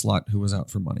was a slut who was out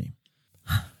for money.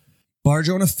 Bar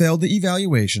Jonah failed the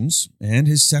evaluations, and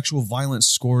his sexual violence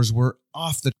scores were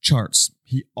off the charts.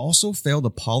 He also failed a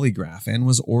polygraph and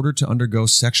was ordered to undergo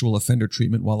sexual offender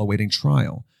treatment while awaiting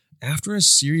trial. After a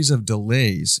series of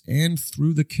delays and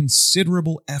through the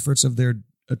considerable efforts of their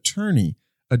attorney,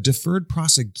 a deferred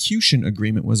prosecution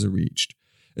agreement was reached.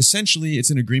 Essentially,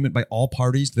 it's an agreement by all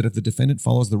parties that if the defendant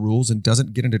follows the rules and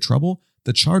doesn't get into trouble,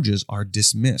 the charges are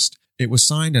dismissed. It was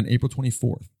signed on April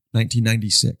 24th,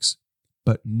 1996,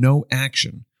 but no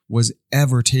action was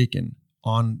ever taken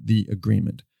on the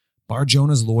agreement. Bar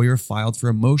Jonah's lawyer filed for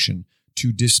a motion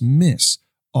to dismiss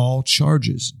all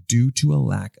charges due to a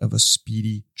lack of a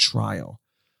speedy trial.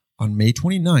 On May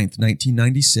 29th,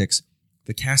 1996,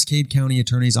 the Cascade County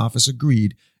Attorney's Office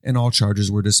agreed and all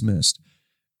charges were dismissed.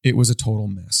 It was a total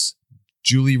mess.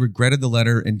 Julie regretted the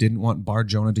letter and didn't want Bar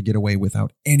Jonah to get away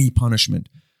without any punishment.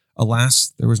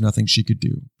 Alas, there was nothing she could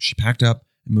do. She packed up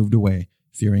and moved away,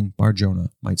 fearing Bar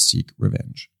Jonah might seek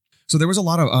revenge. So there was a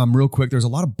lot of, real quick, there was a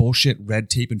lot of bullshit red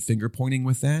tape and finger pointing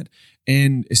with that.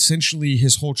 And essentially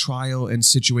his whole trial and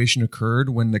situation occurred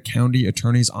when the county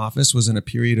attorney's office was in a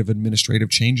period of administrative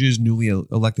changes, newly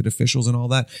elected officials and all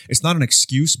that. It's not an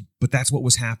excuse, but that's what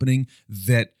was happening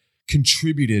that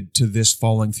contributed to this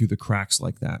falling through the cracks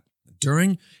like that.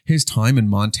 During his time in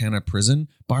Montana prison,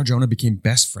 Bar Jonah became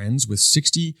best friends with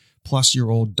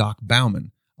 60-plus-year-old Doc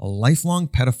Bauman, a lifelong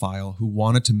pedophile who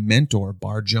wanted to mentor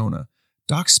Bar Jonah.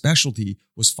 Doc's specialty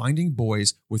was finding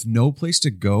boys with no place to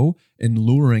go and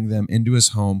luring them into his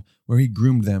home where he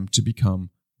groomed them to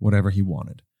become whatever he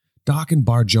wanted. Doc and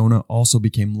Bar Jonah also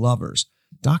became lovers.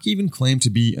 Doc even claimed to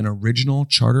be an original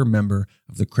charter member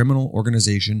of the criminal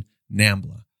organization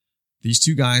NAMBLA. These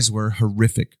two guys were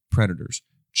horrific predators,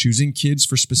 choosing kids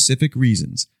for specific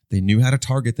reasons. They knew how to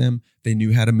target them, they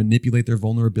knew how to manipulate their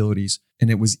vulnerabilities,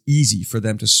 and it was easy for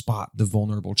them to spot the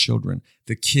vulnerable children,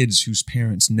 the kids whose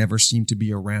parents never seemed to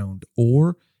be around,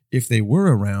 or, if they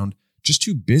were around, just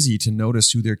too busy to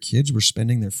notice who their kids were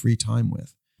spending their free time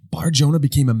with. Bar Jonah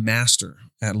became a master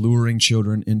at luring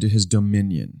children into his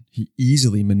dominion. He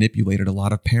easily manipulated a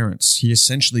lot of parents. He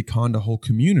essentially conned a whole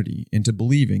community into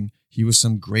believing he was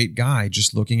some great guy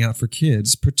just looking out for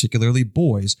kids, particularly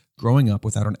boys, growing up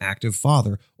without an active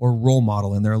father or role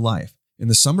model in their life. In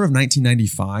the summer of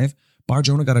 1995, Bar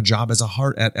Jonah got a job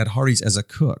at Hardee's as a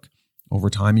cook. Over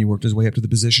time, he worked his way up to the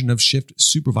position of shift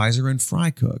supervisor and fry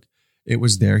cook. It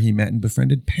was there he met and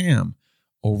befriended Pam.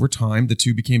 Over time, the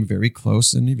two became very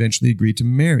close and eventually agreed to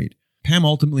marry. Pam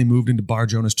ultimately moved into Bar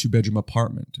Jonah's two-bedroom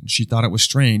apartment, and she thought it was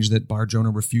strange that Bar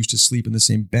Jonah refused to sleep in the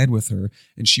same bed with her,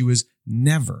 and she was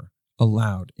never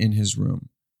allowed in his room.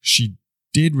 She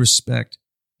did respect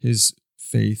his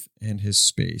faith and his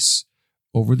space.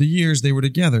 Over the years they were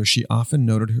together, she often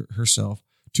noted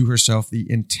to herself the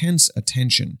intense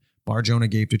attention Bar-Jonah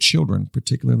gave to children,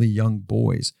 particularly young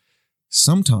boys.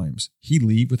 Sometimes he'd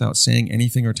leave without saying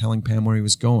anything or telling Pam where he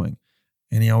was going,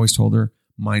 and he always told her,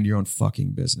 "Mind your own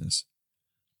fucking business."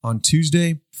 On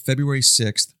Tuesday, February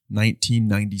 6th,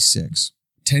 1996,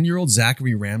 10-year-old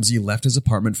Zachary Ramsey left his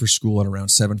apartment for school at around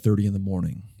 7:30 in the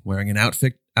morning, wearing an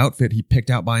outfit he picked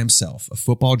out by himself, a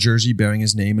football jersey bearing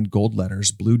his name in gold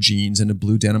letters, blue jeans, and a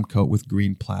blue denim coat with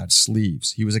green plaid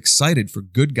sleeves. He was excited for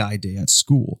Good Guy Day at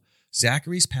school.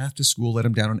 Zachary's path to school led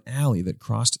him down an alley that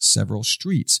crossed several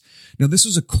streets. Now, this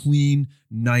was a clean,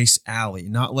 nice alley,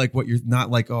 not like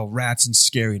rats and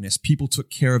scariness. People took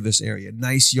care of this area,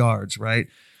 nice yards, right?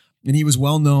 And he was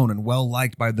well known and well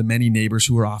liked by the many neighbors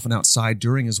who were often outside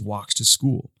during his walks to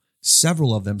school.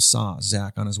 Several of them saw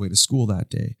Zach on his way to school that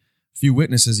day. Few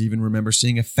witnesses even remember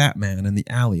seeing a fat man in the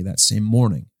alley that same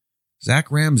morning.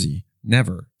 Zach Ramsey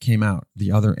never came out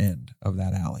the other end of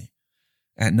that alley.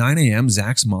 At 9 a.m.,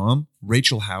 Zach's mom,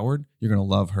 Rachel Howard, you're going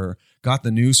to love her, got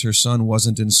the news her son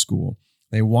wasn't in school.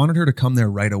 They wanted her to come there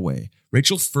right away.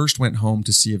 Rachel first went home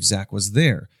to see if Zach was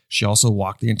there. She also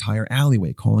walked the entire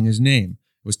alleyway, calling his name.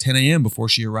 It was 10 a.m. before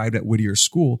she arrived at Whittier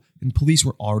School, and police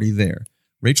were already there.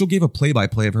 Rachel gave a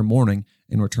play-by-play of her morning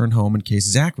and returned home in case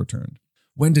Zach returned.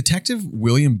 When Detective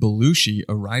William Belushi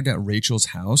arrived at Rachel's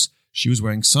house, she was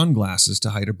wearing sunglasses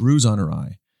to hide a bruise on her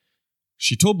eye.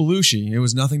 She told Belushi it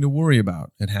was nothing to worry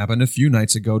about. It happened a few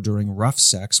nights ago during rough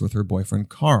sex with her boyfriend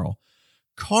Carl.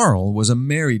 Carl was a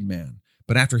married man,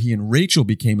 but after he and Rachel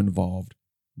became involved,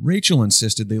 Rachel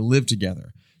insisted they live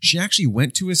together. She actually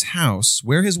went to his house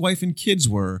where his wife and kids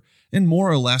were and more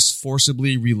or less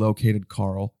forcibly relocated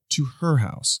Carl to her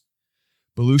house.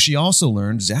 Belushi also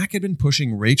learned Zach had been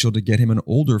pushing Rachel to get him an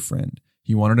older friend.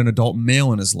 He wanted an adult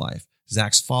male in his life.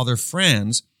 Zach's father,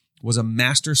 Franz, was a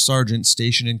master sergeant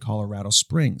stationed in Colorado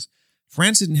Springs.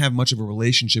 Franz didn't have much of a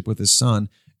relationship with his son,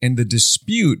 and the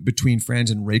dispute between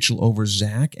Franz and Rachel over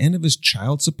Zach and of his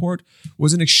child support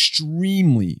was an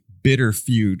extremely bitter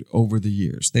feud over the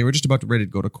years. They were just about ready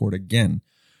to go to court again.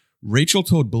 Rachel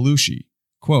told Belushi,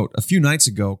 quote, "A few nights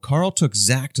ago, Carl took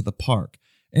Zach to the park,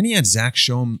 and he had Zach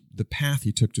show him the path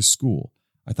he took to school.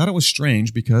 I thought it was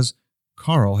strange because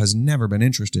Carl has never been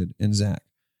interested in Zach."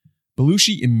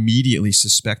 Belushi immediately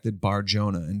suspected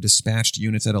Bar-Jonah and dispatched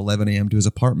units at 11 a.m. to his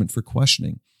apartment for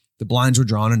questioning. The blinds were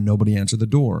drawn and nobody answered the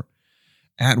door.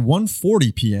 At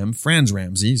 1:40 p.m., Franz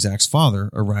Ramsey, Zach's father,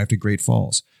 arrived at Great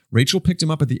Falls. Rachel picked him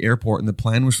up at the airport, and the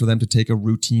plan was for them to take a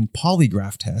routine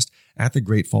polygraph test at the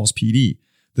Great Falls PD.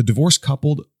 The divorced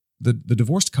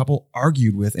couple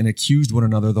argued with and accused one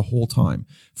another the whole time.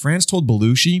 Franz told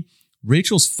Belushi,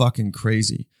 "Rachel's fucking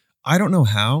crazy. I don't know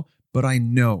how, but I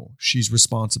know she's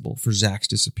responsible for Zach's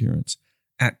disappearance."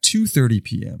 At 2:30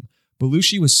 p.m.,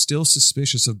 Belushi was still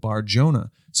suspicious of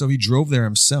Bar-Jonah, so he drove there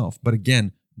himself, but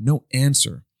again, no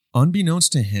answer.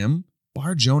 Unbeknownst to him,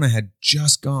 Bar-Jonah had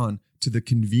just gone to the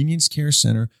convenience care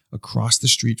center across the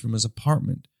street from his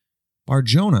apartment.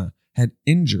 Bar-Jonah had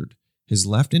injured his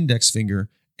left index finger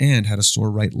and had a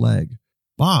sore right leg.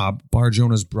 Bob,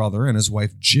 Bar-Jonah's brother, and his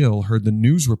wife Jill heard the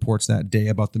news reports that day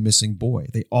about the missing boy.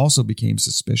 They also became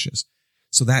suspicious.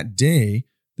 So that day,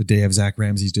 the day of Zach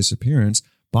Ramsey's disappearance,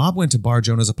 Bob went to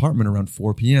Bar-Jonah's apartment around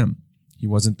 4 p.m. He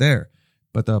wasn't there,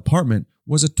 but the apartment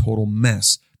was a total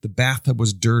mess. The bathtub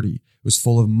was dirty. It was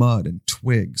full of mud and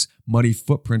twigs. Muddy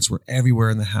footprints were everywhere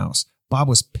in the house. Bob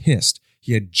was pissed.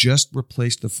 He had just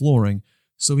replaced the flooring,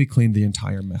 so he cleaned the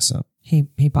entire mess up. Hey,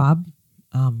 Bob,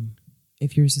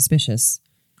 if you're suspicious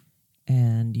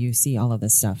and you see all of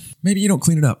this stuff, maybe you don't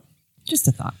clean it up. Just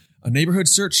a thought. A neighborhood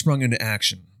search sprung into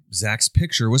action. Zach's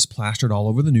picture was plastered all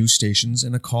over the news stations,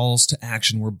 and the calls to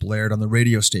action were blared on the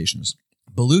radio stations.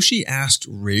 Belushi asked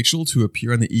Rachel to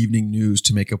appear on the evening news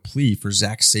to make a plea for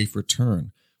Zach's safe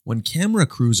return. When camera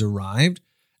crews arrived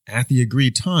at the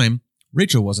agreed time,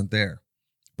 Rachel wasn't there.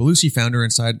 Belushi found her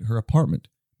inside her apartment,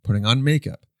 putting on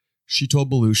makeup. She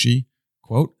told Belushi,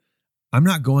 quote, "I'm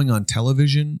not going on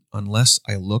television unless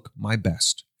I look my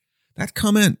best." That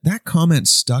comment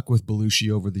stuck with Belushi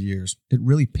over the years. It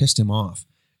really pissed him off.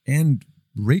 And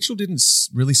Rachel didn't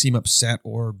really seem upset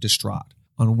or distraught.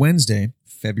 On Wednesday,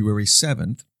 February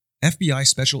 7th, FBI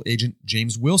Special Agent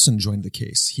James Wilson joined the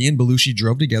case. He and Belushi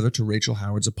drove together to Rachel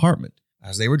Howard's apartment.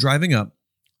 As they were driving up,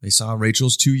 they saw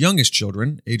Rachel's two youngest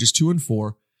children, ages 2 and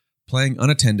 4, playing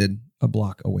unattended a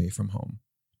block away from home.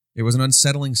 It was an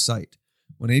unsettling sight.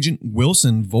 When Agent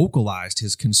Wilson vocalized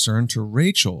his concern to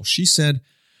Rachel, she said,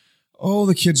 "Oh,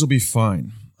 the kids will be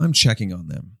fine. I'm checking on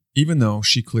them," even though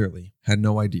she clearly had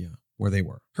no idea where they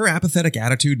were. Her apathetic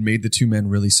attitude made the two men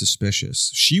really suspicious.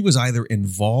 She was either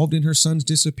involved in her son's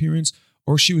disappearance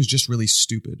or she was just really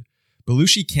stupid.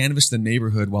 Belushi canvassed the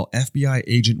neighborhood while FBI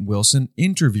agent Wilson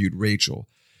interviewed Rachel.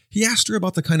 He asked her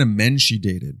about the kind of men she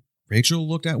dated. Rachel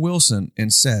looked at Wilson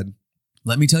and said,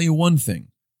 "Let me tell you one thing.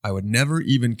 I would never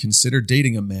even consider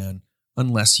dating a man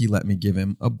unless he let me give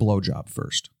him a blowjob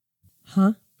first."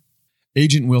 Huh?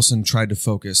 Agent Wilson tried to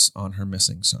focus on her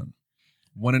missing son.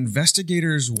 When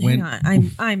investigators went... Hang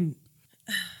on. I'm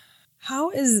How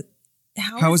is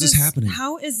this happening?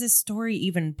 How is this story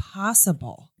even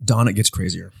possible? Dawn, it gets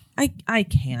crazier. I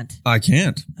can't. I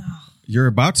can't. Oh. You're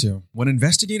about to. When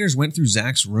investigators went through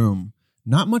Zach's room,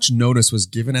 not much notice was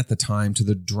given at the time to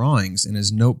the drawings in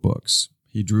his notebooks.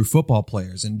 He drew football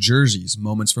players and jerseys,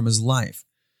 moments from his life.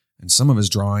 In some of his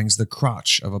drawings, the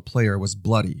crotch of a player was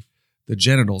bloody. The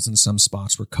genitals in some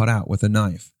spots were cut out with a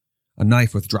knife. A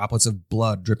knife with droplets of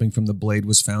blood dripping from the blade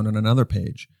was found on another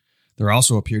page. There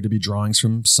also appeared to be drawings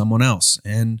from someone else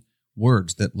and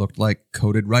words that looked like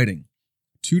coded writing.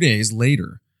 2 days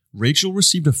later, Rachel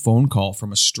received a phone call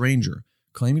from a stranger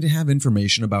claiming to have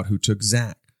information about who took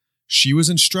Zach. She was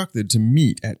instructed to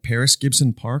meet at Paris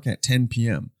Gibson Park at 10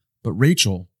 p.m., but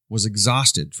Rachel was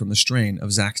exhausted from the strain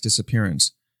of Zach's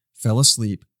disappearance, fell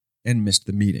asleep, and missed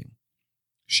the meeting.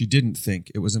 She didn't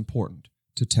think it was important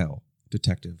to tell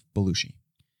Detective Belushi.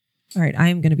 All right, I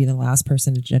am going to be the last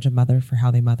person to judge a mother for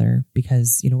how they mother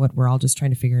because you know what? We're all just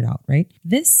trying to figure it out, right?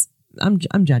 I'm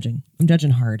judging. I'm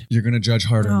judging hard. You're going to judge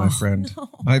harder, my friend. No.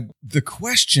 The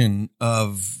question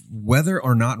of whether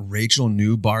or not Rachel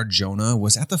knew Bar Jonah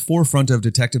was at the forefront of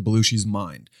Detective Belushi's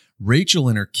mind. Rachel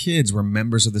and her kids were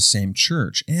members of the same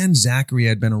church, and Zachary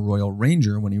had been a Royal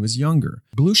Ranger when he was younger.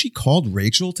 Belushi called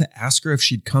Rachel to ask her if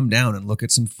she'd come down and look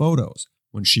at some photos.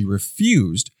 When she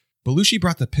refused, Belushi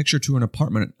brought the picture to an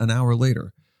apartment an hour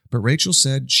later, but Rachel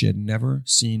said she had never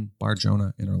seen Bar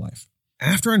Jonah in her life.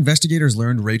 After investigators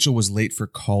learned Rachel was late for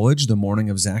college the morning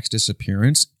of Zach's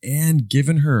disappearance, and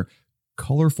given her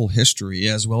colorful history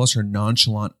as well as her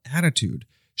nonchalant attitude,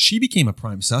 she became a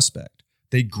prime suspect.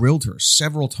 They grilled her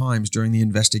several times during the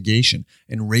investigation,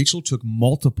 and Rachel took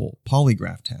multiple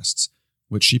polygraph tests,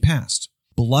 which she passed.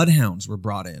 Bloodhounds were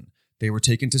brought in. They were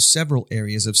taken to several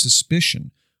areas of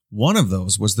suspicion. One of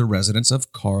those was the residence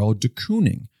of Carl de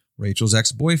Kooning, Rachel's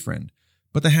ex-boyfriend,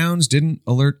 but the hounds didn't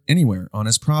alert anywhere on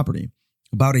his property.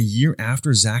 About a year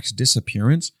after Zach's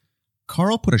disappearance,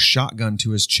 Carl put a shotgun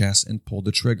to his chest and pulled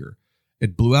the trigger.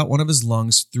 It blew out one of his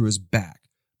lungs through his back,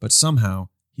 but somehow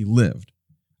he lived.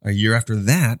 A year after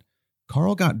that,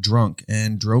 Carl got drunk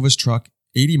and drove his truck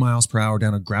 80 miles per hour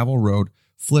down a gravel road,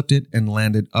 flipped it, and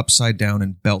landed upside down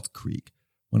in Belt Creek.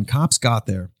 When cops got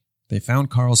there, they found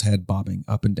Carl's head bobbing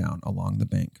up and down along the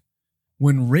bank.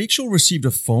 When Rachel received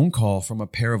a phone call from a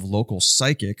pair of local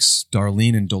psychics,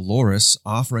 Darlene and Dolores,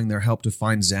 offering their help to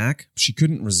find Zach, she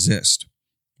couldn't resist.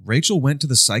 Rachel went to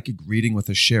the psychic reading with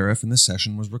the sheriff and the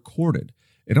session was recorded.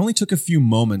 It only took a few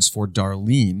moments for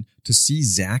Darlene to see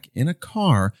Zach in a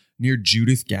car near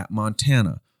Judith Gap,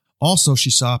 Montana. Also,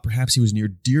 she saw perhaps he was near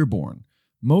Dearborn.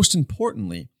 Most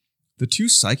importantly, the two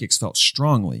psychics felt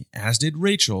strongly, as did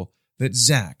Rachel, that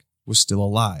Zach was still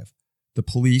alive. The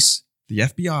police, the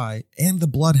FBI, and the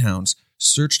bloodhounds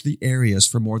searched the areas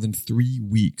for more than 3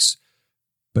 weeks,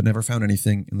 but never found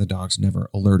anything, and the dogs never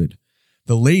alerted.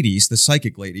 The ladies, the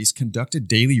psychic ladies, conducted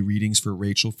daily readings for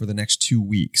Rachel for the next 2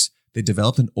 weeks. They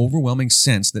developed an overwhelming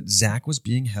sense that Zach was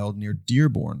being held near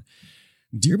Dearborn.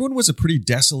 Dearborn was a pretty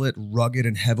desolate, rugged,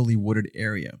 and heavily wooded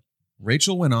area.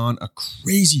 Rachel went on a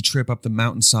crazy trip up the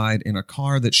mountainside in a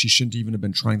car that she shouldn't even have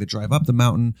been trying to drive up the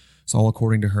mountain. It's all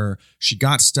according to her. She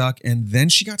got stuck, and then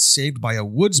she got saved by a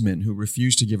woodsman who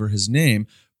refused to give her his name,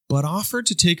 but offered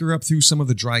to take her up through some of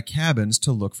the dry cabins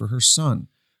to look for her son.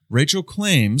 Rachel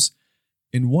claims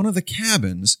in one of the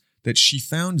cabins that she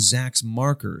found Zach's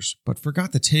markers, but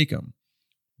forgot to take them.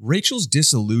 Rachel's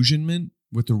disillusionment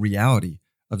with the reality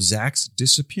of Zach's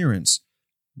disappearance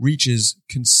reaches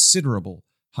considerable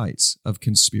heights of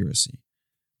conspiracy.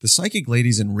 The psychic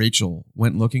ladies and Rachel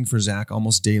went looking for Zach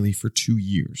almost daily for 2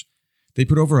 years. They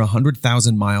put over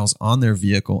 100,000 miles on their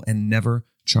vehicle and never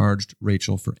charged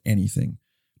Rachel for anything.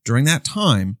 During that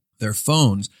time, their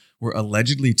phones were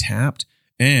allegedly tapped,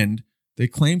 and they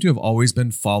claimed to have always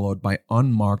been followed by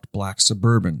unmarked black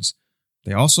Suburbans.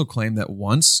 They also claimed that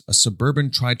once a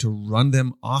Suburban tried to run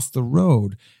them off the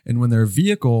road, and when their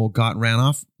vehicle got ran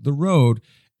off the road,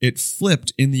 it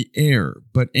flipped in the air,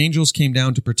 but angels came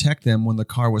down to protect them when the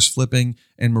car was flipping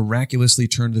and miraculously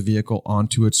turned the vehicle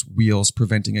onto its wheels,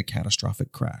 preventing a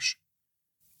catastrophic crash.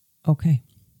 Okay.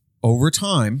 Over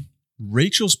time,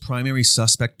 Rachel's primary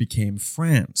suspect became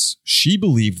Franz. She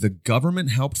believed the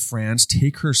government helped Franz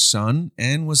take her son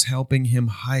and was helping him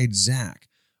hide Zach.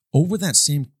 Over that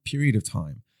same period of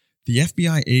time, the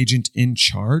FBI agent in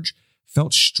charge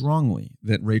felt strongly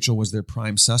that Rachel was their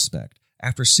prime suspect.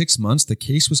 After 6 months, the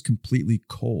case was completely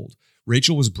cold.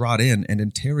 Rachel was brought in and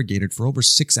interrogated for over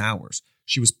 6 hours.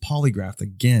 She was polygraphed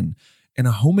again, and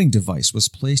a homing device was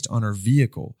placed on her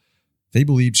vehicle. They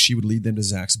believed she would lead them to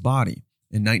Zach's body.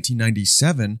 In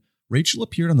 1997, Rachel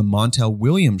appeared on the Montel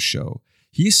Williams show.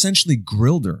 He essentially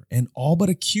grilled her and all but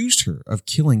accused her of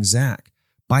killing Zach.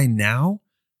 By now,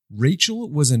 Rachel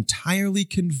was entirely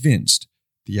convinced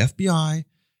the FBI,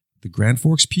 the Grand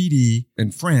Forks PD,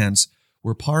 and Franz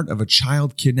were part of a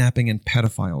child kidnapping and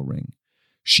pedophile ring.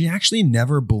 She actually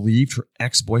never believed her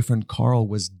ex-boyfriend Carl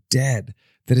was dead,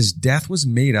 that his death was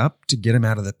made up to get him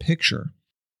out of the picture.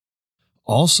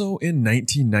 Also in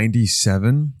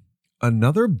 1997,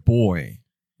 another boy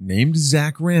named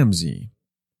Zach Ramsey,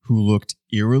 who looked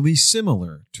eerily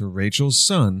similar to Rachel's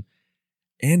son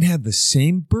and had the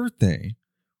same birthday,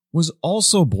 was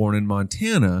also born in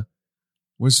Montana,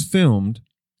 was filmed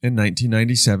in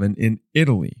 1997 in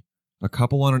Italy. A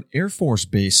couple on an Air Force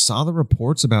base saw the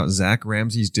reports about Zach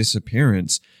Ramsey's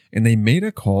disappearance, and they made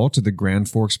a call to the Grand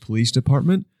Forks Police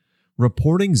Department,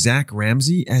 reporting Zach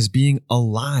Ramsey as being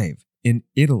alive in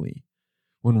Italy.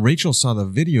 When Rachel saw the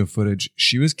video footage,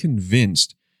 she was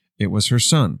convinced it was her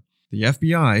son. The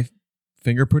FBI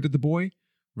fingerprinted the boy,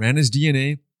 ran his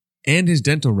DNA and his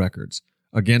dental records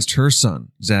against her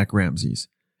son, Zach Ramsey's,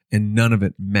 and none of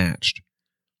it matched.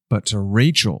 But to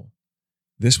Rachel,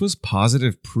 this was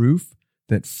positive proof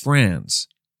that Franz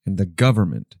and the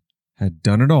government had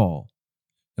done it all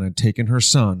and had taken her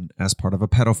son as part of a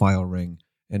pedophile ring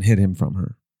and hid him from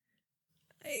her.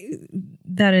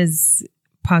 That is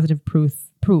positive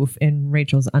proof in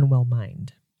Rachel's unwell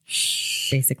mind,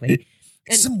 basically.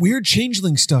 It's some weird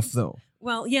changeling stuff, though.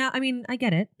 Well, yeah, I mean, I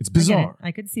get it. It's bizarre.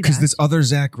 I could see that. Because this other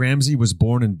Zach Ramsey was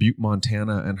born in Butte,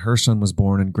 Montana, and her son was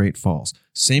born in Great Falls.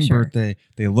 Same birthday.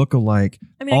 They look alike.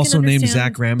 I mean, also named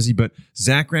Zach Ramsey, but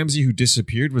Zach Ramsey, who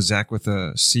disappeared, was Zach with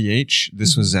a CH.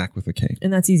 This was Zach with a K.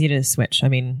 And that's easy to switch. I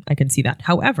mean, I can see that.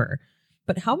 However,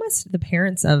 but how must the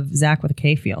parents of Zach with a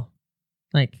K feel?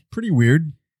 Like, pretty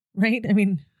weird. Right? I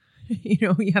mean,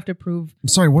 you have to prove. I'm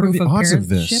sorry, what are the odds of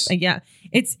this? Yeah,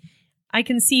 I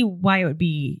can see why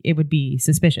it would be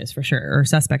suspicious for sure, or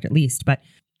suspect at least. But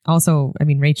also, I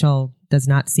mean, Rachel does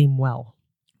not seem well.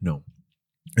 No.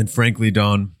 And frankly,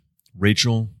 Dawn,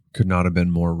 Rachel could not have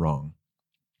been more wrong.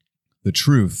 The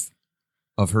truth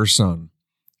of her son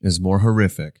is more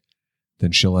horrific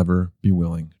than she'll ever be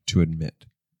willing to admit.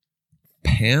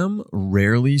 Pam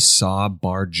rarely saw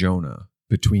Bar Jonah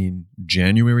between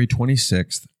January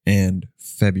 26th and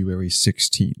February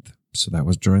 16th. So that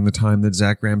was during the time that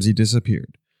Zach Ramsey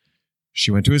disappeared. She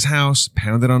went to his house,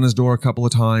 pounded on his door a couple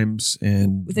of times,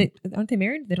 and... Aren't they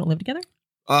married? They don't live together?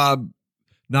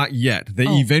 Not yet. They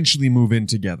eventually move in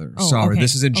together. Sorry, okay.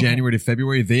 This is in January to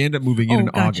February. They end up moving in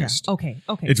August. Okay.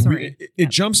 It's weird. It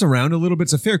jumps around a little bit.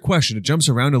 It's a fair question. It jumps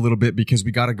around a little bit because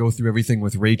we got to go through everything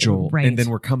with Rachel, right. And then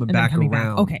we're coming back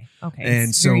around. Okay.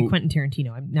 And it's so very Quentin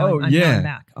Tarantino. I'm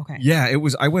back. Okay. Yeah, it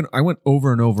was. I went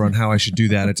over and over on how I should do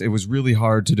that. It was really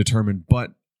hard to determine,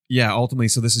 but yeah, ultimately.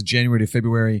 So this is January to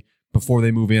February before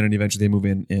they move in, and eventually they move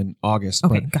in August.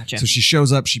 Okay, gotcha. So she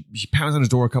shows up, she pounds on his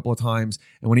door a couple of times,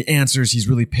 and when he answers, he's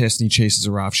really pissed and he chases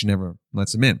her off. She never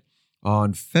lets him in.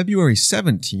 On February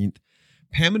 17th,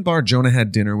 Pam and Bar Jonah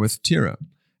had dinner with Tira.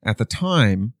 At the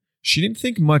time, she didn't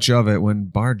think much of it when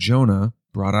Bar Jonah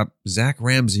brought up Zach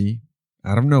Ramsey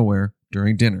out of nowhere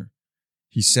during dinner.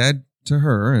 He said to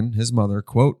her and his mother,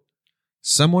 quote,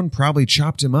 "Someone probably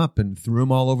chopped him up and threw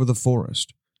him all over the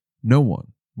forest. No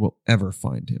one will ever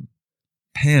find him."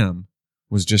 Pam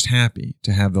was just happy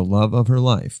to have the love of her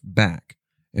life back,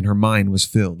 and her mind was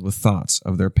filled with thoughts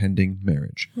of their pending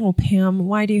marriage. Oh, Pam,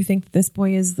 why do you think this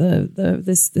boy is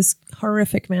this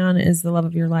horrific man is the love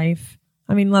of your life?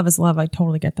 I mean, love is love. I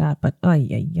totally get that, but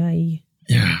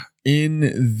Yeah.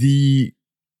 In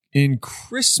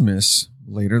Christmas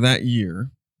later that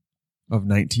year of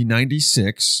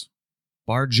 1996,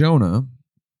 Bar Jonah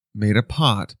made a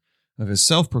pot of his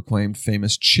self-proclaimed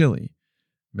famous chili,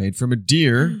 made from a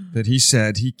deer that he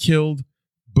said he killed,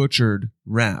 butchered,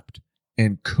 wrapped,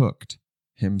 and cooked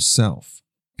himself.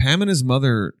 Pam and his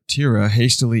mother, Tira,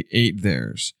 hastily ate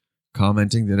theirs,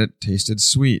 commenting that it tasted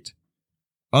sweet.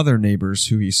 Other neighbors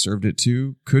who he served it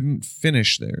to couldn't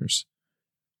finish theirs.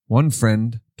 One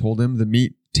friend told him the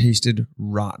meat tasted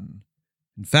rotten.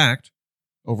 In fact,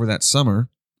 over that summer,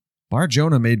 Bar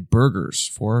Jonah made burgers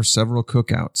for several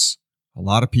cookouts. A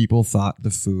lot of people thought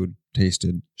the food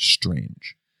tasted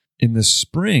strange. In the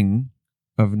spring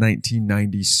of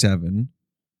 1997,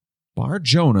 Bar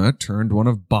Jonah turned one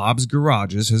of Bob's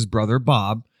garages, his brother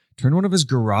Bob, turned one of his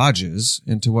garages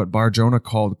into what Bar Jonah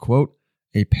called, quote,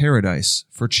 a paradise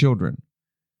for children.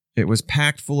 It was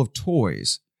packed full of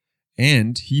toys,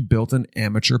 and he built an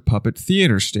amateur puppet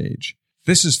theater stage.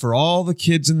 This is for all the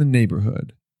kids in the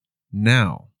neighborhood.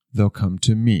 Now they'll come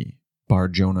to me, Bar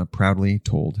Jonah proudly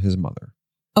told his mother.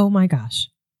 Oh my gosh.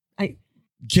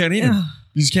 Can't even.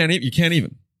 You can't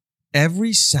even.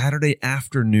 Every Saturday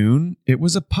afternoon, it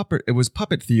was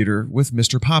puppet theater with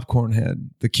Mr.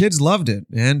 Popcornhead. The kids loved it,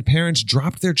 and parents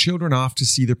dropped their children off to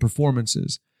see the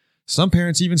performances. Some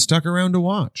parents even stuck around to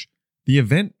watch. The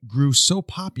event grew so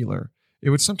popular, it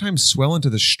would sometimes swell into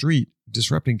the street,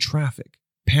 disrupting traffic.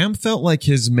 Pam felt like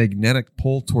his magnetic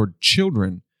pull toward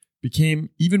children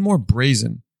became even more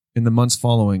brazen in the months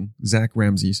following Zach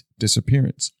Ramsey's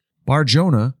disappearance. Bar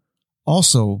Jonah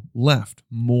also left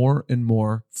more and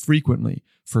more frequently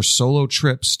for solo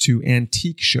trips to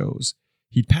antique shows.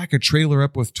 He'd pack a trailer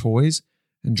up with toys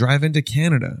and drive into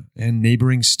Canada and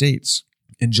neighboring states.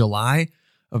 In July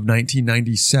of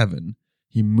 1997,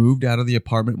 he moved out of the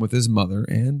apartment with his mother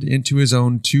and into his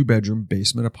own 2-bedroom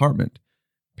basement apartment.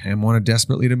 Pam wanted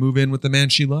desperately to move in with the man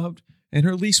she loved, and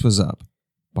her lease was up.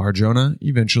 Bar Jonah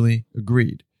eventually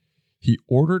agreed. He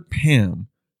ordered Pam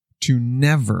to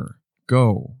never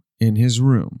go in his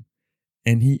room,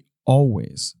 and he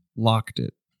always locked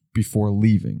it before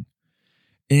leaving.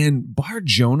 And Bar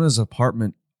Jonah's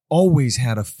apartment always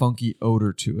had a funky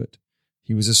odor to it.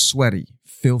 He was a sweaty,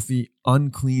 filthy,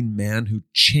 unclean man who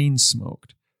chain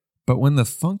smoked. But when the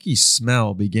funky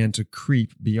smell began to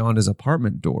creep beyond his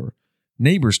apartment door,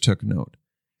 neighbors took note.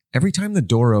 Every time the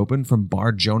door opened from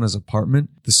Bar Jonah's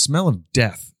apartment, the smell of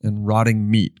death and rotting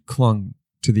meat clung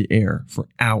to the air for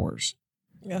hours.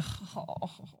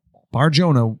 Bar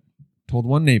Jonah told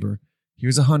one neighbor he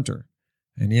was a hunter,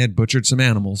 and he had butchered some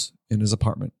animals in his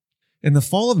apartment. In the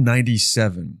fall of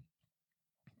 97,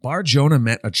 Bar Jonah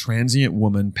met a transient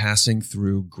woman passing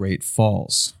through Great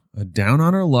Falls, a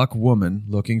down-on-her-luck woman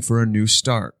looking for a new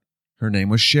start. Her name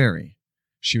was Sherry.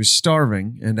 She was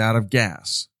starving and out of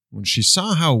gas. When she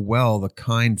saw how well the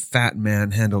kind fat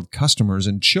man handled customers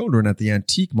and children at the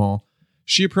antique mall,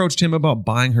 she approached him about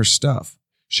buying her stuff.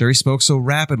 Sherry spoke so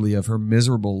rapidly of her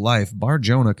miserable life, Bar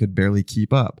Jonah could barely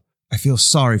keep up. I feel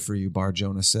sorry for you, Bar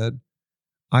Jonah said.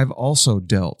 I've also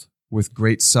dealt with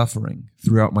great suffering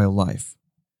throughout my life.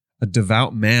 A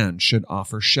devout man should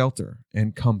offer shelter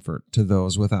and comfort to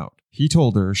those without. He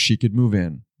told her she could move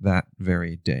in that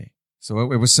very day.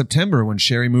 So it was September when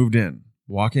Sherry moved in.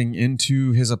 Walking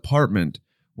into his apartment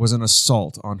was an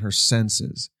assault on her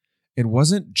senses. It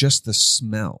wasn't just the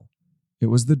smell. It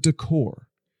was the decor.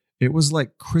 It was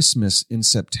like Christmas in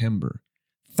September.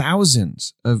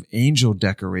 Thousands of angel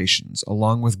decorations,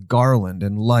 along with garland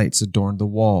and lights, adorned the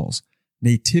walls.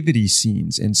 Nativity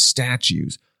scenes and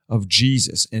statues of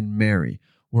Jesus and Mary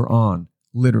were on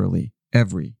literally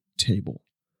every table.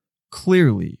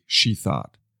 Clearly, she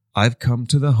thought, I've come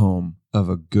to the home of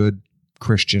a good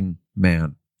Christian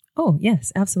man. Oh,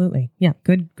 yes, absolutely. Yeah,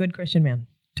 good Christian man.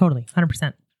 Totally,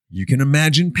 100%. You can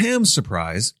imagine Pam's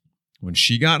surprise when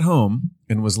she got home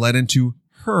and was led into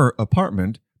her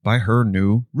apartment by her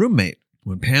new roommate.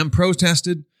 When Pam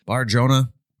protested, Bar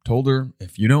Jonah told her,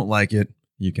 if you don't like it,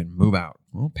 you can move out.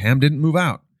 Well, Pam didn't move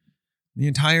out. The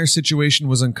entire situation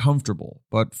was uncomfortable,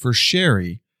 but for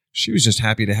Sherry, she was just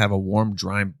happy to have a warm,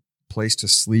 dry place to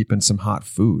sleep and some hot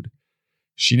food.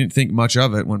 She didn't think much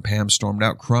of it when Pam stormed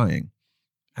out crying.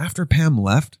 After Pam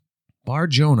left, Bar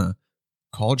Jonah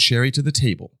called Sherry to the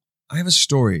table. I have a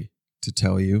story to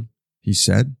tell you, he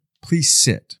said. Please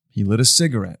sit. He lit a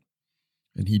cigarette,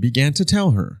 and he began to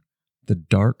tell her the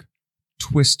dark,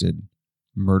 twisted,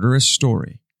 murderous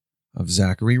story of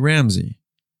Zachary Ramsey,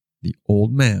 the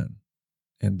old man,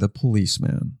 and the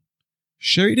policeman.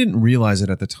 Sherry didn't realize it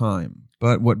at the time,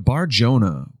 but what Bar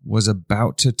Jonah was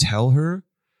about to tell her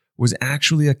was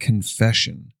actually a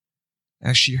confession.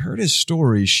 As she heard his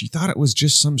story, she thought it was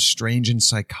just some strange and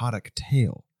psychotic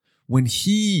tale. When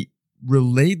he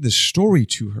relayed the story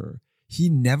to her, he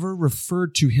never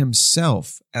referred to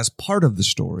himself as part of the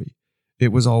story.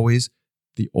 It was always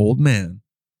the old man,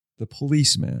 the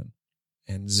policeman,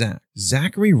 and Zach.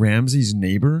 Zachary Ramsey's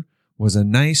neighbor was a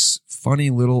nice, funny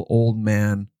little old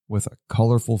man with a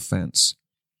colorful fence,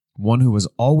 one who was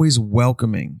always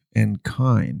welcoming and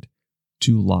kind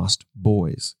to lost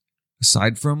boys.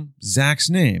 Aside from Zach's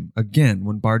name, again,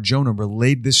 when Bar Jonah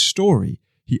relayed this story,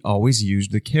 he always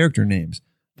used the character names,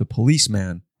 the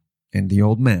policeman and the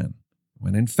old man,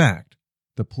 when in fact,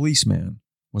 the policeman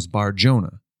was Bar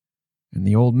Jonah, And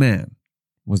the old man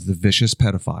was the vicious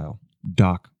pedophile,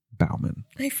 Doc Bauman.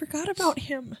 I forgot about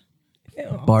him.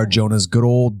 Bar Jonah's good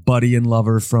old buddy and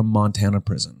lover from Montana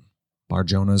prison. Bar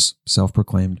Jonah's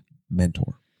self-proclaimed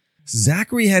mentor.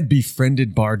 Zachary had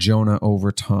befriended Bar Jonah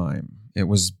over time. It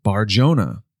was Bar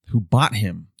Jonah who bought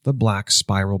him the black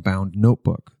spiral-bound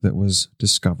notebook that was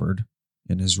discovered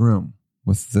in his room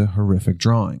with the horrific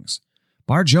drawings.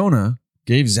 Bar Jonah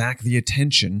gave Zach the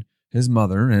attention his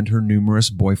mother and her numerous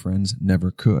boyfriends never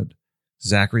could.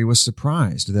 Zachary was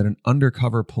surprised that an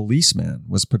undercover policeman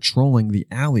was patrolling the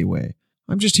alleyway.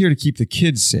 "I'm just here to keep the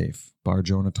kids safe," Bar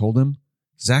Jonah told him.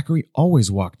 Zachary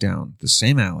always walked down the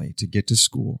same alley to get to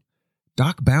school.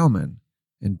 Doc Bauman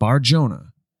and Bar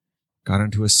Jonah got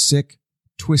into a sick,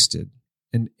 twisted,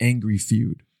 and angry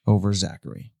feud over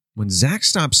Zachary. When Zach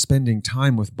stopped spending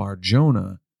time with Bar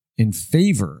Jonah in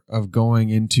favor of going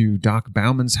into Doc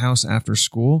Bauman's house after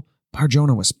school, Bar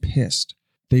Jonah was pissed.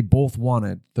 They both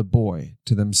wanted the boy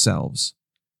to themselves.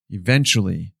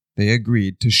 Eventually, they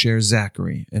agreed to share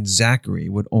Zachary, and Zachary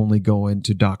would only go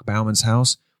into Doc Bauman's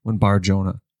house when Bar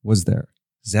Jonah was there.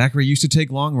 Zachary used to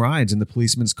take long rides in the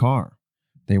policeman's car.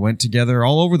 They went together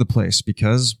all over the place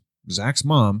because Zach's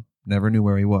mom never knew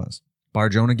where he was. Bar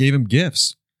Jonah gave him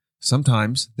gifts.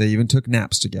 Sometimes they even took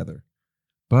naps together.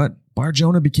 But Bar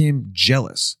Jonah became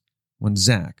jealous when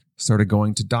Zach started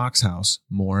going to Doc's house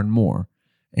more and more,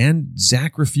 and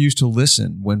Zach refused to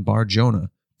listen when Bar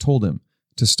Jonah told him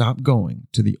to stop going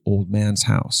to the old man's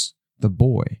house. The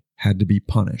boy had to be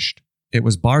punished. It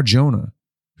was Bar Jonah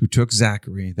who took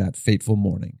Zachary that fateful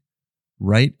morning,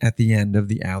 right at the end of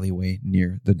the alleyway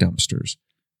near the dumpsters.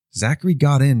 Zachary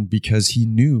got in because he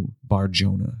knew Bar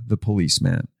Jonah, the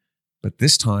policeman. But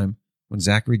this time, when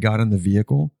Zachary got in the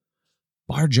vehicle,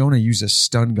 Bar Jonah used a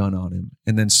stun gun on him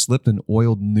and then slipped an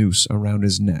oiled noose around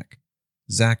his neck.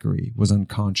 Zachary was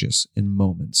unconscious in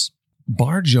moments.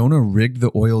 Bar Jonah rigged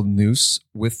the oiled noose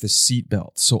with the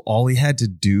seatbelt, so all he had to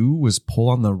do was pull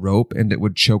on the rope and it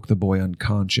would choke the boy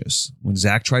unconscious. When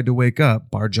Zach tried to wake up,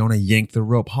 Bar Jonah yanked the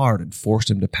rope hard and forced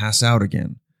him to pass out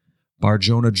again. Bar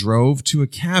Jonah drove to a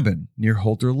cabin near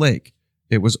Holter Lake.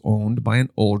 It was owned by an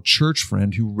old church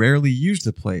friend who rarely used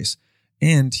the place,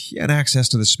 and he had access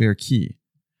to the spare key.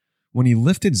 When he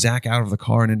lifted Zach out of the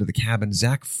car and into the cabin,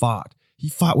 Zach fought. He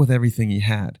fought with everything he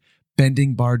had,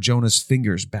 bending Bar Jonah's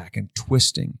fingers back and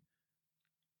twisting.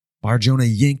 Bar Jonah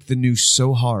yanked the noose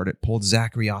so hard it pulled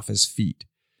Zachary off his feet.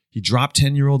 He dropped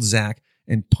 10-year-old Zach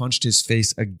and punched his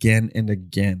face again and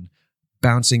again,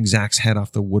 bouncing Zach's head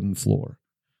off the wooden floor.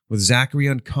 With Zachary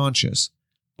unconscious,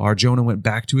 Bar Jonah went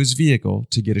back to his vehicle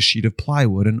to get a sheet of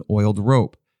plywood and oiled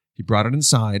rope. He brought it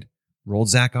inside, rolled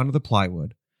Zach onto the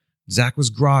plywood. Zach was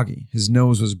groggy, his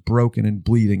nose was broken and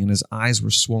bleeding, and his eyes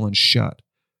were swollen shut.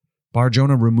 Bar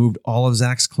Jonah removed all of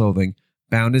Zach's clothing,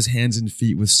 bound his hands and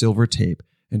feet with silver tape,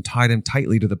 and tied him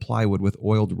tightly to the plywood with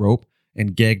oiled rope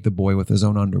and gagged the boy with his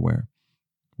own underwear.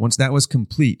 Once that was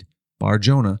complete, Bar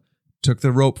Jonah took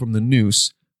the rope from the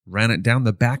noose, ran it down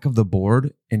the back of the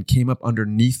board, and came up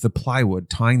underneath the plywood,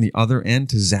 tying the other end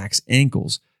to Zach's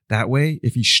ankles. That way,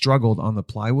 if he struggled on the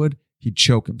plywood, he'd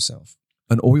choke himself.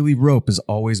 "An oily rope is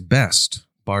always best,"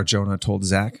 Bar Jonah told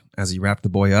Zach as he wrapped the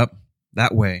boy up.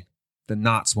 "That way, the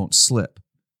knots won't slip.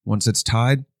 Once it's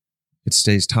tied, it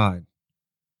stays tied."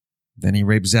 Then he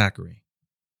raped Zachary.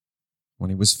 When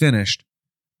he was finished,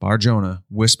 Bar Jonah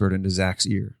whispered into Zach's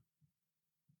ear,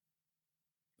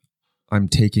 "I'm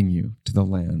taking you to the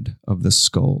land of the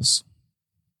skulls."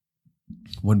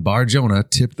 When Bar Jonah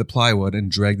tipped the plywood and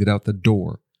dragged it out the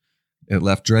door, it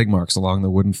left drag marks along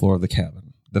the wooden floor of the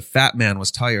cabin. The fat man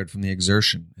was tired from the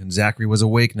exertion, and Zachary was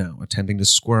awake now, attempting to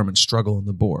squirm and struggle on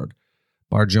the board.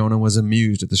 Bar Jonah was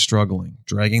amused at the struggling,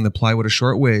 dragging the plywood a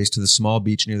short ways to the small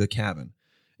beach near the cabin.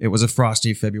 It was a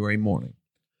frosty February morning.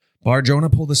 Bar Jonah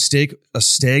pulled a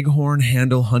staghorn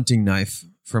handle hunting knife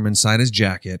from inside his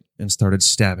jacket and started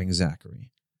stabbing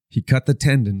Zachary. He cut the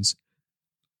tendons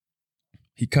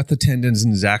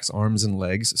in Zach's arms and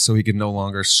legs so he could no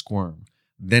longer squirm.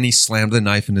 Then he slammed the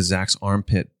knife into Zach's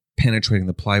armpit, penetrating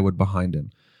the plywood behind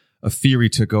him. A fury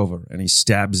took over, and he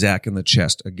stabbed Zach in the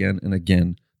chest again and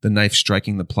again, the knife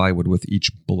striking the plywood with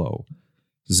each blow.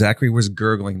 Zachary was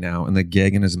gurgling now, and the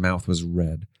gag in his mouth was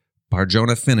red. Bar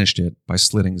Jonah finished it by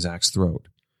slitting Zach's throat.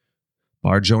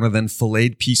 Bar Jonah then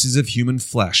filleted pieces of human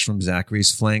flesh from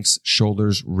Zachary's flanks,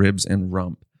 shoulders, ribs, and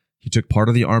rump. He took part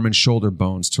of the arm and shoulder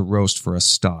bones to roast for a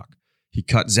stock. He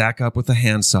cut Zach up with a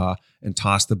handsaw and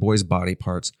tossed the boy's body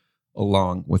parts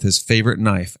along with his favorite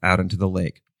knife out into the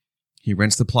lake. He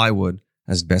rinsed the plywood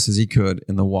as best as he could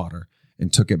in the water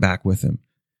and took it back with him.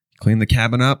 He cleaned the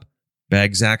cabin up,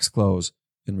 bagged Zach's clothes,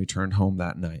 and returned home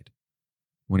that night.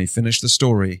 When he finished the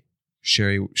story,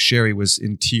 Sherry was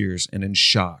in tears and in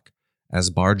shock as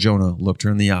Bar Jonah looked her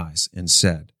in the eyes and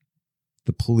said,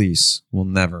 "The police will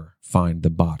never find the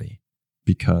body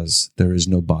because there is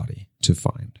no body to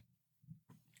find."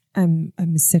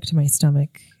 I'm sick to my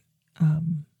stomach.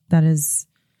 It's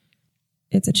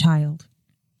a child.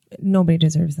 Nobody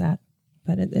deserves that,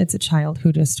 but it's a child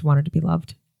who just wanted to be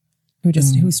loved,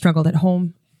 who struggled at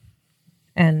home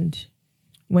and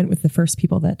went with the first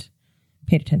people that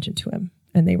paid attention to him,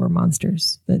 and they were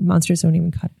monsters. The monsters don't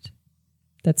even cut it.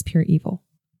 That's pure evil.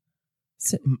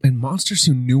 So, and monsters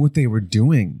who knew what they were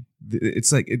doing.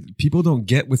 It's like people don't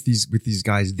get with these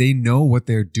guys. They know what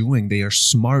they're doing. They are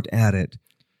smart at it.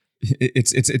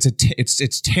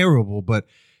 It's terrible, but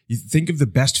you think of the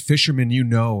best fisherman you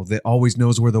know that always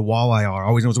knows where the walleye are,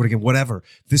 always knows where to get whatever.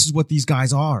 This is what these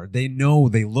guys are. They know,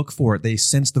 they look for it. They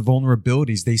sense the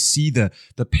vulnerabilities. They see the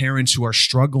parents who are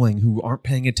struggling, who aren't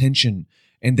paying attention,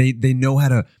 and they know how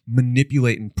to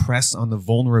manipulate and press on the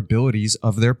vulnerabilities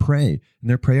of their prey, and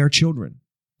their prey are children.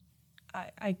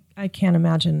 I can't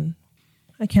imagine.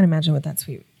 I can't imagine what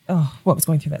what was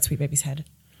going through that sweet baby's head.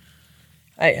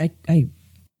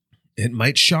 It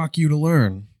might shock you to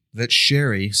learn that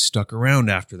Sherry stuck around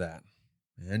after that,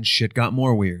 and shit got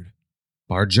more weird.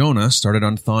 Bar Jonah started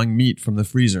unthawing meat from the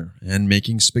freezer and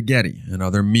making spaghetti and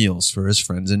other meals for his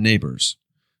friends and neighbors.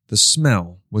 The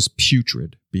smell was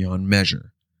putrid beyond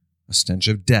measure, a stench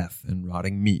of death and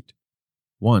rotting meat.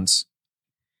 Once,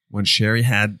 when Sherry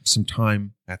had some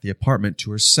time at the apartment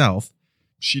to herself,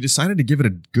 she decided to give it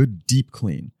a good deep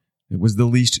clean. It was the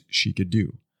least she could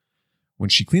do. When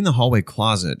she cleaned the hallway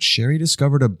closet, Sherry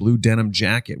discovered a blue denim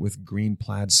jacket with green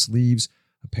plaid sleeves,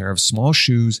 a pair of small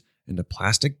shoes, and a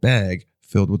plastic bag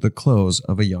filled with the clothes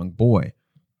of a young boy.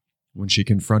 When she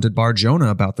confronted Bar Jonah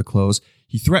about the clothes,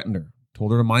 he threatened her,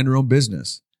 told her to mind her own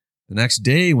business. The next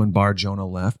day, when Bar Jonah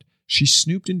left, she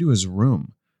snooped into his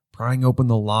room, prying open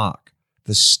the lock.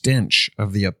 The stench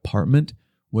of the apartment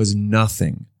was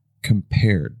nothing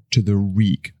compared to the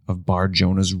reek of Bar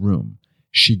Jonah's room.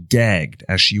 She gagged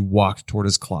as she walked toward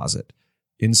his closet.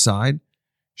 Inside,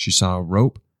 she saw a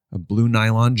rope, a blue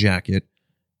nylon jacket,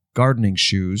 gardening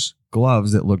shoes,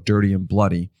 gloves that looked dirty and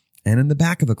bloody, and in the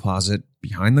back of the closet,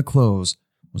 behind the clothes,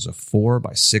 was a 4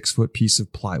 by 6 foot piece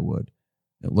of plywood.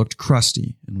 It looked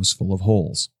crusty and was full of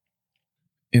holes.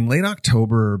 In late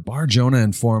October, Bar Jonah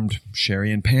informed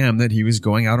Sherry and Pam that he was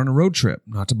going out on a road trip,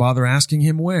 not to bother asking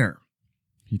him where.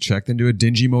 He checked into a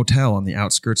dingy motel on the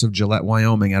outskirts of Gillette,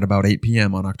 Wyoming at about 8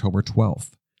 p.m. on October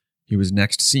 12th. He was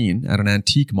next seen at an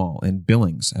antique mall in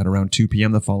Billings at around 2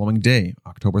 p.m. the following day,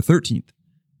 October 13th.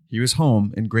 He was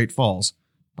home in Great Falls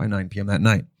by 9 p.m. that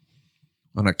night.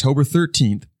 On October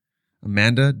 13th,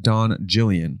 Amanda Dawn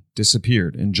Jillian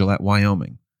disappeared in Gillette,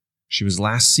 Wyoming. She was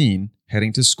last seen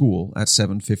heading to school at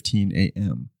 7:15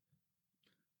 a.m.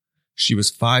 She was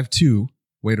 5'2",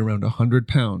 weighed around 100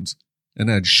 pounds, and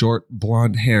had short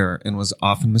blonde hair and was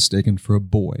often mistaken for a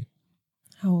boy.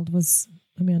 How old was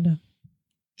Amanda?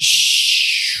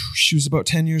 She was about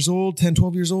 12 years old.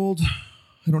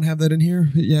 I don't have that in here.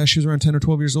 Yeah, she was around 10 or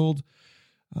 12 years old.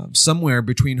 Somewhere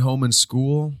between home and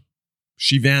school,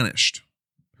 she vanished.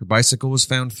 Her bicycle was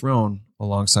found thrown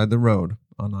alongside the road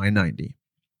on I-90.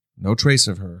 No trace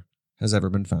of her has ever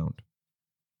been found.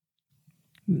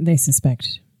 They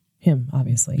suspect him,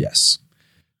 obviously. Yes.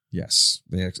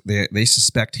 They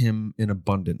suspect him in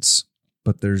abundance,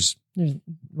 but there's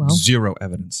zero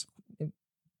evidence.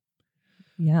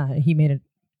 Yeah, he made it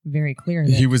very clear.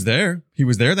 He was there. He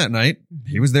was there that night.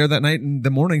 He was there that night. In the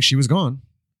morning, she was gone.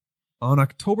 On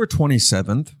October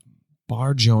 27th,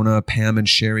 Bar Jonah, Pam, and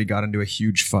Sherry got into a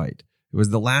huge fight. It was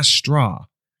the last straw,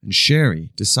 and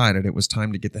Sherry decided it was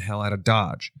time to get the hell out of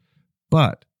Dodge.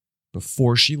 But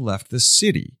before she left the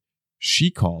city,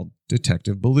 she called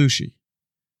Detective Belushi.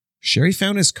 Sherry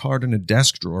found his card in a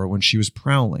desk drawer when she was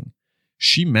prowling.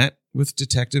 She met with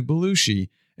Detective Belushi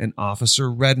and Officer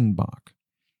Redenbach.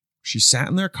 She sat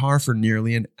in their car for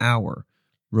nearly an hour,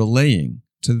 relaying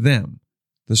to them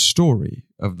the story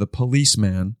of the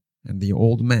policeman and the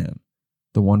old man,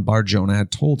 the one Bar Jonah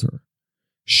had told her.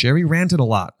 Sherry ranted a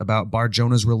lot about Bar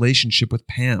Jonah's relationship with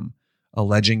Pam,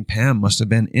 alleging Pam must have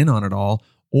been in on it all,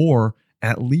 or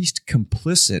at least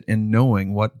complicit in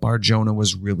knowing what Bar Jonah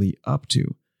was really up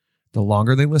to. The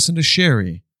longer they listened to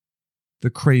Sherry, the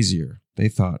crazier they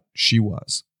thought she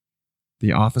was.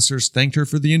 The officers thanked her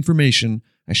for the information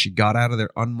as she got out of their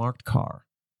unmarked car.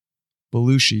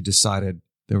 Belushi decided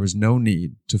there was no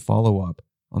need to follow up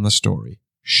on the story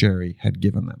Sherry had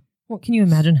given them. Well, can you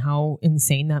imagine how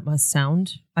insane that must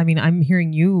sound? I mean, I'm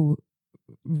hearing you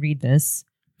read this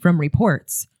from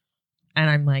reports. And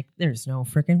I'm like, there's no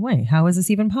freaking way. How is this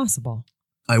even possible?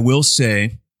 I will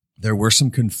say there were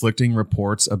some conflicting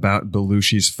reports about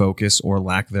Belushi's focus or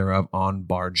lack thereof on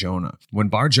Bar Jonah. When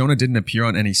Bar Jonah didn't appear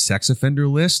on any sex offender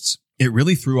lists, it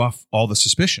really threw off all the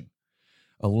suspicion.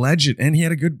 And he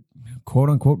had a good, quote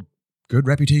unquote, good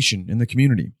reputation in the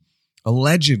community.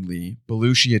 Allegedly,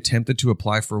 Belushi attempted to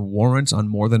apply for warrants on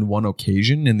more than one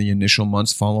occasion in the initial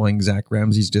months following Zach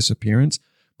Ramsey's disappearance,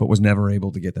 but was never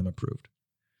able to get them approved.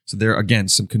 So there are, again,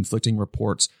 some conflicting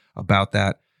reports about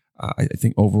that. I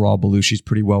think overall Belushi's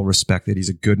pretty well respected. He's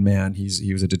a good man.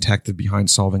 He was a detective behind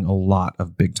solving a lot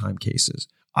of big-time cases.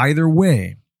 Either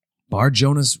way, Bar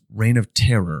Jonah's reign of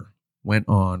terror went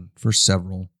on for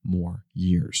several more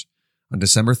years. On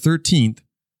December 13th,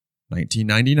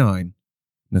 1999,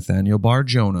 Nathaniel Bar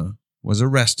Jonah was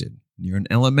arrested near an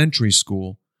elementary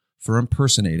school for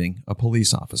impersonating a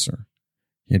police officer.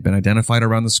 He had been identified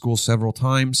around the school several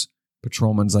times.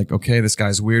 Patrolman's like, okay, this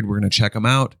guy's weird. We're going to check him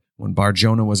out. When Bar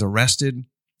Jonah was arrested,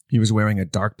 he was wearing a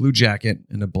dark blue jacket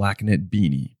and a black knit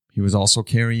beanie. He was also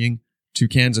carrying 2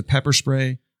 cans of pepper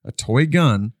spray, a toy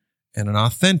gun, and an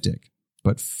authentic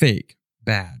but fake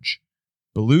badge.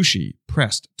 Belushi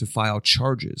pressed to file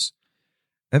charges.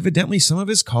 Evidently, some of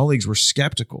his colleagues were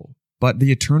skeptical, but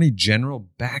the attorney general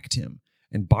backed him,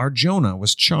 and Bar Jonah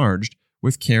was charged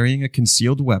with carrying a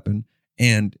concealed weapon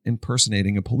and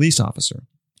impersonating a police officer.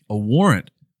 A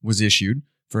warrant was issued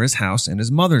for his house and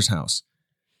his mother's house.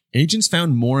 Agents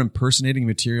found more impersonating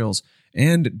materials,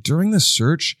 and during the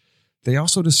search, they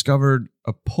also discovered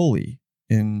a pulley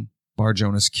in Bar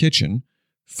Jonah's kitchen,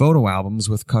 photo albums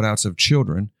with cutouts of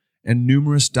children, and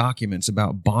numerous documents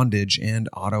about bondage and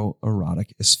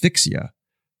autoerotic asphyxia.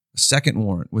 A second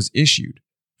warrant was issued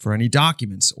for any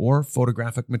documents or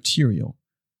photographic material.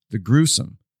 The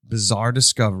gruesome, bizarre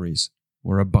discoveries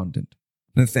were abundant.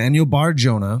 Nathaniel Bar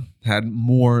Jonah had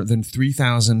more than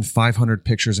 3,500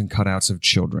 pictures and cutouts of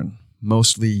children,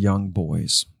 mostly young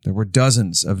boys. There were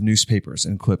dozens of newspapers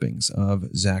and clippings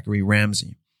of Zachary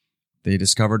Ramsey. They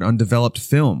discovered undeveloped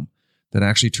film that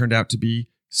actually turned out to be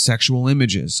sexual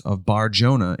images of Bar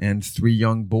Jonah and 3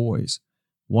 young boys.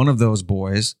 One of those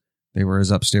boys, they were his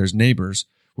upstairs neighbors,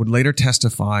 would later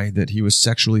testify that he was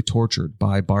sexually tortured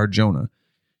by Bar Jonah.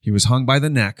 He was hung by the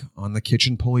neck on the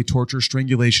kitchen pulley torture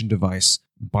strangulation device.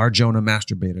 Bar Jonah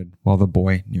masturbated while the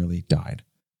boy nearly died.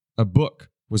 A book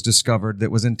was discovered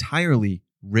that was entirely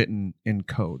written in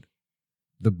code.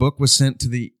 The book was sent to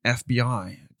the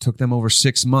FBI. It took them over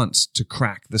 6 months to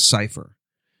crack the cipher.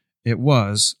 It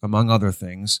was, among other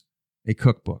things, a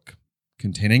cookbook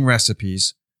containing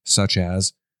recipes such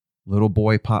as little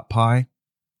boy pot pie,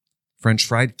 French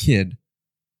fried kid,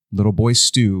 little boy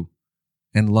stew,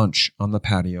 and lunch on the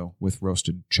patio with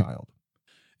roasted child.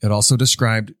 It also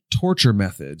described torture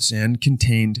methods and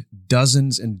contained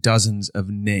dozens and dozens of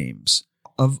names.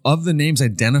 Of the names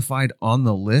identified on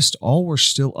the list, all were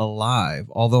still alive,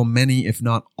 although many, if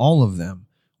not all of them,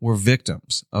 were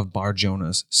victims of Bar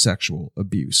Jonah's sexual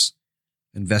abuse.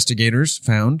 Investigators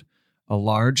found a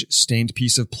large stained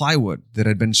piece of plywood that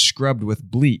had been scrubbed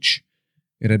with bleach.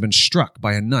 It had been struck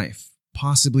by a knife,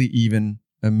 possibly even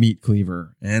a meat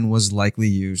cleaver, and was likely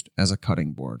used as a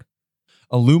cutting board.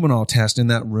 A luminol test in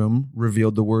that room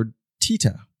revealed the word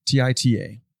Tita,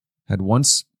 T-I-T-A, had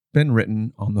once been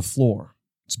written on the floor.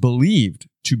 It's believed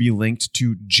to be linked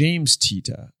to James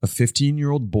Tita, a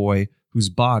 15-year-old boy whose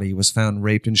body was found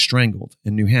raped and strangled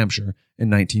in New Hampshire in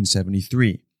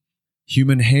 1973.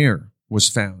 Human hair was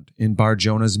found in Bar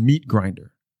Jonah's meat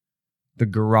grinder. The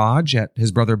garage at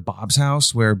his brother Bob's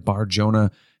house, where Bar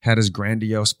Jonah had his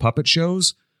grandiose puppet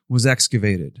shows, was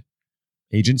excavated.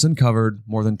 Agents uncovered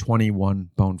more than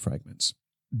 21 bone fragments.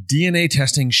 DNA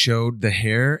testing showed the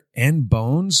hair and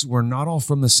bones were not all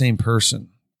from the same person.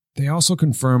 They also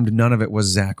confirmed none of it was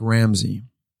Zach Ramsey.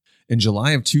 In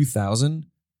July of 2000,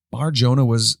 Bar Jonah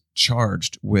was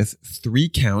charged with 3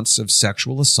 counts of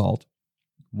sexual assault,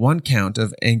 1 count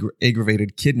of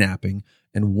aggravated kidnapping,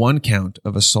 and 1 count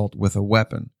of assault with a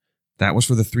weapon. That was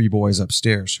for the 3 boys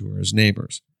upstairs who were his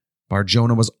neighbors. Bar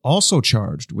Jonah was also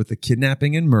charged with the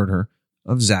kidnapping and murder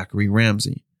of Zachary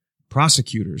Ramsey.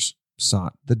 Prosecutors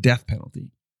sought the death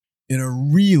penalty. In a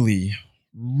really,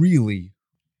 really,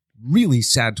 really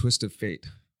sad twist of fate,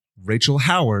 Rachel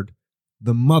Howard,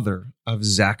 the mother of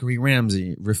Zachary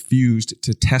Ramsey, refused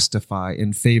to testify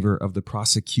in favor of the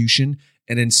prosecution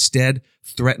and instead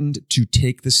threatened to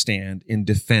take the stand in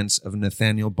defense of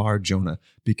Nathaniel Bar Jonah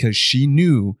because she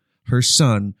knew her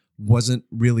son wasn't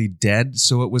really dead,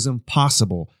 so it was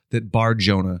impossible that Bar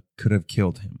Jonah could have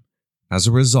killed him. As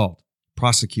a result,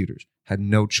 prosecutors had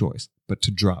no choice but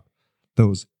to drop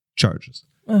those charges.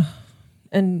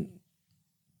 And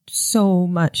so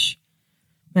much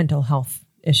mental health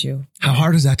issue. How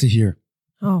hard is that to hear?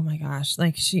 Oh my gosh.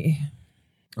 Like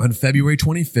On February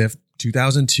 25th,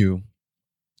 2002,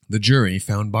 the jury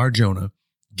found Bar Jonah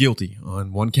guilty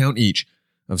on 1 count each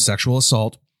of sexual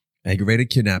assault, aggravated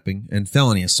kidnapping, and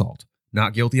felony assault.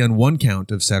 Not guilty on 1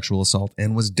 count of sexual assault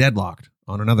and was deadlocked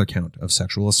on another count of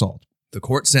sexual assault. The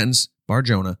court sentenced Bar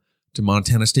Jonah to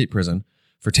Montana State Prison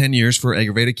for 10 years for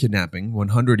aggravated kidnapping,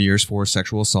 100 years for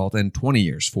sexual assault, and 20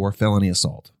 years for felony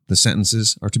assault. The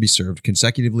sentences are to be served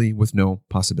consecutively with no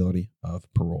possibility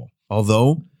of parole.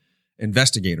 Although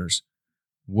investigators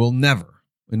will never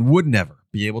and would never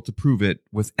be able to prove it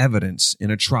with evidence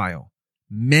in a trial,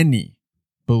 many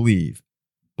believe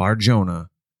Bar Jonah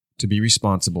to be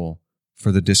responsible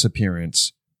for the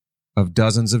disappearance of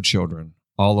dozens of children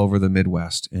all over the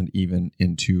Midwest and even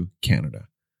into Canada.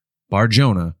 Bar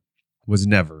Jonah was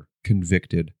never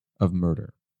convicted of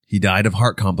murder. He died of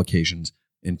heart complications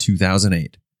in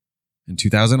 2008. In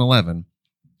 2011,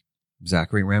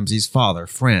 Zachary Ramsey's father,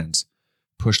 Franz,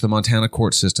 pushed the Montana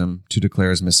court system to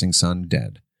declare his missing son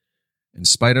dead. In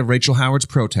spite of Rachel Howard's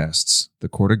protests, the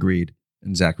court agreed,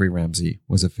 and Zachary Ramsey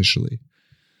was officially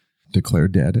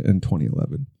declared dead in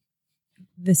 2011.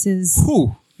 This is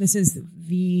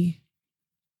the...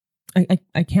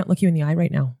 I can't look you in the eye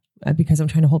right now because I'm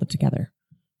trying to hold it together.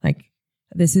 Like,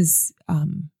 this is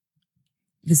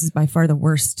by far the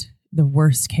worst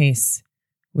case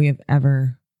we have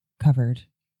ever covered.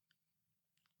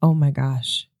 Oh my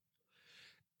gosh.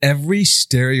 Every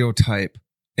stereotype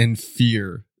and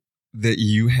fear that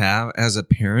you have as a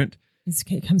parent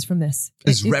it comes from this.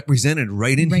 Is represented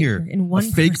right in here. In one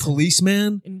fake person.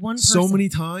 Policeman In one person. so many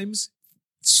times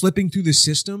slipping through the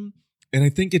system. And I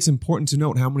think it's important to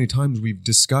note how many times we've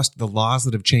discussed the laws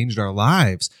that have changed our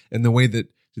lives and the way that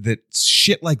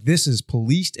shit like this is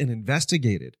policed and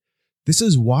investigated. This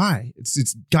is why.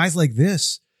 It's guys like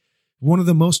this. One of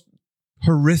the most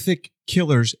horrific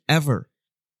killers ever.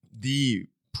 The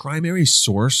primary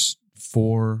source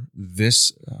for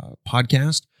this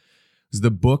podcast is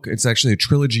the book. It's actually a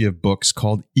trilogy of books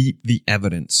called Eat the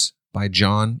Evidence by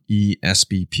John E.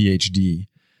 Espy, PhD.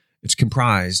 It's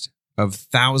comprised of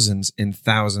thousands and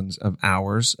thousands of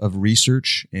hours of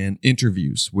research and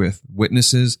interviews with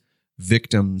witnesses,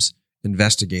 victims,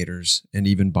 investigators, and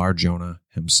even Bar Jonah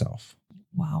himself.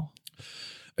 Wow.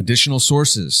 Additional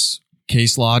sources: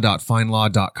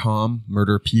 caselaw.findlaw.com,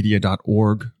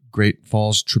 murderpedia.org,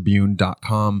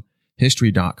 greatfallstribune.com,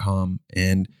 history.com,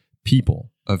 and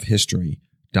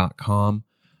peopleofhistory.com.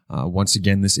 Once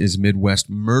again, this is Midwest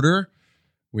Murder.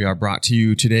 We are brought to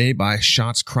you today by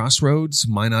Schatz Crossroads,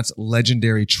 Minot's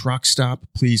legendary truck stop.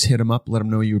 Please hit them up. Let them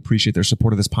know you appreciate their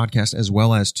support of this podcast, as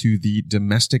well as to the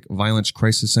Domestic Violence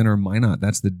Crisis Center, Minot.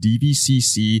 That's the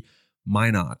DVCC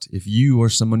Minot. If you or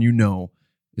someone you know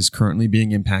is currently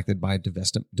being impacted by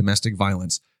domestic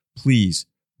violence, please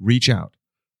reach out.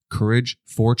 Courage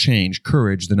for Change,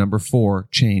 courage, the number 4,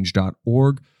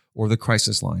 change.org, or the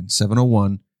crisis line,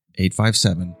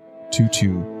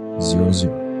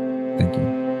 701-857-2200. Thank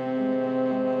you.